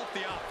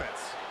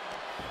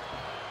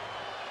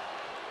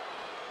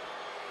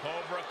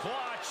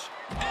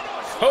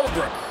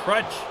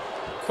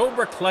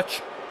 Cobra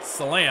clutch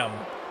slam,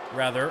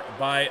 rather,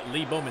 by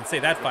Lee Bowman. Say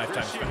that 5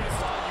 times fast.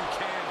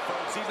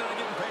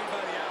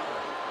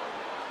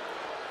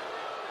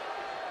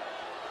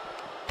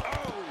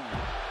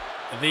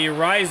 The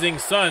Rising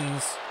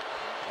Suns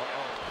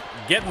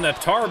getting the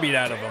tar beat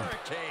out of them.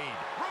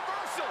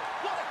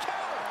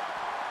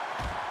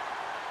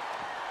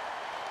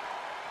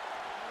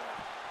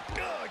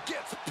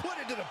 Gets put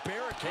into the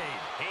barricade.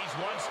 He's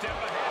one step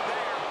ahead there.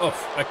 Oh,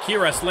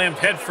 Akira slammed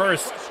head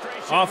first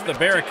off the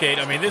barricade.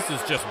 I mean, this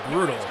is just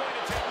brutal.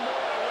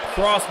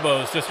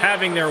 Crossbows just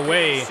having their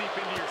way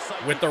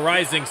with the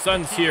Rising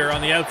Suns here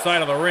on the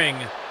outside of the ring.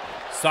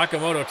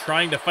 Sakamoto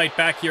trying to fight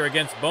back here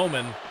against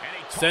Bowman.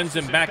 Sends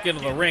him back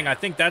into the ring. I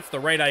think that's the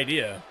right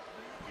idea.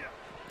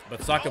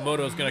 But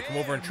Sakamoto is going to come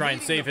over and try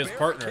and save his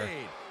partner.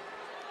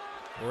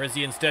 Or is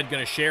he instead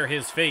going to share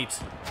his fate?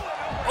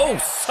 Oh,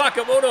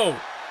 Sakamoto!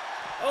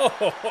 Oh,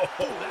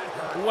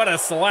 what a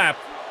slap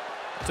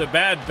to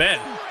Bad Ben.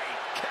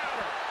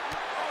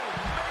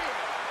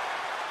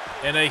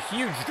 And a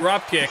huge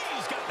drop kick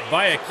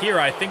by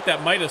Akira. I think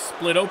that might have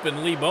split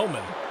open Lee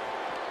Bowman.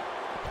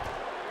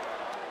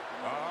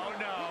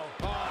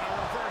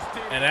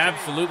 An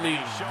absolutely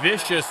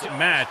vicious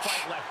match,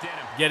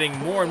 getting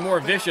more and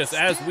more vicious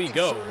as we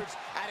go.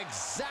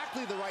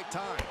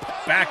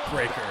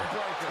 Backbreaker.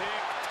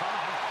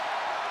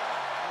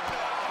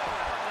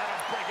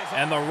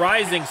 And the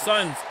Rising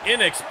Suns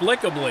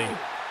inexplicably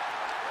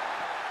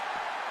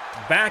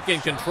back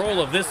in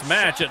control of this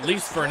match, at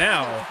least for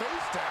now.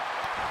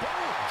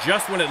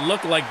 Just when it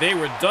looked like they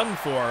were done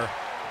for,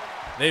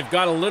 they've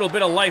got a little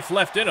bit of life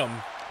left in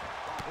them.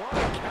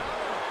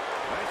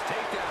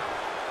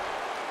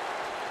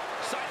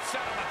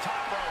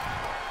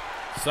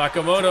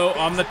 Sakamoto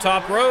on the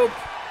top rope.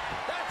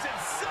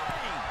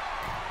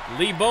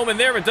 Lee Bowman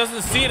there, but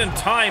doesn't see it in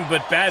time,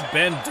 but Bad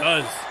Ben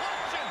does.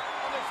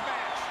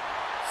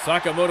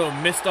 Sakamoto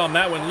missed on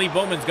that one. Lee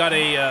Bowman's got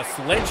a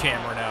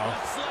sledgehammer now.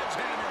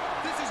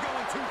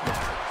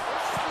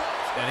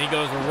 And he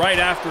goes right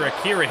after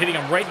Akira, hitting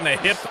him right in the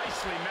hip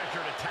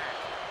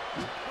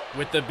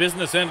with the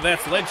business end of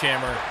that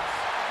sledgehammer.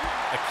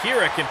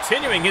 Akira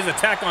continuing his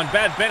attack on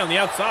Bad Ben on the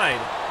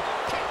outside.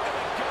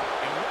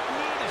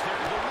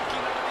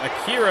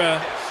 Akira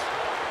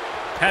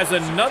has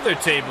another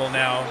table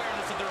now,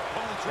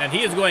 and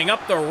he is going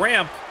up the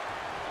ramp.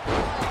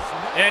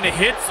 and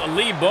hits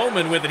Lee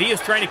Bowman with it. He is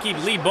trying to keep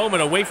Lee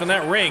Bowman away from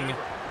that ring.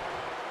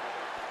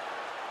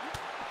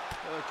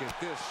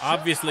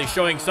 Obviously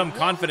showing some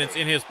confidence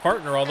in his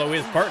partner, although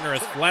his partner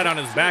is flat on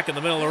his back in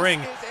the middle of the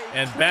ring,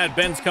 and Bad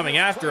Ben's coming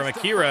after him.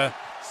 Akira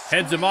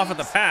heads him off at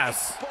the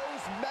pass.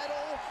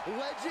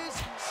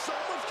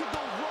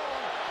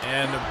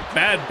 And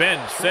Bad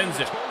Ben sends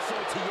it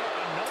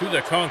to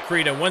the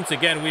concrete, and once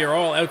again, we are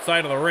all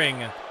outside of the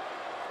ring.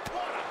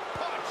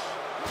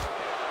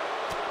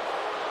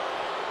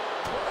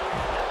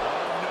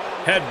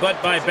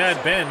 Headbutt by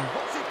Bad Ben.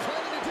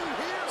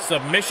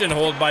 Submission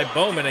hold by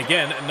Bowman.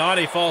 Again, not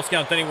a false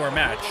count anywhere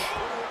match.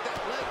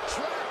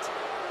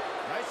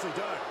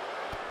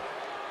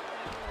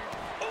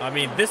 I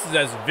mean, this is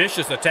as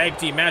vicious a tag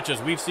team match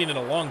as we've seen in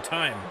a long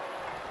time.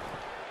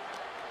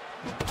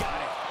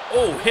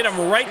 Oh, hit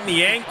him right in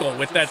the ankle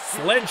with that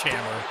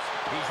sledgehammer.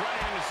 He's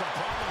running into some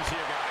problems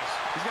here, guys.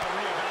 He's got to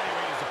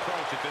reevaluate his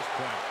approach at this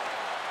point.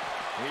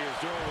 He is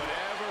doing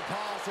whatever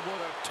possible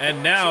to...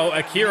 And now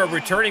Akira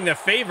returning the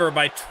favor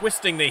by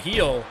twisting the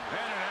heel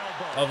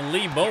of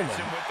Lee Bowman.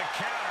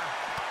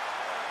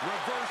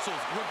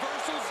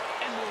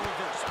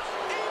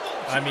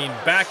 I mean,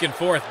 back and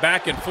forth,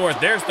 back and forth.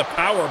 There's the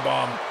power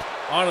bomb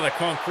onto the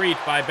concrete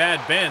by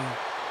Bad Ben.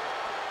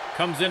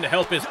 Comes in to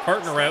help his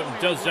partner out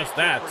and does just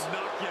that.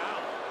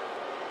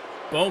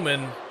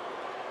 Bowman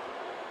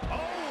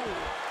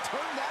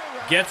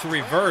gets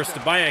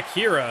reversed by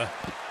Akira.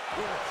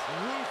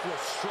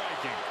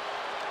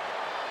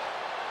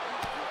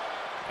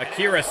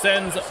 Akira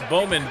sends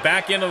Bowman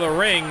back into the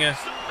ring.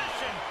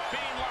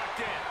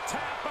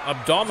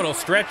 Abdominal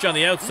stretch on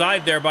the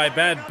outside there by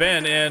Bad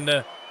Ben,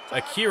 and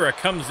Akira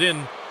comes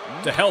in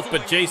to help,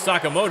 but Jay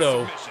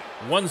Sakamoto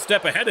one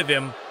step ahead of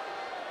him.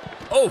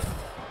 Oh!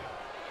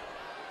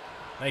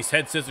 Nice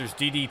head scissors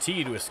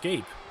DDT to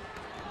escape.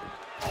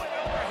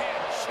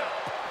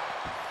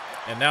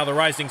 And now the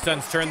Rising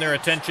Suns turn their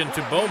attention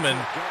to Bowman.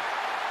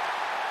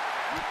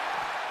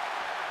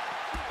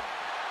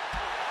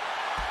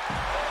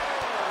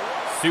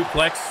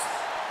 Suplex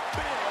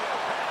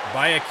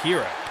by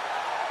Akira.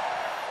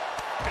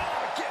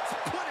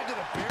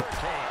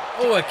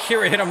 Oh,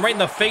 Akira hit him right in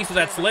the face with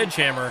that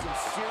sledgehammer.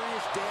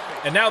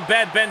 And now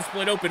Bad Ben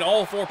split open,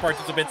 all four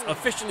participants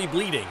officially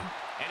bleeding.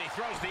 And he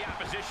throws the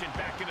opposition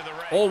back into the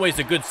ring. Always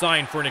a good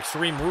sign for an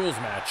Extreme Rules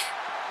match.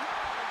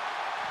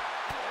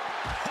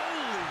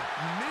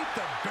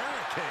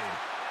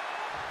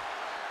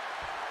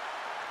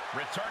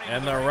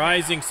 And the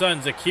Rising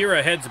Suns,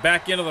 Akira heads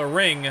back into the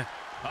ring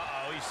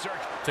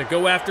to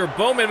go after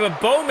Bowman, but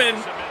Bowman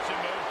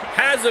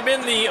has him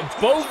in the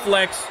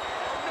Bowflex.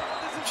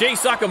 Jay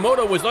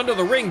Sakamoto was under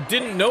the ring,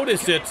 didn't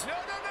notice it.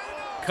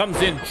 Comes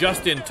in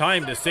just in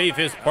time to save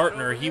his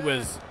partner. He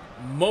was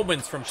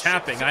moments from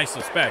tapping, I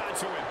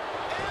suspect.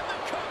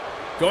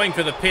 Going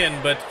for the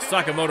pin, but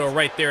Sakamoto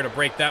right there to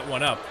break that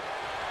one up.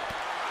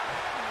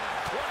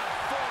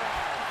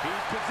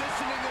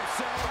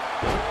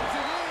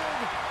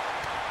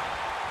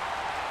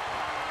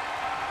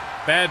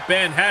 Bad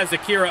Ben has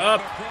Akira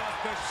up.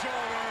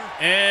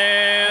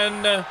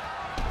 And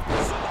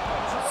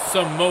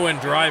Samoan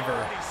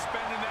driver.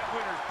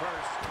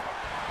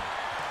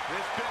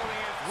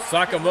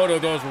 Sakamoto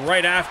goes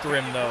right after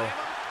him, though.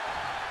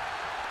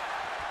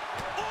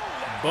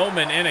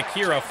 Bowman and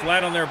Akira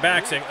flat on their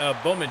backs.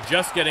 Bowman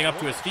just getting up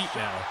to his feet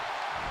now.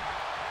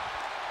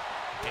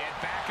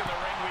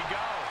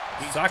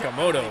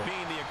 Sakamoto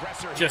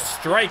just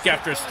strike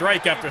after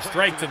strike after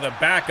strike to the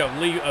back of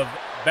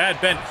Bad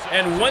Ben.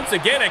 And once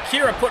again,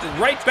 Akira put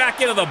right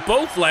back into the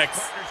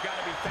Bowflex.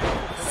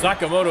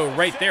 Sakamoto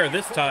right there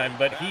this time,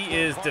 but he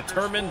is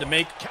determined to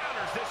make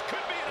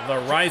the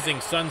Rising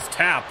Suns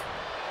tap.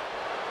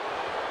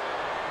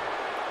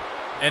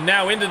 And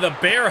now into the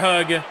bear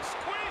hug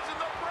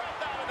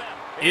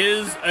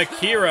is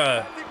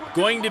Akira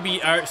going to be,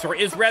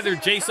 is rather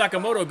Jay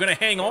Sakamoto going to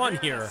hang on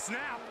here.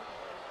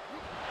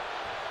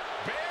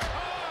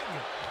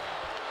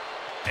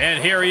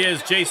 And here he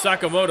is, Jay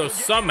Sakamoto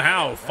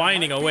somehow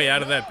finding a way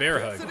out of that bear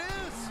hug.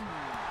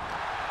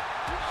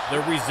 The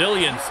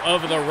resilience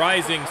of the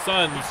Rising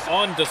Suns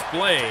on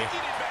display.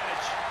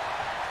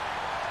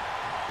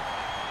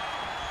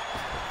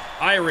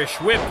 Irish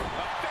whip.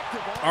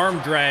 Arm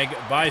drag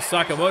by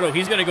Sakamoto.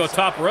 He's going to go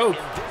top rope.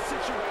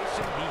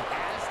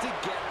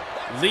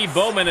 Lee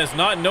Bowman has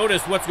not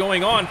noticed what's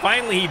going on.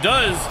 Finally, he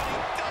does.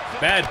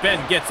 Bad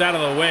Ben gets out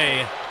of the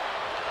way.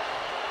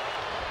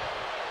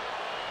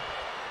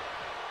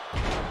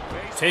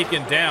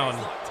 Taken down.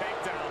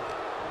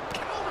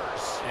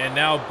 And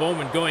now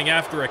Bowman going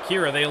after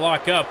Akira. They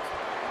lock up.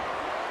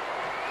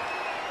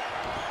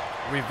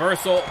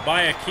 Reversal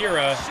by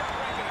Akira.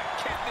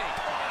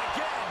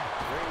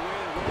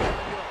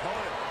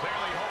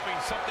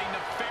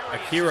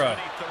 Akira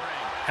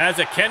has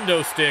a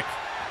kendo stick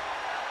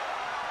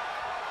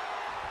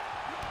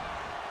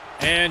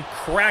and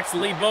cracks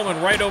Lee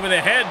Bowman right over the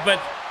head,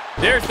 but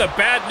there's the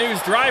bad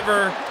news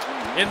driver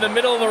in the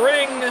middle of the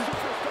ring.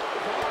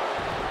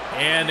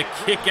 And a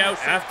kick out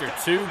after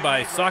two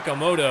by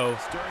Sakamoto.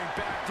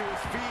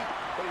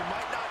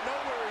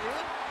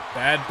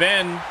 Bad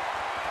Ben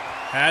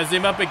has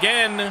him up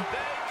again.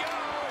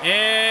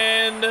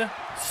 And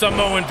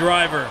Samoan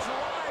driver.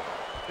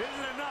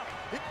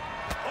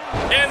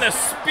 And the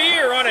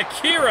spear on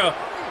Akira.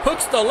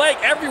 Hooks the leg.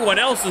 Everyone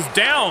else is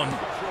down.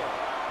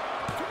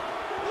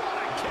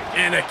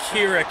 And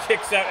Akira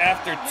kicks out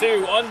after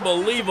 2.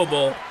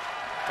 Unbelievable.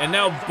 And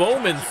now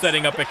Bowman's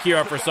setting up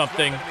Akira for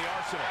something.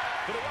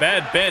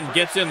 Bad Ben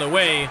gets in the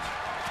way.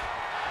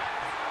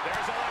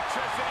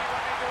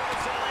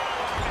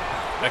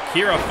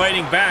 Akira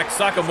fighting back.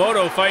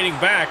 Sakamoto fighting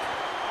back.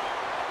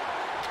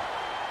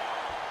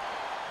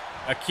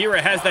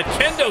 Akira has that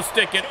kendo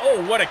stick, and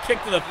oh, what a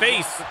kick to the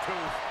face.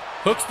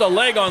 Hooks the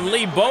leg on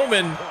Lee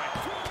Bowman.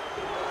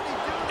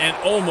 And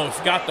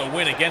almost got the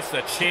win against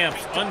the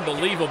champs.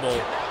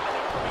 Unbelievable.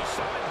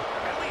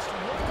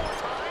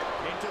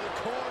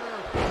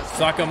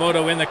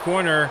 Sakamoto in the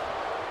corner.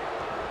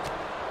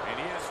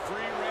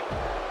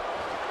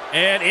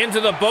 And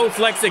into the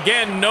Bowflex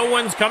again. No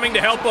one's coming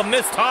to help him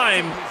this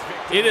time.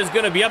 It is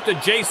going to be up to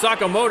Jay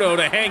Sakamoto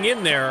to hang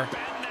in there.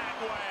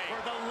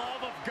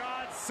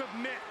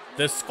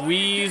 The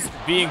squeeze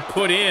being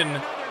put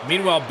in.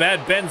 Meanwhile,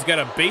 Bad Ben's got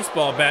a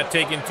baseball bat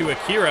taken to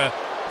Akira.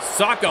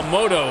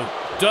 Sakamoto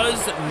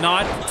does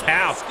not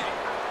tap.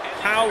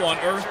 How on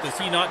earth does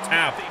he not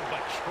tap?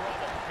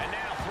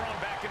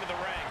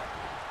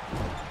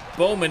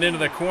 Bowman into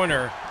the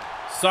corner.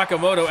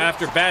 Sakamoto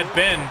after Bad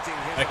Ben.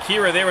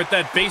 Akira there with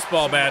that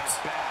baseball bat.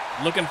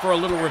 Looking for a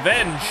little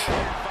revenge.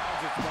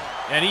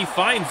 And he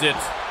finds it.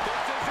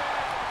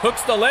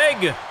 Hooks the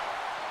leg.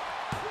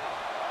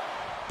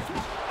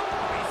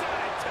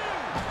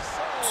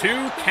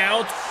 2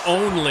 count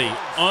only.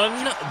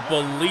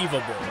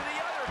 Unbelievable.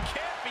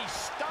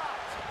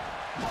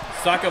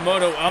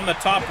 Sakamoto on the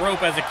top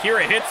rope as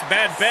Akira hits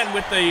Bad Ben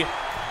with the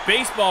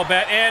baseball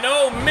bat. And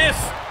oh, miss!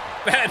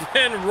 Bad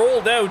Ben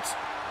rolled out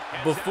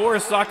before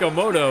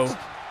Sakamoto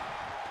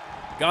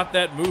got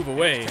that move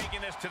away.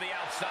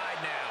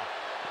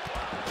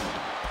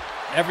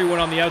 Everyone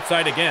on the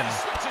outside again.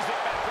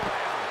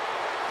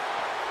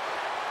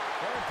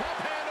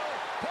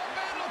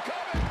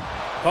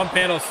 Pump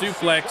handle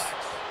suplex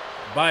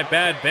by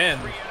Bad Ben.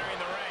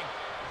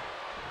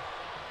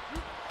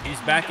 He's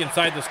back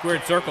inside the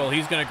squared circle.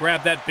 He's going to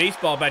grab that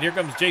baseball bat. Here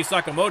comes Jay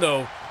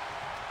Sakamoto.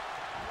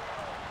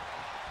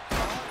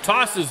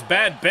 Tosses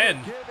Bad Ben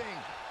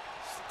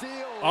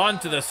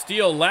onto the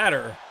steel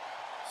ladder.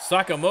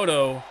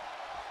 Sakamoto,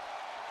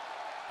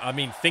 I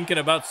mean, thinking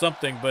about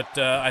something, but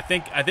I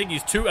think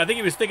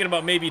he was thinking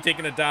about maybe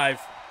taking a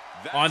dive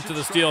onto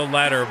the steel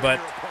ladder, but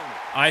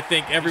I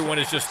think everyone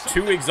is just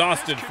too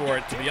exhausted for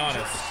it, to be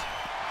honest.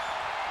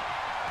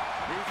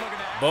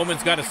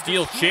 Bowman's got a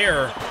steel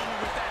chair.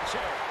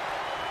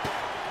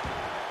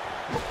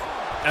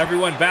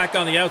 Everyone back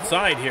on the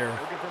outside here.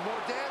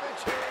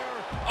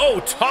 Oh,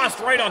 tossed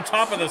right on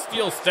top of the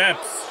steel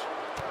steps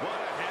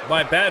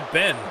by Bad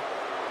Ben.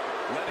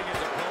 Letting his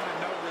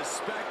opponent know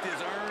respect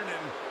is earned,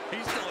 and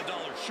he's still $1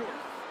 short.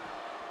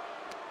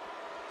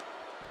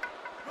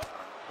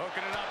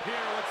 Hooking it up here.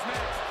 What's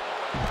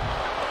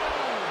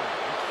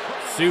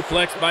next?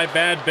 Suplex by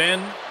Bad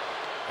Ben.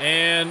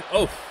 And,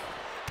 oh.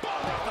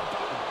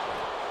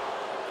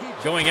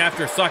 Going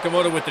after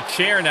Sakamoto with the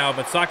chair now,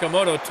 but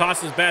Sakamoto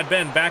tosses Bad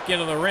Ben back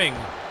into the ring.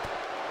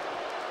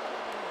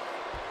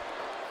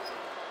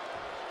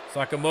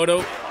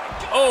 Sakamoto,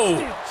 oh,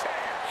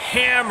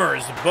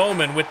 hammers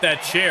Bowman with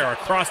that chair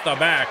across the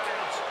back.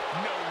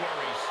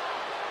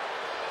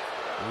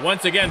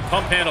 Once again,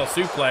 pump handle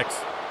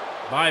suplex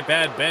by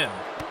Bad Ben.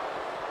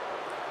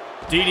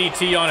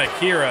 DDT on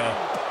Akira.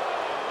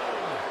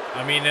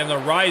 I mean, and the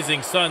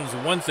Rising Suns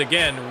once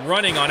again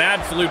running on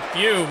absolute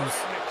fumes.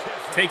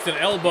 Takes an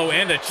elbow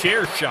and a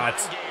chair shot.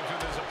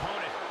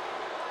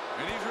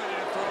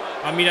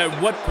 I mean, at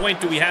what point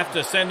do we have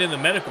to send in the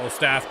medical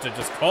staff to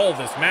just call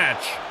this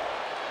match?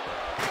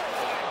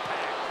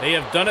 They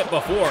have done it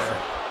before.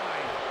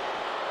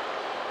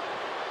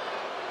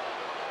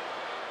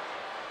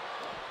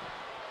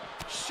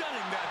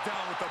 Shutting that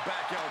down with the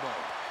back elbow.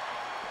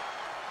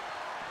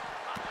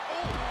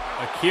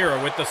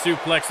 Akira with the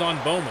suplex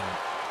on Bowman.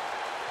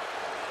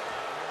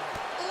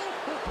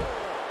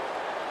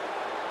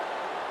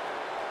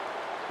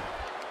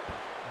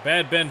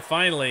 Bad Ben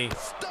finally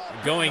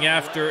going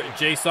after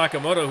Jay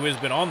Sakamoto, who has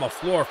been on the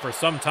floor for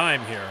some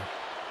time here.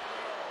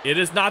 It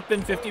has not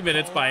been 50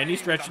 minutes by any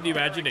stretch of the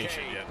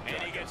imagination yet.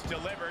 And he gets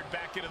delivered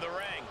back into the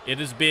ring. It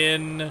has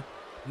been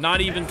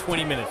not even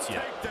 20 minutes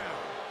yet.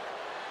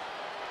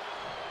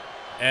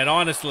 And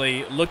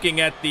honestly, looking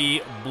at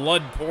the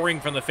blood pouring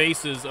from the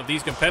faces of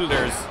these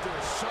competitors,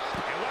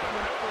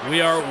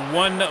 we are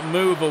one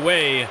move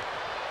away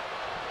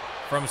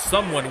from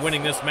someone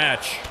winning this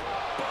match.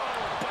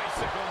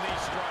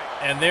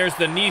 And there's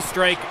the knee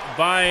strike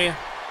by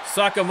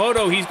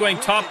Sakamoto. He's going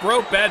top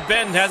rope. Bad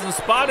Ben hasn't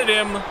spotted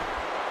him.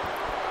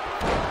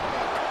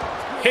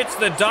 Hits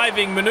the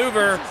diving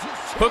maneuver.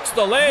 Hooks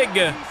the leg.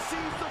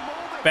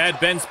 Bad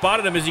Ben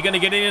spotted him. Is he going to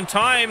get in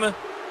time?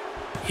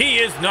 He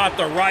is not.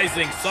 The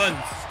Rising Suns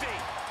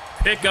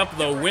pick up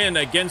the win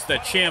against the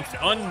champs.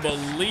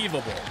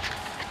 Unbelievable.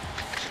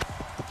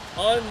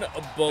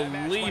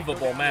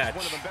 Unbelievable match.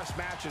 One of the best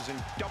matches in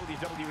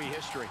WWE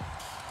history.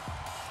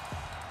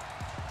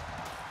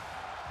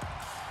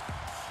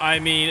 I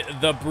mean,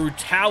 the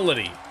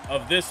brutality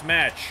of this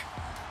match.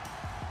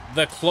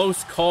 The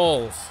close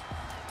calls.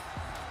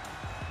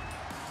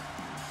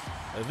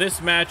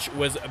 This match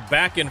was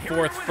back and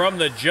forth from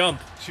the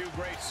jump. Two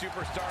great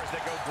superstars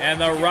that go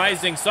And the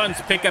Rising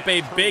Suns pick up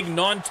a big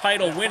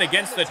non-title win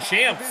against the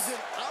champs.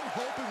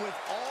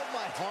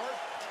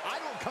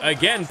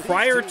 Again,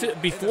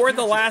 before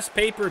the last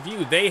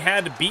pay-per-view, they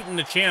had beaten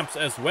the champs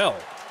as well.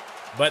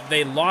 But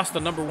they lost the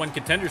 #1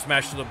 contenders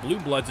match to the Blue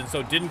Bloods and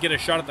so didn't get a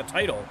shot at the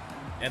title.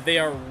 And they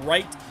are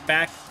right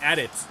back at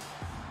it.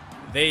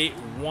 They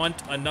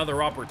want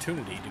another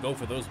opportunity to go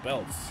for those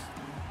belts.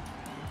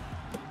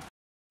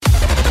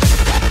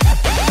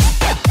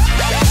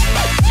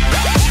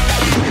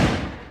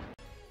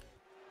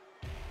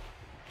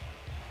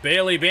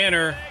 Bailey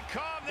Banner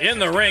in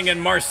the ring,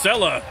 and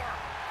Marcella.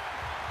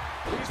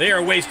 They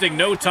are wasting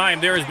no time.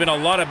 There has been a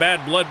lot of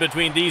bad blood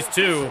between these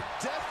two.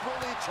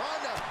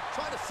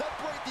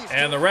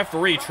 And the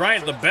referee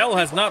the bell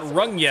has not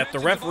rung yet. The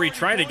referee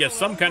trying to get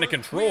some kind of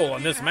control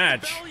on this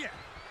match.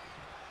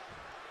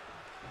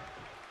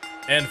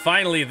 And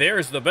finally,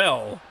 there's the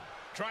bell.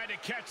 Trying to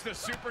catch the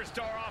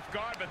superstar off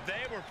guard, but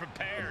they were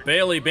prepared.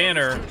 Bailey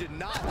Banner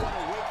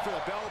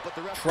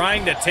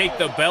trying to take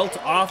the belt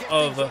off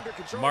of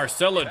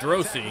Marcella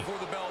Droese.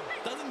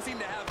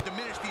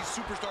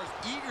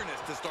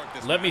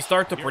 Let me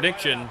start the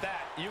prediction,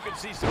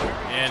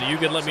 and you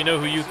can let me know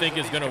who you think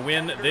is going to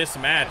win this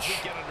match.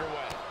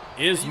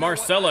 Is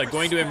Marcella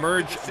going to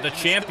emerge the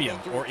champion,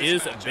 or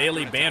is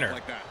Bailey Banner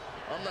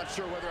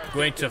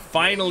going to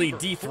finally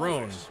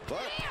dethrone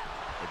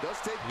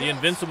the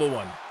Invincible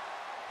One?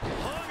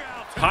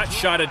 Hot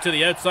shotted to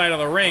the outside of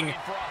the ring.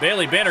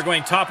 Bailey Banner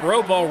going top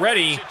rope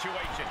already.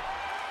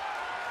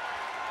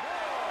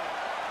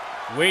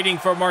 Waiting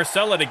for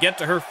Marcella to get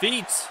to her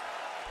feet.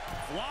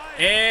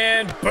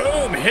 And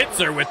boom, hits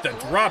her with the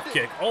drop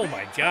kick. Oh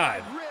my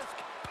God.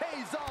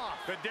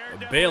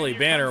 Bailey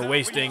Banner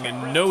wasting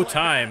no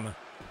time.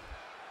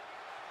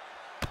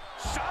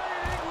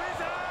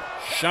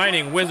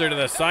 Shining Wizard to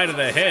the side of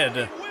the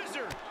head.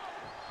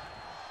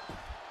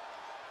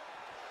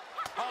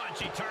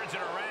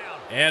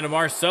 And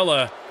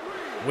Marcella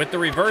with the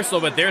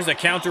reversal, but there's a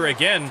counter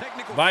again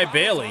by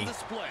Bailey.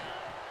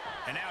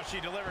 And now she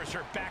delivers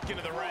her back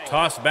into the ring.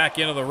 Tossed back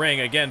into the ring.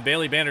 Again,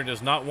 Bailey Banner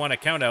does not want a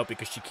count out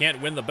because she can't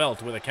win the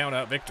belt with a count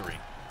out victory.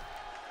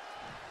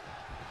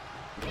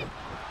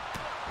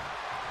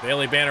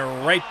 Bailey Banner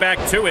right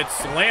back to it,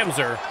 slams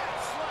her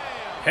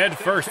head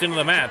first into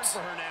the mat.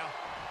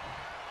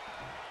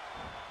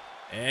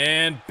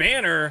 And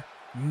Banner,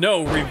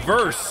 no,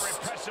 reversed.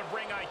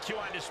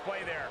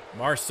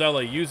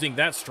 Marcella using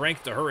that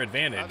strength to her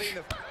advantage.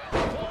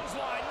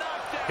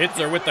 Hits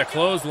her with the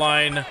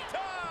clothesline.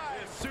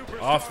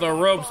 Off the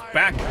ropes,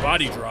 back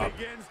body drop.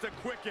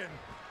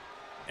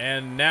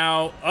 And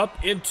now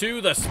up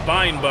into the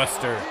spine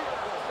buster.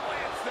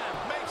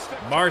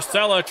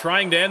 Marcella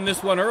trying to end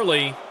this one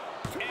early.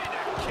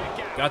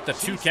 Got the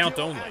 2 count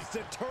only.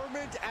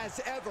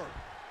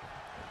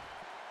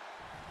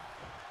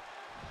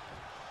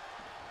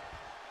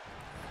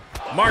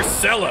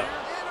 Marcella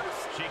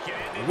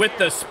with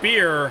the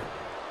spear.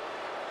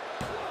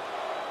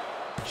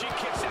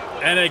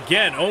 And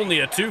again, only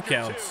a 2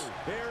 counts.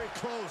 Very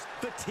close.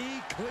 The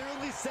T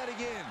clearly setting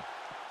in.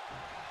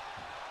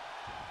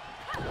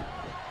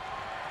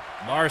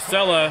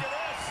 Marcella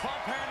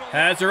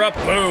has her up.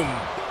 Boom.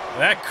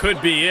 That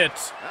could be it.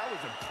 That was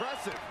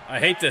impressive. I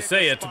hate to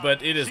say it,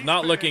 but it is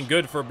not looking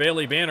good for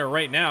Bailey Banner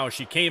right now.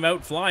 She came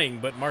out flying,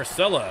 but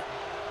Marcella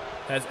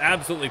has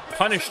absolutely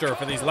punished her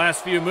for these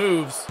last few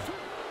moves.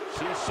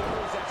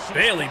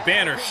 Bailey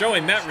Banner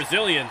showing that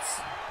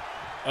resilience.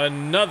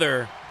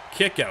 Another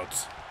kick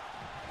out.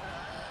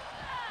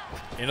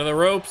 Into the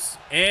ropes,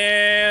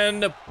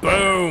 and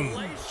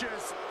boom.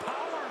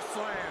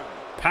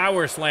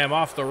 Power slam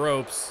off the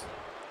ropes.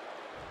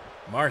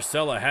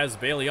 Marcella has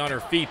Bailey on her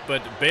feet,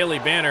 but Bailey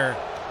Banner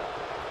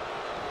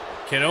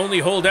can only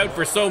hold out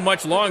for so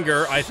much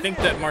longer. I think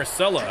that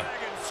Marcella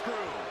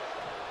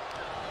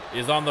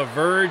is on the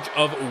verge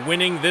of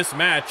winning this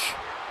match.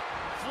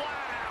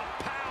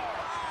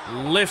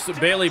 Lifts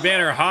Bailey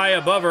Banner high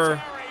above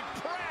her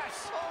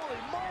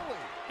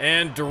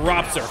and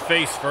drops her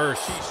face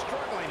first.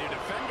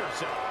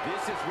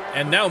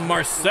 And now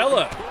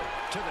Marcella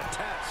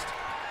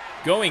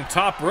going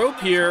top rope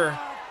here.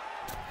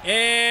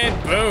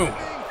 And boom.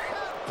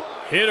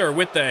 Hit her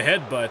with the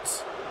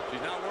headbutts.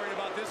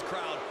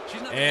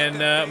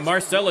 And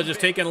Marcella just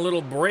taking a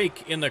little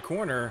break in the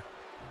corner.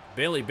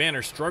 Bailey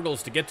Banner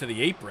struggles to get to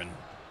the apron.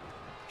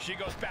 She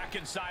goes back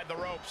inside the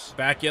ropes.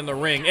 Back in the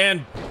ring.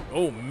 And,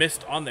 oh,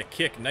 missed on the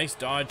kick. Nice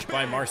dodge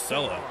by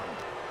Marcella.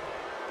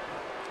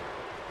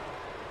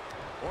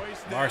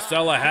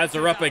 Marcella has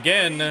her up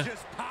again.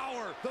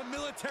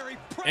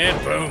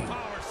 And boom.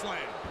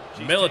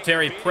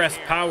 Military press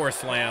power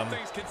slam.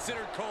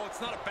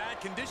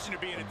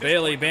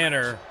 Bailey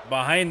Banner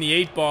behind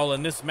the 8-ball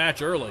in this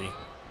match early.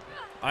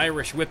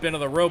 Irish whip into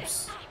the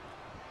ropes.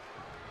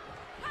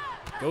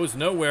 Goes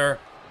nowhere.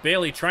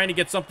 Bailey trying to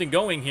get something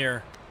going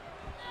here.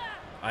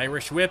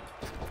 Irish whip.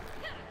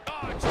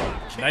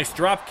 Nice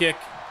drop kick.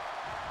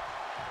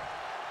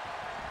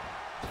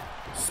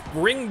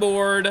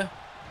 Springboard.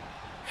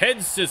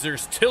 Head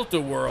scissors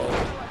tilt-a-whirl.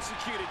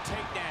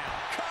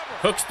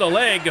 Hooks the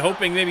leg,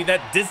 hoping maybe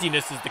that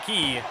dizziness is the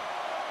key.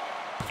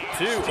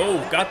 2.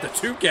 Oh, got the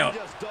 2 count.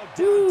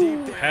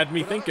 Ooh, had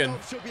me thinking.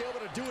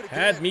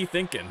 Had me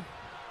thinking.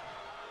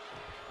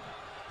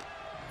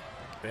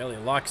 Bailey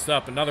locks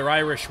up. Another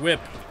Irish whip.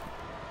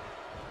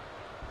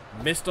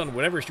 Missed on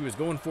whatever she was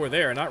going for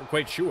there. Not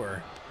quite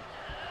sure.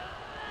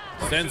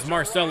 Sends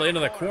Marcella into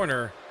the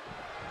corner.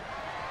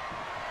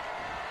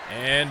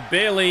 And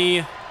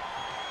Bailey.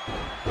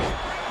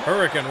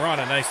 Hurricane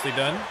Rana, nicely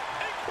done.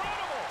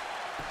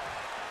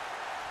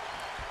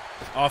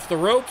 Off the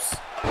ropes.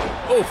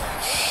 Oh,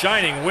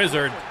 shining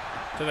wizard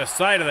to the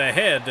side of the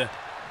head.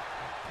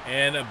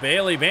 And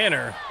Bailey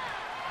Banner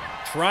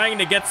trying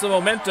to get some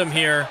momentum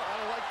here.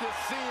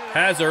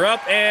 Has her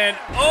up and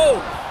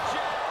oh!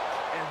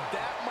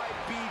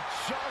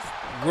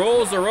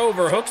 Rolls her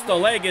over, hooks the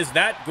leg. Is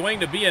that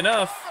going to be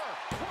enough?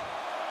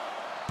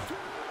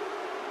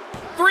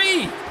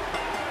 3!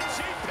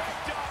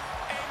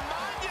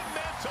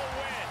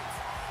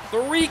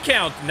 3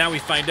 count. Now we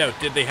find out,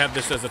 did they have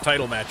this as a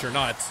title match or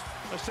not?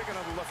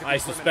 I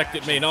suspect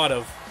it may not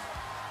have.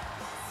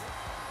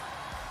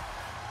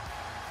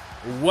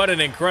 What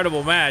an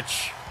incredible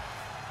match.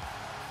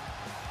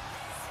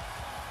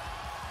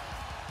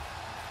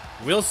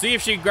 We'll see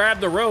if she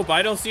grabbed the rope.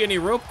 I don't see any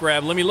rope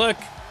grab. Let me look.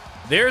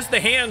 There's the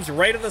hands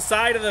right at the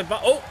side of the...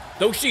 Oh,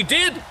 though she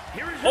did.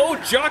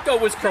 Oh, Jocko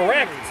was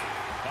correct.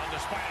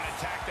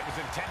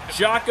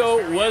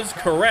 Jocko was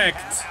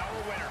correct.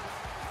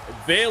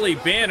 Bailey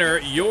Banner,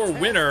 your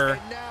winner.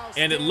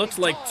 And it looks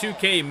like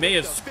 2K may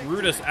have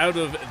screwed us out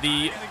of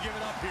the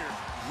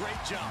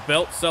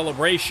belt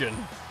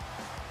celebration.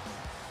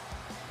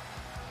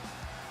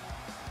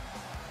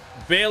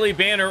 Bailey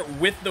Banner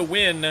with the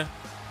win.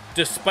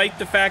 Despite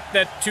the fact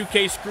that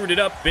 2K screwed it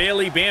up,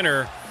 Bailey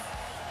Banner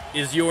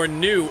is your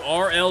new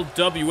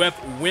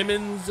RLWF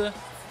Women's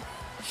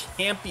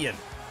Champion.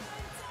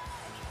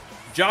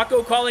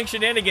 Jocko calling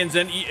shenanigans,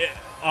 and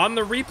on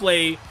the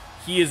replay,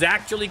 he is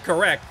actually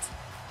correct.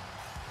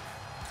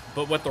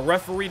 But what the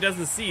referee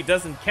doesn't see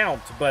doesn't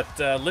count. But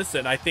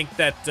listen, I think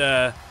that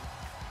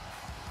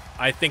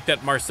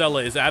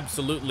Marcella is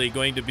absolutely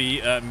going to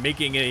be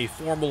making a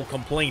formal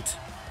complaint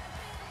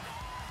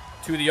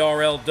to the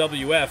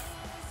RLWF.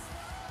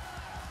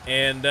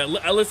 And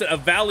listen, a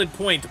valid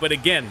point, but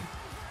again,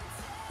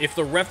 if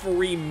the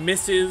referee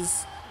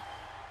misses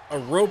a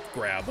rope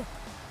grab,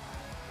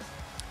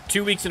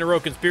 2 weeks in a row,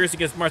 conspiracy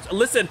against Marcella.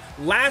 Listen,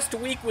 last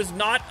week was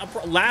not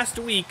a last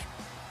week.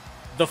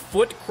 The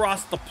foot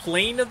crossed the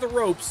plane of the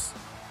ropes,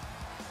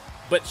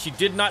 but she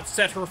did not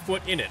set her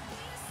foot in it.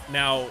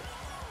 Now,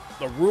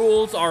 the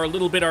rules are a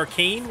little bit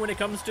arcane when it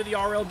comes to the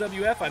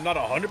RLWF. I'm not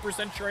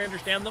 100% sure I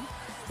understand them,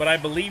 but I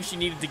believe she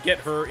needed to get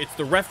her. It's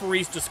the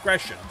referee's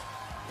discretion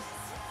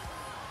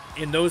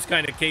in those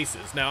kind of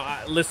cases. Now,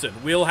 listen,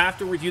 we'll have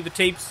to review the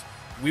tapes.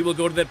 We will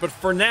go to that, but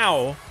for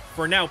now,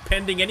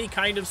 pending any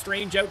kind of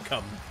strange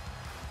outcome,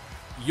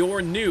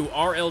 your new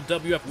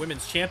RLWF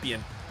Women's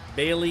Champion,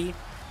 Bailey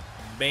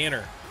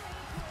Banner.